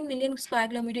 0.49 million square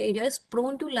kilometer area is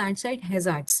prone to landslide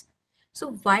hazards.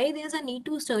 So why there's a need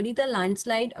to study the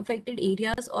landslide affected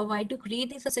areas, or why to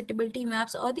create the susceptibility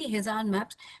maps or the hazard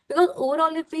maps? Because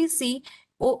overall, if we see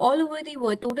all over the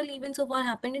world, total events so far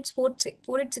happened, it's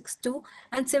 4862,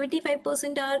 and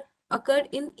 75% are occurred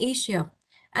in Asia.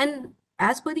 And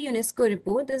as per the UNESCO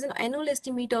report, there's an annual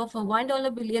estimate of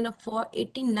 $1 billion for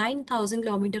 89,000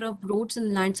 kilometers of roads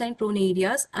in landslide prone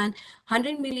areas and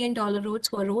 $100 million roads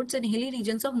for roads in hilly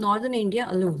regions of northern India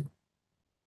alone.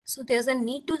 So there's a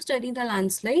need to study the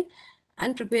landslide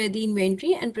and prepare the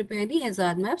inventory and prepare the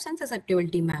hazard maps and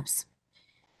susceptibility maps.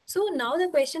 So now the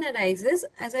question arises,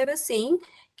 as I was saying,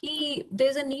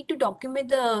 there's a need to document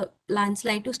the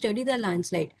landslide, to study the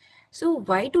landslide. So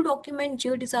why to document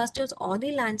geodisasters or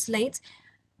the landslides?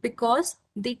 Because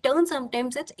they turn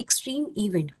sometimes as extreme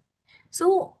event.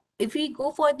 So if we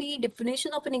go for the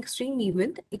definition of an extreme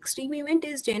event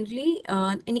is generally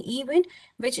an event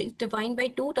which is defined by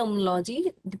two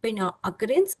terminology, depending on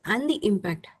occurrence and the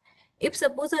impact. If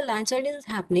suppose a landslide is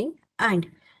happening and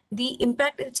the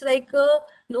impact, it's like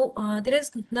there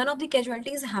is none of the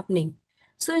casualties happening.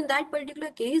 So in that particular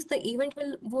case, the event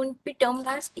won't be termed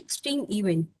as extreme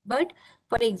event. But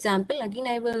for example, again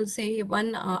I will say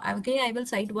again I will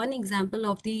cite one example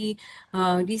of the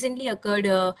recently occurred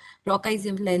rock ice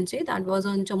avalanche that was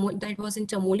in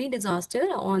Chamoli disaster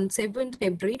on 7th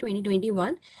February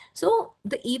 2021. So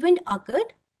the event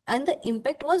occurred and the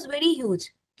impact was very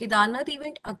huge. Kedarnath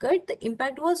event occurred, the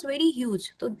impact was very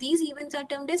huge. So these events are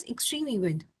termed as extreme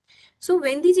event. So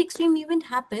when these extreme event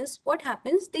happens, what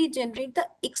happens? They generate the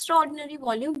extraordinary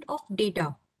volume of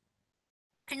data,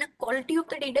 and the quality of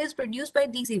the data is produced by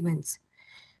these events.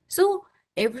 So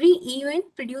every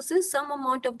event produces some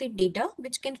amount of the data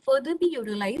which can further be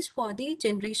utilized for the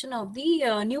generation of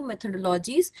the new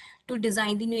methodologies to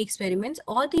design the new experiments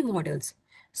or the models.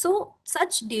 So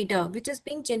such data which is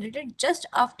being generated just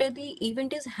after the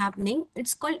event is happening,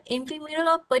 it's called ephemeral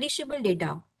or perishable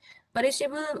data.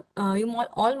 Perishable,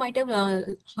 all might have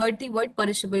heard the word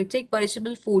perishable. It's like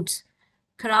perishable foods.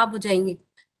 खराब हो जाएंगे.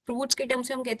 Fruits के terms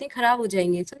से हम कहते हैं खराब हो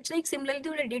जाएंगे. So it's like similarly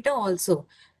to the data also.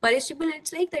 Perishable,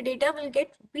 it's like the data will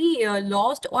be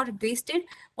lost or wasted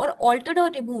or altered or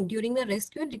removed during the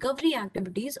rescue and recovery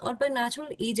activities or by natural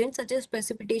agents such as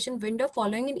precipitation, wind, or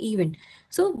following an event.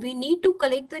 So we need to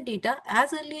collect the data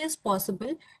as early as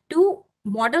possible to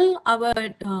model our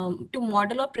to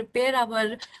model or prepare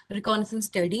our reconnaissance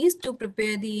studies, to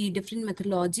prepare the different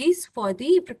methodologies for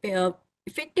the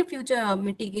effective future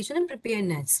mitigation and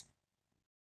preparedness.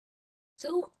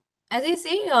 So as I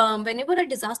say, whenever a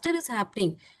disaster is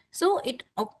happening, so it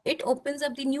opens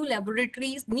up the new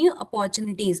laboratories, new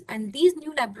opportunities, and these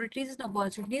new laboratories and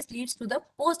opportunities leads to the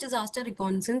post-disaster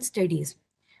reconnaissance studies.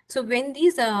 So when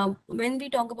we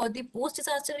talk about the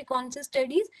post-disaster reconnaissance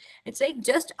studies, it's like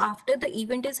just after the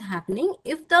event is happening,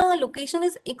 if the location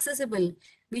is accessible,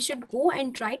 we should go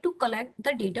and try to collect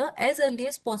the data as early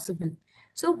as possible.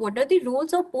 So what are the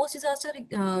roles of post-disaster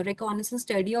reconnaissance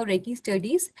study or RECI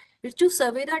studies? Is to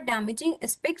survey the damaging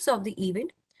aspects of the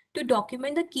event, to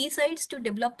document the key sites, to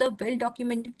develop the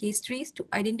well-documented case trees, to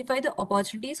identify the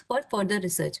opportunities for further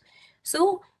research.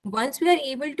 So once we are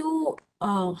able to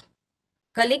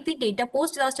collect the data,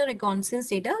 post-disaster reconnaissance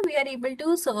data, we are able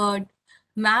to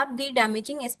map the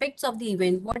damaging aspects of the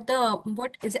event.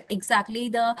 What is exactly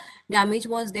the damage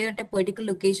was there at a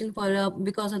particular location for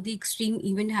because of the extreme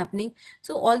event happening.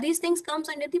 So all these things comes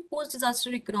under the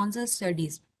post-disaster reconnaissance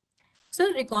studies.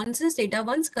 So reconnaissance data,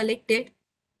 once collected,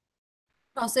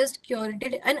 processed,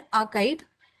 curated, and archived,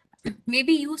 may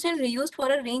be used and reused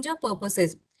for a range of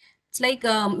purposes. It's like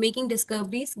making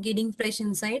discoveries, getting fresh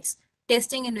insights,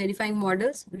 testing and verifying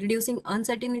models, reducing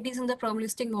uncertainties in the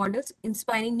probabilistic models,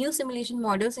 inspiring new simulation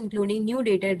models, including new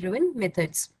data-driven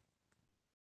methods.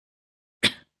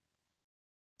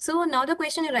 So now the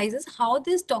question arises, how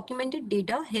this documented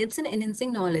data helps in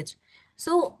enhancing knowledge.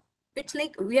 So it's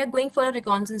like we are going for a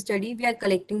reconnaissance study, we are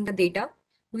collecting the data,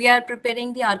 we are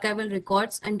preparing the archival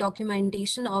records and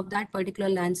documentation of that particular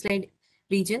landslide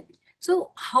region.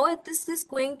 So how this is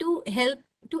going to help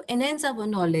to enhance our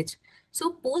knowledge?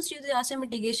 So post-disaster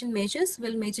mitigation measures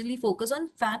will majorly focus on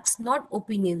facts, not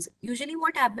opinions. Usually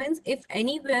what happens, if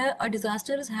anywhere a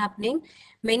disaster is happening,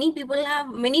 many people have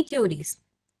many theories.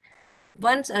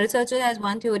 One researcher has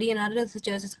one theory, another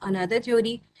researcher has another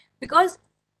theory, because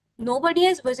nobody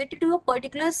has visited to a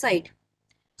particular site.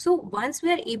 So once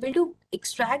we are able to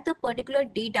extract the particular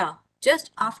data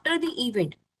just after the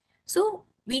event, so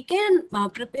we can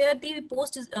prepare the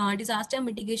post disaster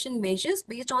mitigation measures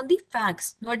based on the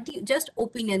facts, not the just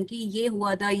opinion कि ये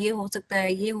हुआ था, ये हो सकता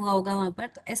है, ये हुआ होगा वहां पर.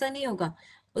 तो ऐसा नहीं होगा.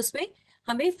 उसमें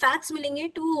हमें facts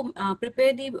मिलेंगे to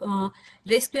prepare the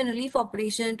rescue and relief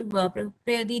operation, to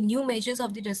prepare the new measures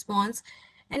of the response,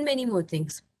 and many more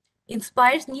things.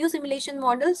 Inspires new simulation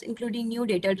models, including new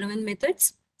data-driven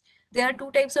methods. There are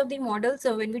two types of the models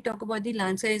when we talk about the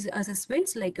land size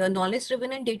assessments, like knowledge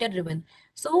driven and data driven.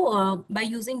 So by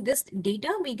using this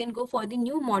data, we can go for the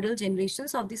new model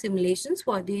generations of the simulations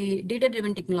for the data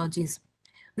driven technologies.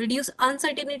 Reduce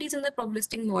uncertainties in the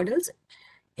probabilistic models,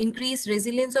 increase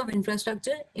resilience of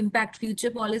infrastructure, impact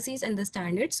future policies and the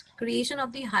standards, creation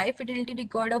of the high fidelity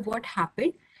record of what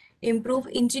happened, improve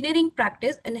engineering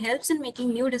practice, and helps in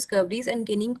making new discoveries and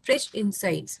gaining fresh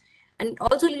insights, and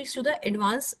also leads to the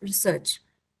advanced research.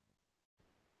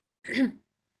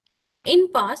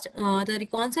 In past, the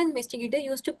reconnaissance investigator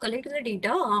used to collect the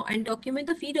data and document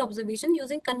the field observation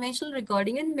using conventional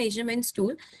recording and measurements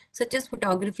tool such as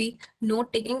photography,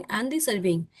 note taking, and the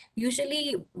surveying.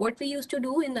 Usually, what we used to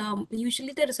do in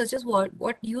usually the researchers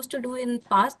what used to do in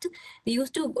past, they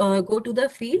used to go to the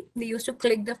field, they used to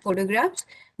collect the photographs,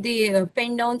 they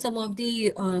pen down some of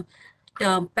the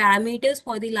parameters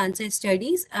for the Lancet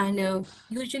studies, and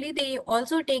usually they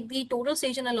also take the total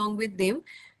station along with them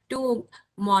to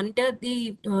monitor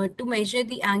the to measure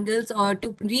the angles or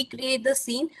to recreate the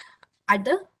scene at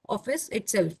the office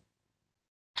itself.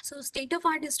 So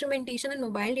state-of-art instrumentation and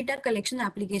mobile data collection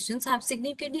applications have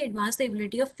significantly advanced the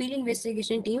ability of field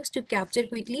investigation teams to capture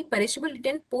quickly perishable data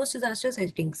in post-disaster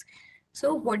settings.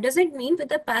 So what does it mean? With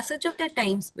the passage of the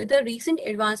times, with the recent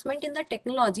advancement in the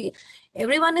technology,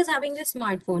 everyone is having a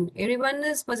smartphone. Everyone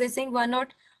is possessing one or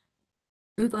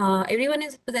everyone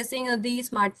is possessing the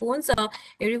smartphones.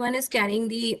 Everyone is carrying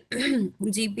the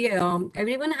GPS.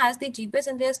 Everyone has the GPS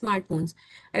in their smartphones.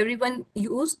 Everyone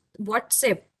use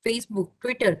WhatsApp, Facebook,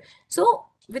 Twitter. So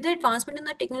with the advancement in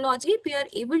the technology, we are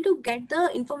able to get the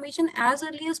information as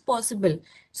early as possible.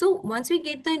 So once we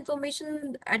get the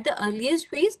information at the earliest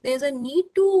phase, there's a need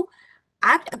to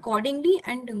act accordingly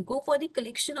and go for the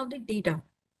collection of the data.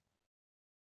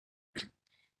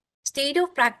 State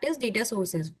of practice data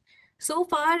sources. So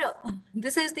far,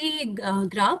 this is the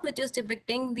graph which is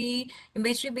depicting the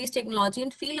imagery-based technology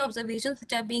and field observations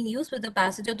which are being used with the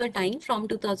passage of the time from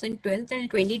 2012 till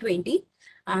 2020.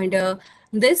 And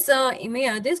this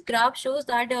graph shows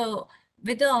that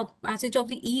with the passage of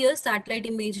the years, satellite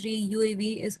imagery,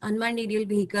 UAV is unmanned aerial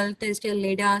vehicle, terrestrial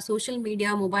radar, social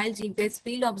media, mobile GPS,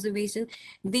 field observation.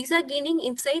 These are gaining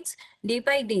insights day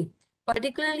by day.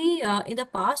 Particularly in the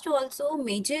past also,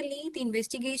 majorly the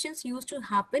investigations used to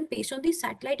happen based on the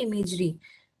satellite imagery.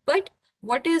 But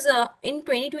what is in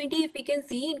 2020, if we can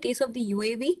see in case of the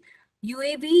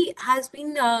UAV has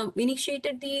been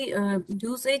initiated, the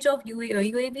usage of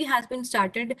UAV has been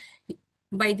started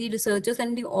by the researchers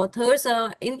and the authors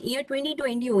in year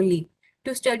 2020 only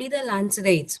to study the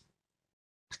landslides.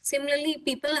 Similarly,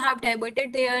 people have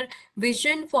diverted their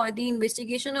vision for the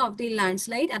investigation of the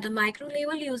landslide at the micro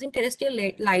level using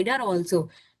terrestrial LiDAR also.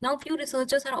 Now, few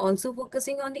researchers are also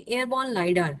focusing on the airborne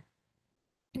LiDAR.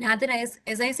 Another,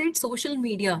 as I said, social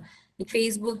media, like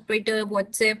Facebook, Twitter,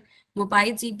 WhatsApp,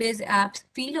 mobile GPS apps,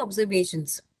 field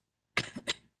observations.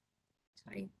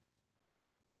 Sorry.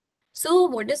 So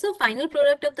what is the final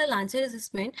product of the Lancer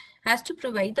assessment has to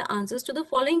provide the answers to the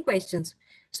following questions.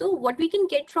 So what we can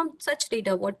get from such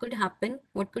data, what could happen?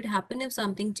 What could happen if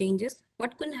something changes?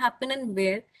 What could happen and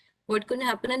where? What could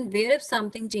happen and where if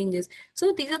something changes?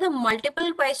 So these are the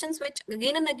multiple questions which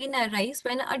again and again arise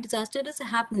when a disaster is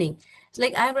happening. It's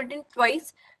like I've written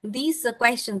twice these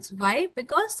questions. Why?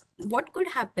 Because what could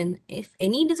happen if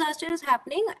any disaster is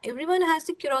happening? Everyone has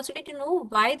the curiosity to know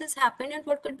why this happened and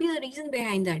what could be the reason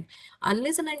behind that.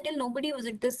 Unless and until nobody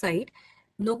visits the site,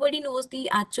 nobody knows the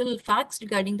actual facts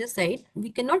regarding the site, we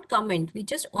cannot comment. We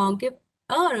just give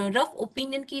a rough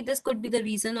opinion that this could be the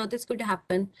reason or this could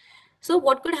happen. So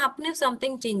what could happen if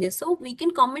something changes? So we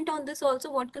can comment on this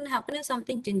also. What can happen if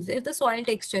something changes? If the soil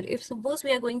texture, if suppose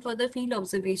we are going for the field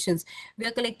observations, we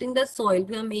are collecting the soil,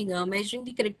 we are measuring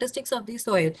the characteristics of the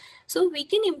soil. So we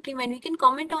can implement, we can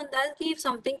comment on that if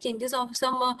something changes or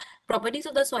some properties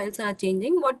of the soils are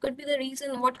changing, what could be the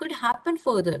reason, what could happen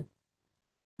further,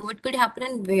 what could happen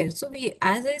and where. So we,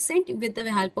 as I said, with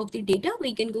the help of the data,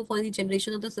 we can go for the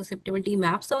generation of the susceptibility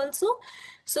maps also.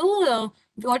 So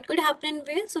what could happen and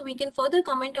where, so we can further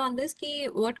comment on this key,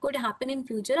 what could happen in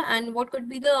future and what could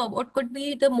be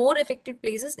the more affected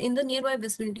places in the nearby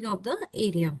vicinity of the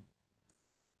area.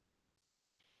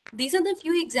 These are the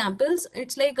few examples.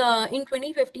 It's like in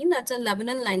 2015, that's a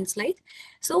Lebanon landslide.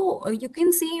 So you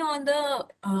can see on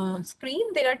the screen,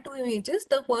 there are two images.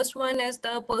 The first one is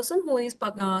the person who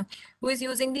is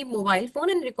using the mobile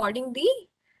phone and recording the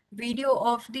video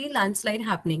of the landslide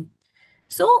happening.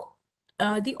 So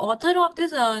the author of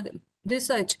this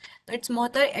research, that's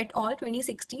Mohtar et al.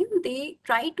 2016, they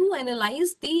try to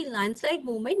analyze the landslide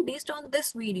movement based on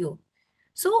this video.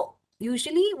 So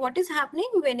usually what is happening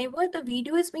whenever the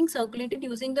video is being circulated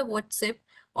using the WhatsApp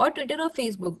or Twitter or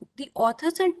Facebook, the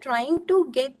authors are trying to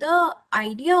get the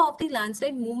idea of the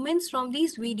landslide movements from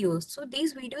these videos. So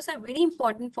these videos are very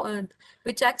important for,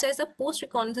 which acts as a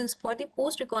post-reconnaissance for the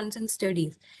post-reconnaissance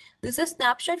studies. This is a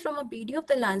snapshot from a video of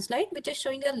the landslide, which is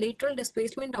showing the lateral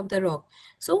displacement of the rock.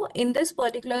 So in this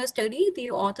particular study, the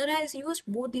author has used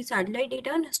both the satellite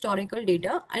data and historical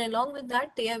data, and along with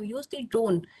that, they have used the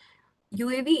drone.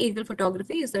 UAV aerial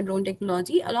photography is the drone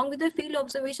technology, along with the field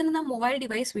observation and the mobile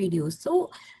device videos.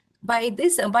 So by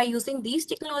using these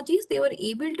technologies, they were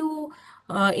able to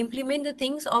implement the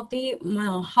things of the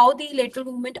how the lateral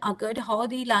movement occurred, how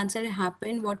the landslide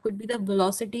happened, what could be the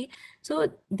velocity. So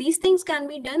these things can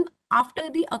be done after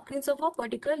the occurrence of a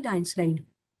particular landslide.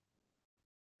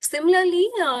 Similarly,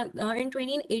 in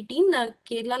 2018,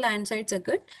 Kerala landslides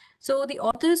occurred. So the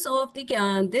authors of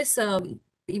the this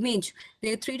image,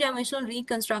 the three-dimensional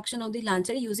reconstruction of the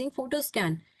landslide using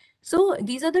photoscan. So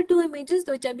these are the two images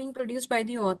which are being produced by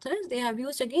the authors. They have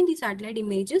used again the satellite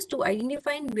images to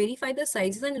identify and verify the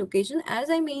sizes and location. As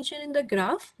I mentioned in the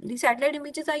graph, the satellite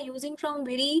images are using from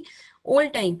very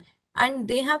old time, and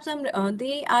they have some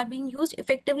they are being used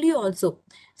effectively also.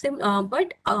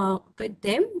 But with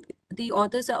them, the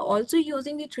authors are also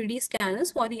using the 3D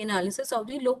scanners for the analysis of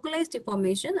the localized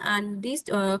deformation, and these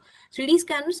 3D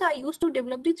scanners are used to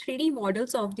develop the 3D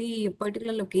models of the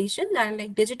particular location, and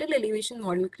like digital elevation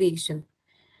model creation.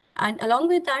 And along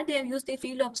with that, they have used the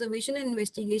field observation and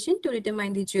investigation to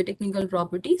determine the geotechnical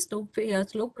properties,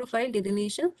 slope profile,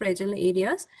 delineation, fragile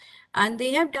areas, and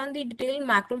they have done the detailed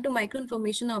macro to micro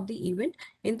information of the event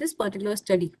in this particular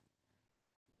study.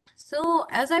 So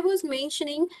as I was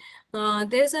mentioning,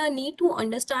 there's a need to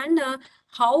understand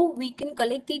how we can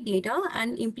collect the data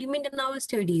and implement in our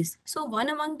studies. So one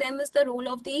among them is the role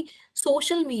of the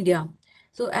social media.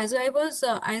 So as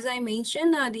I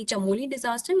mentioned, the Chamoli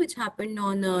disaster, which happened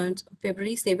on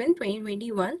February 7,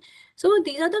 2021. So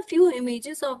these are the few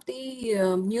images of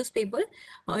the newspaper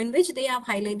in which they have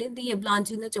highlighted the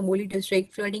avalanche in the Chamoli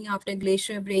district, flooding after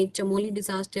glacier break, Chamoli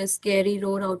disaster, scary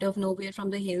roar out of nowhere from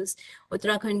the hills,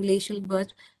 Uttarakhand glacial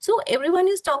burst. So everyone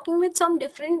is talking with some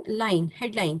different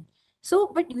headline.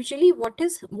 So, but usually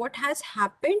what has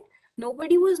happened,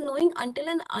 nobody was knowing until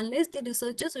and unless the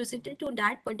researchers visited to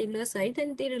that particular site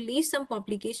and they released some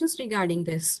publications regarding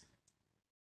this.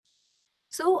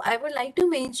 So I would like to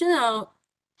mention a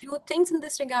few things in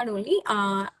this regard only.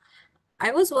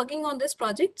 I was working on this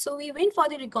project, so we went for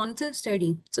the reconnaissance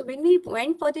study. So when we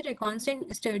went for the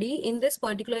reconnaissance study in this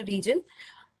particular region,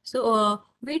 so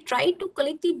we tried to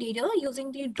collect the data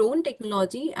using the drone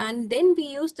technology, and then we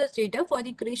used this data for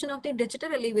the creation of the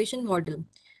digital elevation model.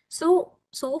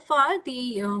 So far,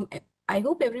 I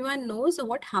hope everyone knows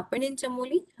what happened in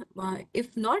Chamoli.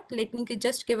 If not, let me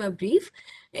just give a brief.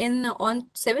 On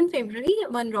 7 February,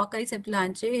 one rock ice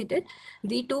avalanche hit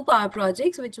the two power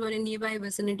projects which were in nearby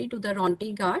vicinity to the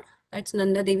Ronti Ghat. That's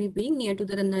Nanda Devi Peak, near to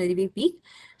the Nanda Devi Peak.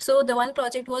 So the one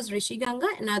project was Rishi Ganga,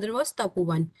 another was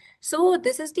Tapovan. So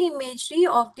this is the imagery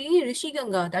of the Rishi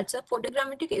Ganga. That's a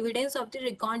photogrammetric evidence of the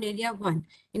recon area 1,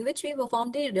 in which we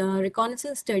performed the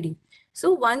reconnaissance study.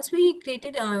 So once we did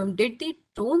the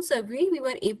drone survey, we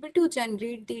were able to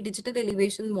generate the digital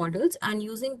elevation models, and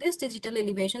using this digital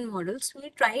elevation models, we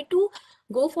try to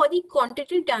go for the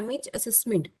quantitative damage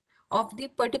assessment of the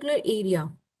particular area.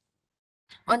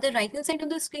 On the right hand side of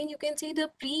the screen, you can see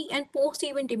the pre and post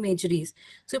event imageries.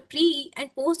 So pre and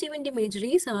post event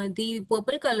imageries, the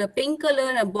purple color, pink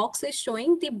color box is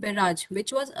showing the barrage,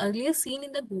 which was earlier seen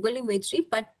in the Google imagery,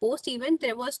 but post event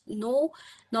there was no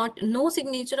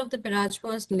signature of the barrage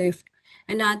was left.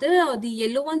 Another, the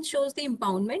yellow one shows the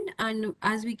impoundment, and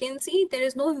as we can see, there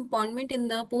is no impoundment in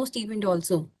the post event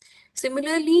also.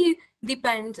 Similarly, the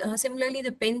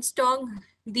penstock,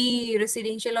 the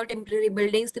residential or temporary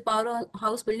buildings, the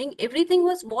powerhouse building, everything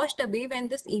was washed away when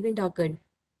this event occurred.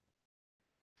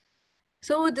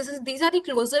 So these are the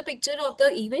closer picture of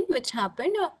the event which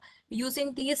happened.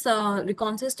 Using this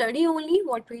reconnaissance study only,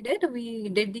 what we did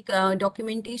the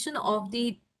documentation of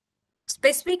the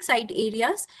specific site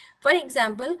areas. For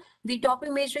example, the top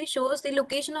imagery shows the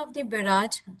location of the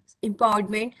barrage,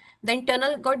 impoundment, then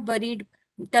tunnel or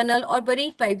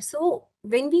buried pipe. So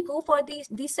when we go for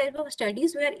these type of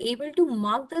studies, we are able to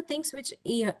mark the things which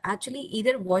actually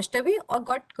either washed away or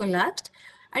got collapsed,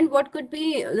 and what could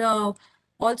be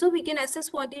also we can assess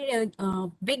for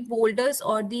the big boulders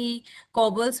or the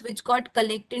cobbles which got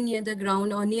collected near the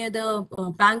ground or near the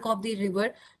bank of the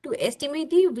river to estimate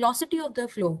the velocity of the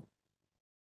flow.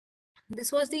 This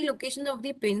was the location of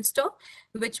the penstock,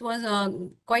 which was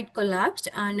quite collapsed.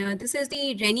 And this is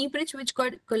the Reni Bridge, which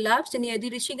got collapsed near the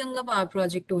Rishi Ganga Power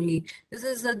Project only. This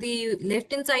is the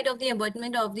left-hand side of the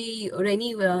abutment of the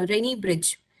Reni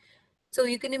Bridge. So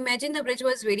you can imagine the bridge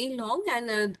was very long,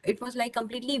 and it was like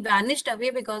completely vanished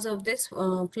away because of this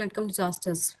flood-come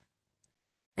disasters.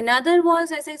 Another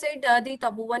was, as I said, the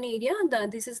Tapovan area.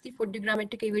 This is the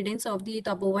photogrammetric evidence of the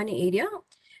Tapovan area.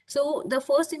 So the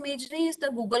first imagery is the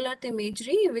Google Earth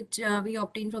imagery, which we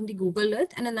obtained from the Google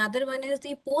Earth. And another one is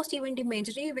the post-event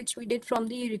imagery, which we did from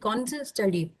the reconnaissance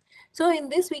study. So in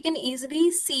this, we can easily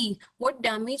see what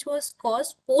damage was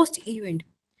caused post-event.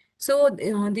 So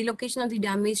the location of the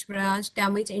damaged branch,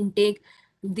 damaged intake,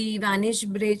 the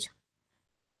vanished bridge.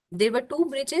 There were two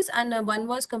bridges, and one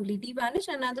was completely vanished,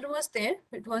 another was there.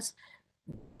 It was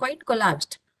quite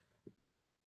collapsed.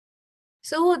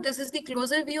 So this is the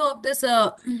closer view of this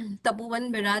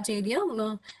Tapovan barrage area.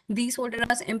 These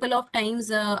photographs ample of times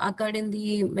occurred in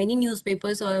the many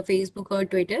newspapers or Facebook or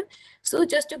Twitter. So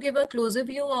just to give a closer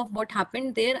view of what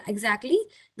happened there exactly,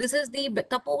 this is the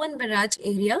Tapovan barrage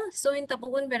area. So in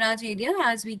Tapovan barrage area,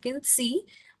 as we can see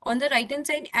on the right hand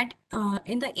side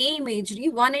in the A imagery,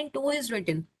 1 and 2 is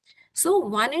written. So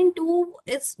 1 and 2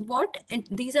 is what? And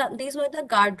these were the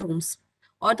guard rooms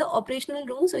or the operational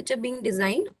rooms which are being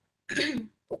designed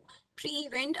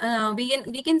pre-event.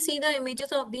 We can see the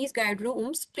images of these guide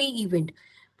rooms pre-event,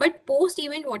 but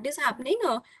post-event what is happening,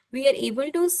 we are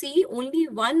able to see only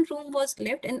one room was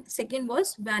left and second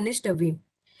was vanished away.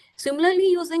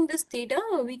 Similarly, using this data,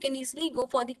 we can easily go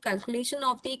for the calculation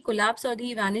of the collapse or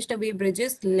the vanished away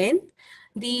bridges length,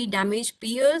 the damaged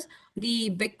piers,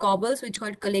 the big cobbles which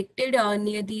got collected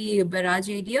near the barrage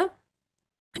area,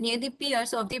 near the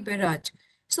piers of the barrage.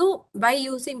 So by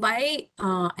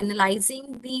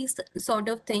analyzing these sort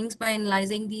of things, by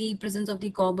analyzing the presence of the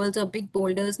cobbles or big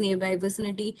boulders nearby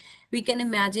vicinity, we can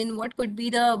imagine what could be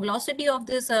the velocity of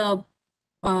this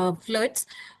floods,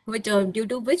 which due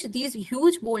to which these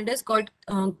huge boulders got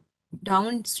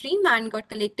downstream and got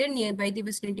collected nearby the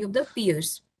vicinity of the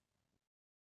piers.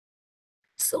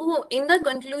 So in the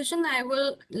conclusion, I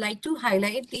will like to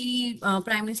highlight the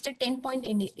Prime Minister 10-point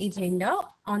agenda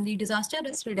on the disaster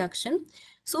risk reduction.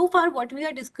 So far, what we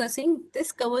are discussing,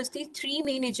 this covers the three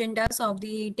main agendas of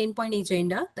the 10-point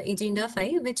agenda, the Agenda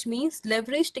 5, which means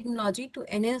leverage technology to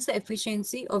enhance the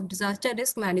efficiency of disaster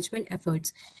risk management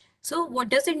efforts. So what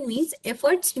does it mean?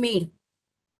 Efforts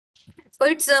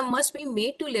must be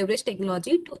made to leverage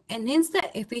technology to enhance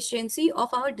the efficiency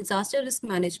of our disaster risk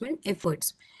management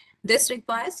efforts. This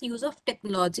requires use of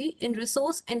technology in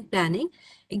resource and planning.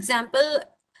 Example,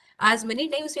 as many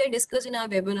times we have discussed in our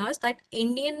webinars, that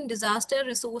Indian Disaster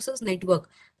Resources Network,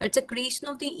 that's a creation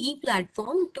of the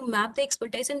e-platform to map the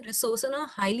expertise and resources on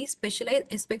highly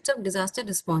specialized aspects of disaster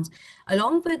response.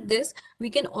 Along with this,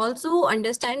 we can also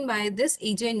understand by this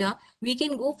agenda, we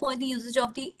can go for the usage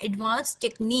of the advanced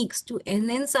techniques to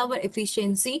enhance our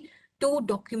efficiency, to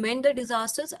document the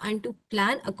disasters and to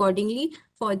plan accordingly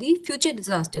for the future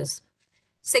disasters.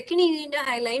 Second agenda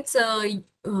highlights,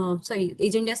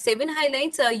 agenda 7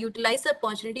 highlights utilize the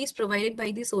opportunities provided by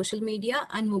the social media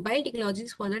and mobile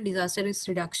technologies for the disaster risk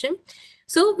reduction.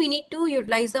 So we need to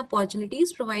utilize the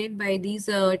opportunities provided by these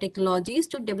technologies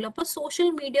to develop a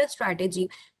social media strategy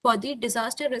for the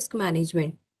disaster risk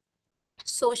management.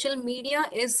 Social media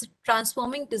is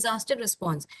transforming disaster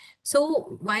response.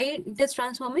 So why it is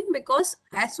transforming? Because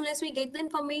as soon as we get the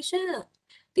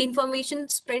information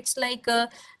spreads like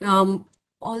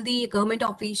all the government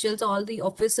officials, all the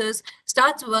officers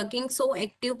starts working so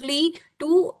actively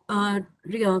to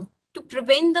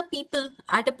prevent the people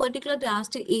at a particular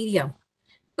disaster area.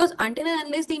 Because until and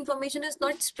unless the information is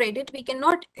not spreaded, we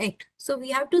cannot act. So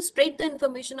we have to spread the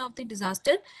information of the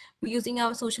disaster using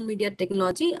our social media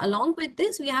technology. Along with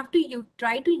this, we have to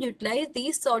try to utilize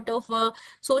these sort of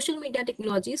social media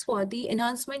technologies for the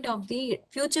enhancement of the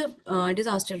future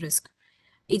disaster risk.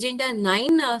 Agenda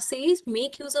 9 says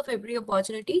make use of every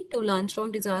opportunity to learn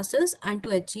from disasters, and to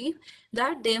achieve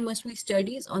that there must be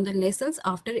studies on the lessons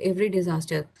after every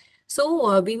disaster.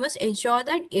 So we must ensure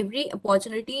that every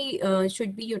opportunity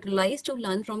should be utilized to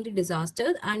learn from the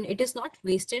disaster, and it is not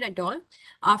wasted at all.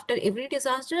 After every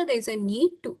disaster, there is a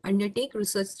need to undertake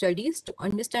research studies to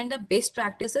understand the best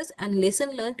practices and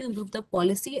lesson learned to improve the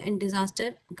policy and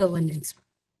disaster governance.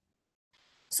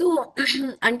 So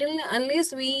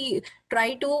unless we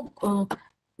try to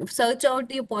search out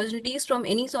the opportunities from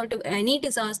any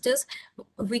disasters,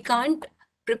 we can't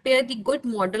prepare the good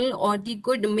model or the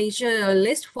good measure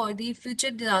list for the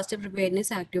future disaster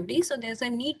preparedness activities. So there's a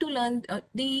need to learn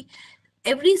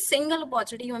every single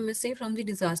opportunity, I must say, from the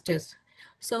disasters.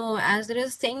 So as there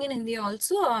is saying in India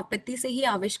also, आपत्ति से ही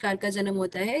आविष्कार का जन्म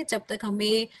होता है. जब तक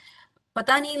हमें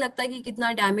पता नहीं लगता कि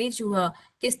कितना डैमेज हुआ,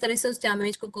 किस तरह से उस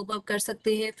डैमेज को कोप अप कर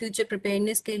सकते हैं फ्यूचर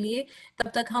प्रिपेयरनेस के लिए,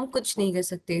 तब तक हम कुछ नहीं कर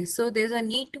सकते. So there is a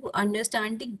need to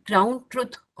understand the ground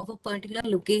truth of a particular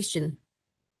location.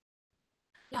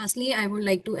 Lastly, I would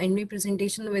like to end my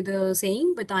presentation with a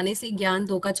saying, बताने से ज्ञान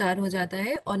 2 का 4 हो जाता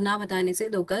है और ना बताने से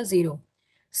 2 का 0.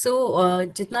 So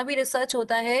जितना भी रिसर्च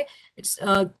होता है,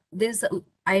 this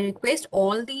I request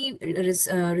all the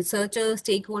researchers,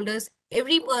 stakeholders,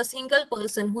 every single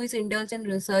person who is indulged in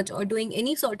research or doing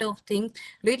any sort of thing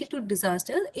related to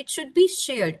disaster, it should be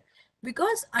shared.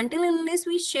 Because until and unless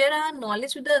we share our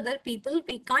knowledge with the other people,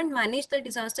 we can't manage the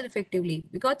disaster effectively,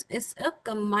 because it's a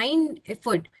combined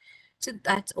effort. So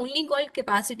that's only called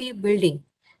capacity building.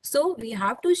 So we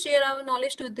have to share our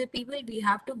knowledge to the people. We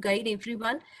have to guide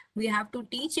everyone. We have to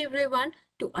teach everyone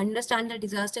to understand the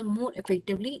disaster more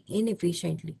effectively and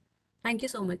efficiently. Thank you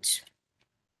so much.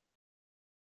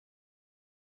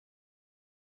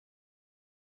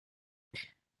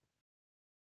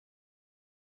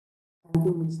 Thank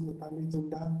you, Ms. Nepali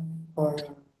Jinda, for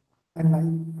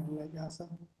unlike us.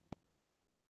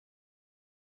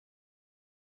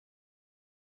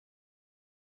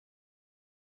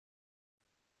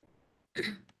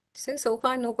 So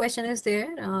far no question is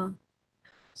there.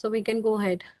 So we can go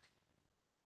ahead.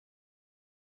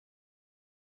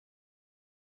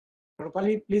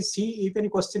 Rupali, please see if any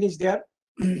question is there.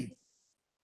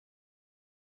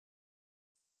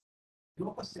 No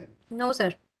question. No,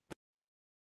 sir.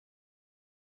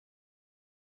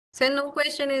 Sir, no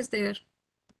question is there.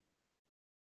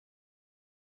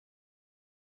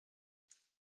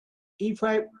 If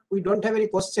we don't have any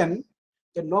question,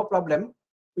 then no problem.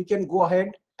 We can go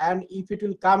ahead, and if it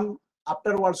will come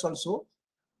afterwards also,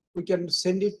 we can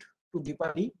send it to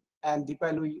Deepali, and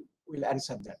Deepali will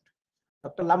answer that.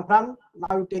 Dr. Lamprang,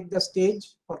 now you take the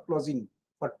stage for closing.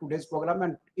 for today's program,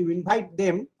 and you invite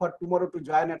them for tomorrow to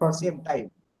join at the same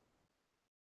time.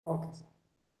 Okay, sir.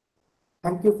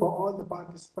 Thank you for all the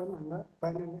participants and the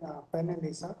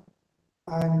panelists,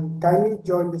 and kindly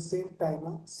join the same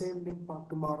time, same link for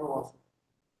tomorrow also.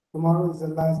 Tomorrow is the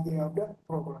last day of the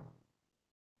program.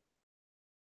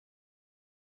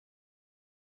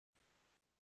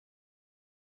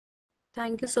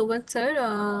 Thank you so much,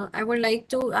 sir. I would like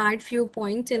to add few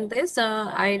points in this.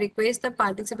 I request the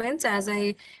participants, as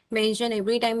I mention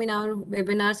every time in our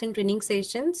webinars and training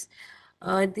sessions,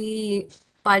 the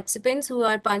participants who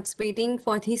are participating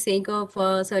for the sake of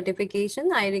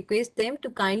certification, I request them to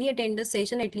kindly attend the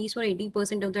session at least for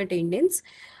 80% of the attendance.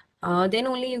 Then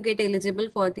only you get eligible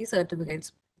for the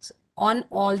certificates on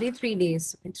all the 3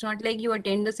 days. It's not like you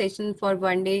attend the session for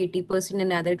one day 80%,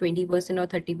 another 20% or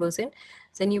 30%,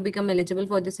 then you become eligible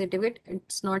for the certificate.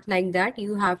 It's not like that.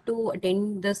 You have to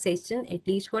attend the session at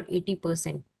least for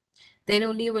 80%. Then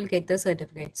only you will get the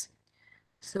certificates.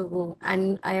 So,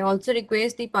 and I also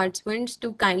request the participants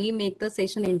to kindly make the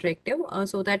session interactive,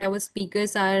 so that our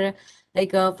speakers are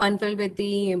like fun-filled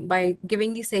with by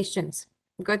giving the sessions,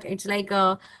 because it's like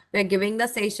we're giving the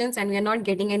sessions and we're not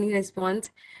getting any response.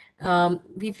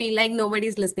 We feel like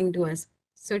nobody's listening to us.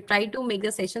 So try to make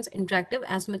the sessions interactive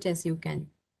as much as you can.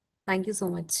 Thank you so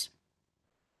much.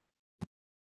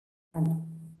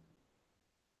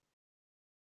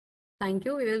 Thank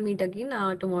you. We will meet again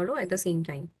tomorrow at the same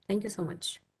time. Thank you so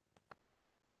much.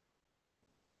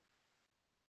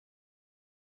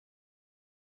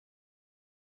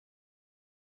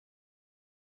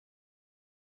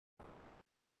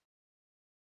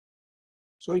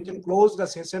 So we can close the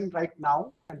session right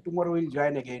now, and tomorrow we'll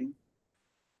join again.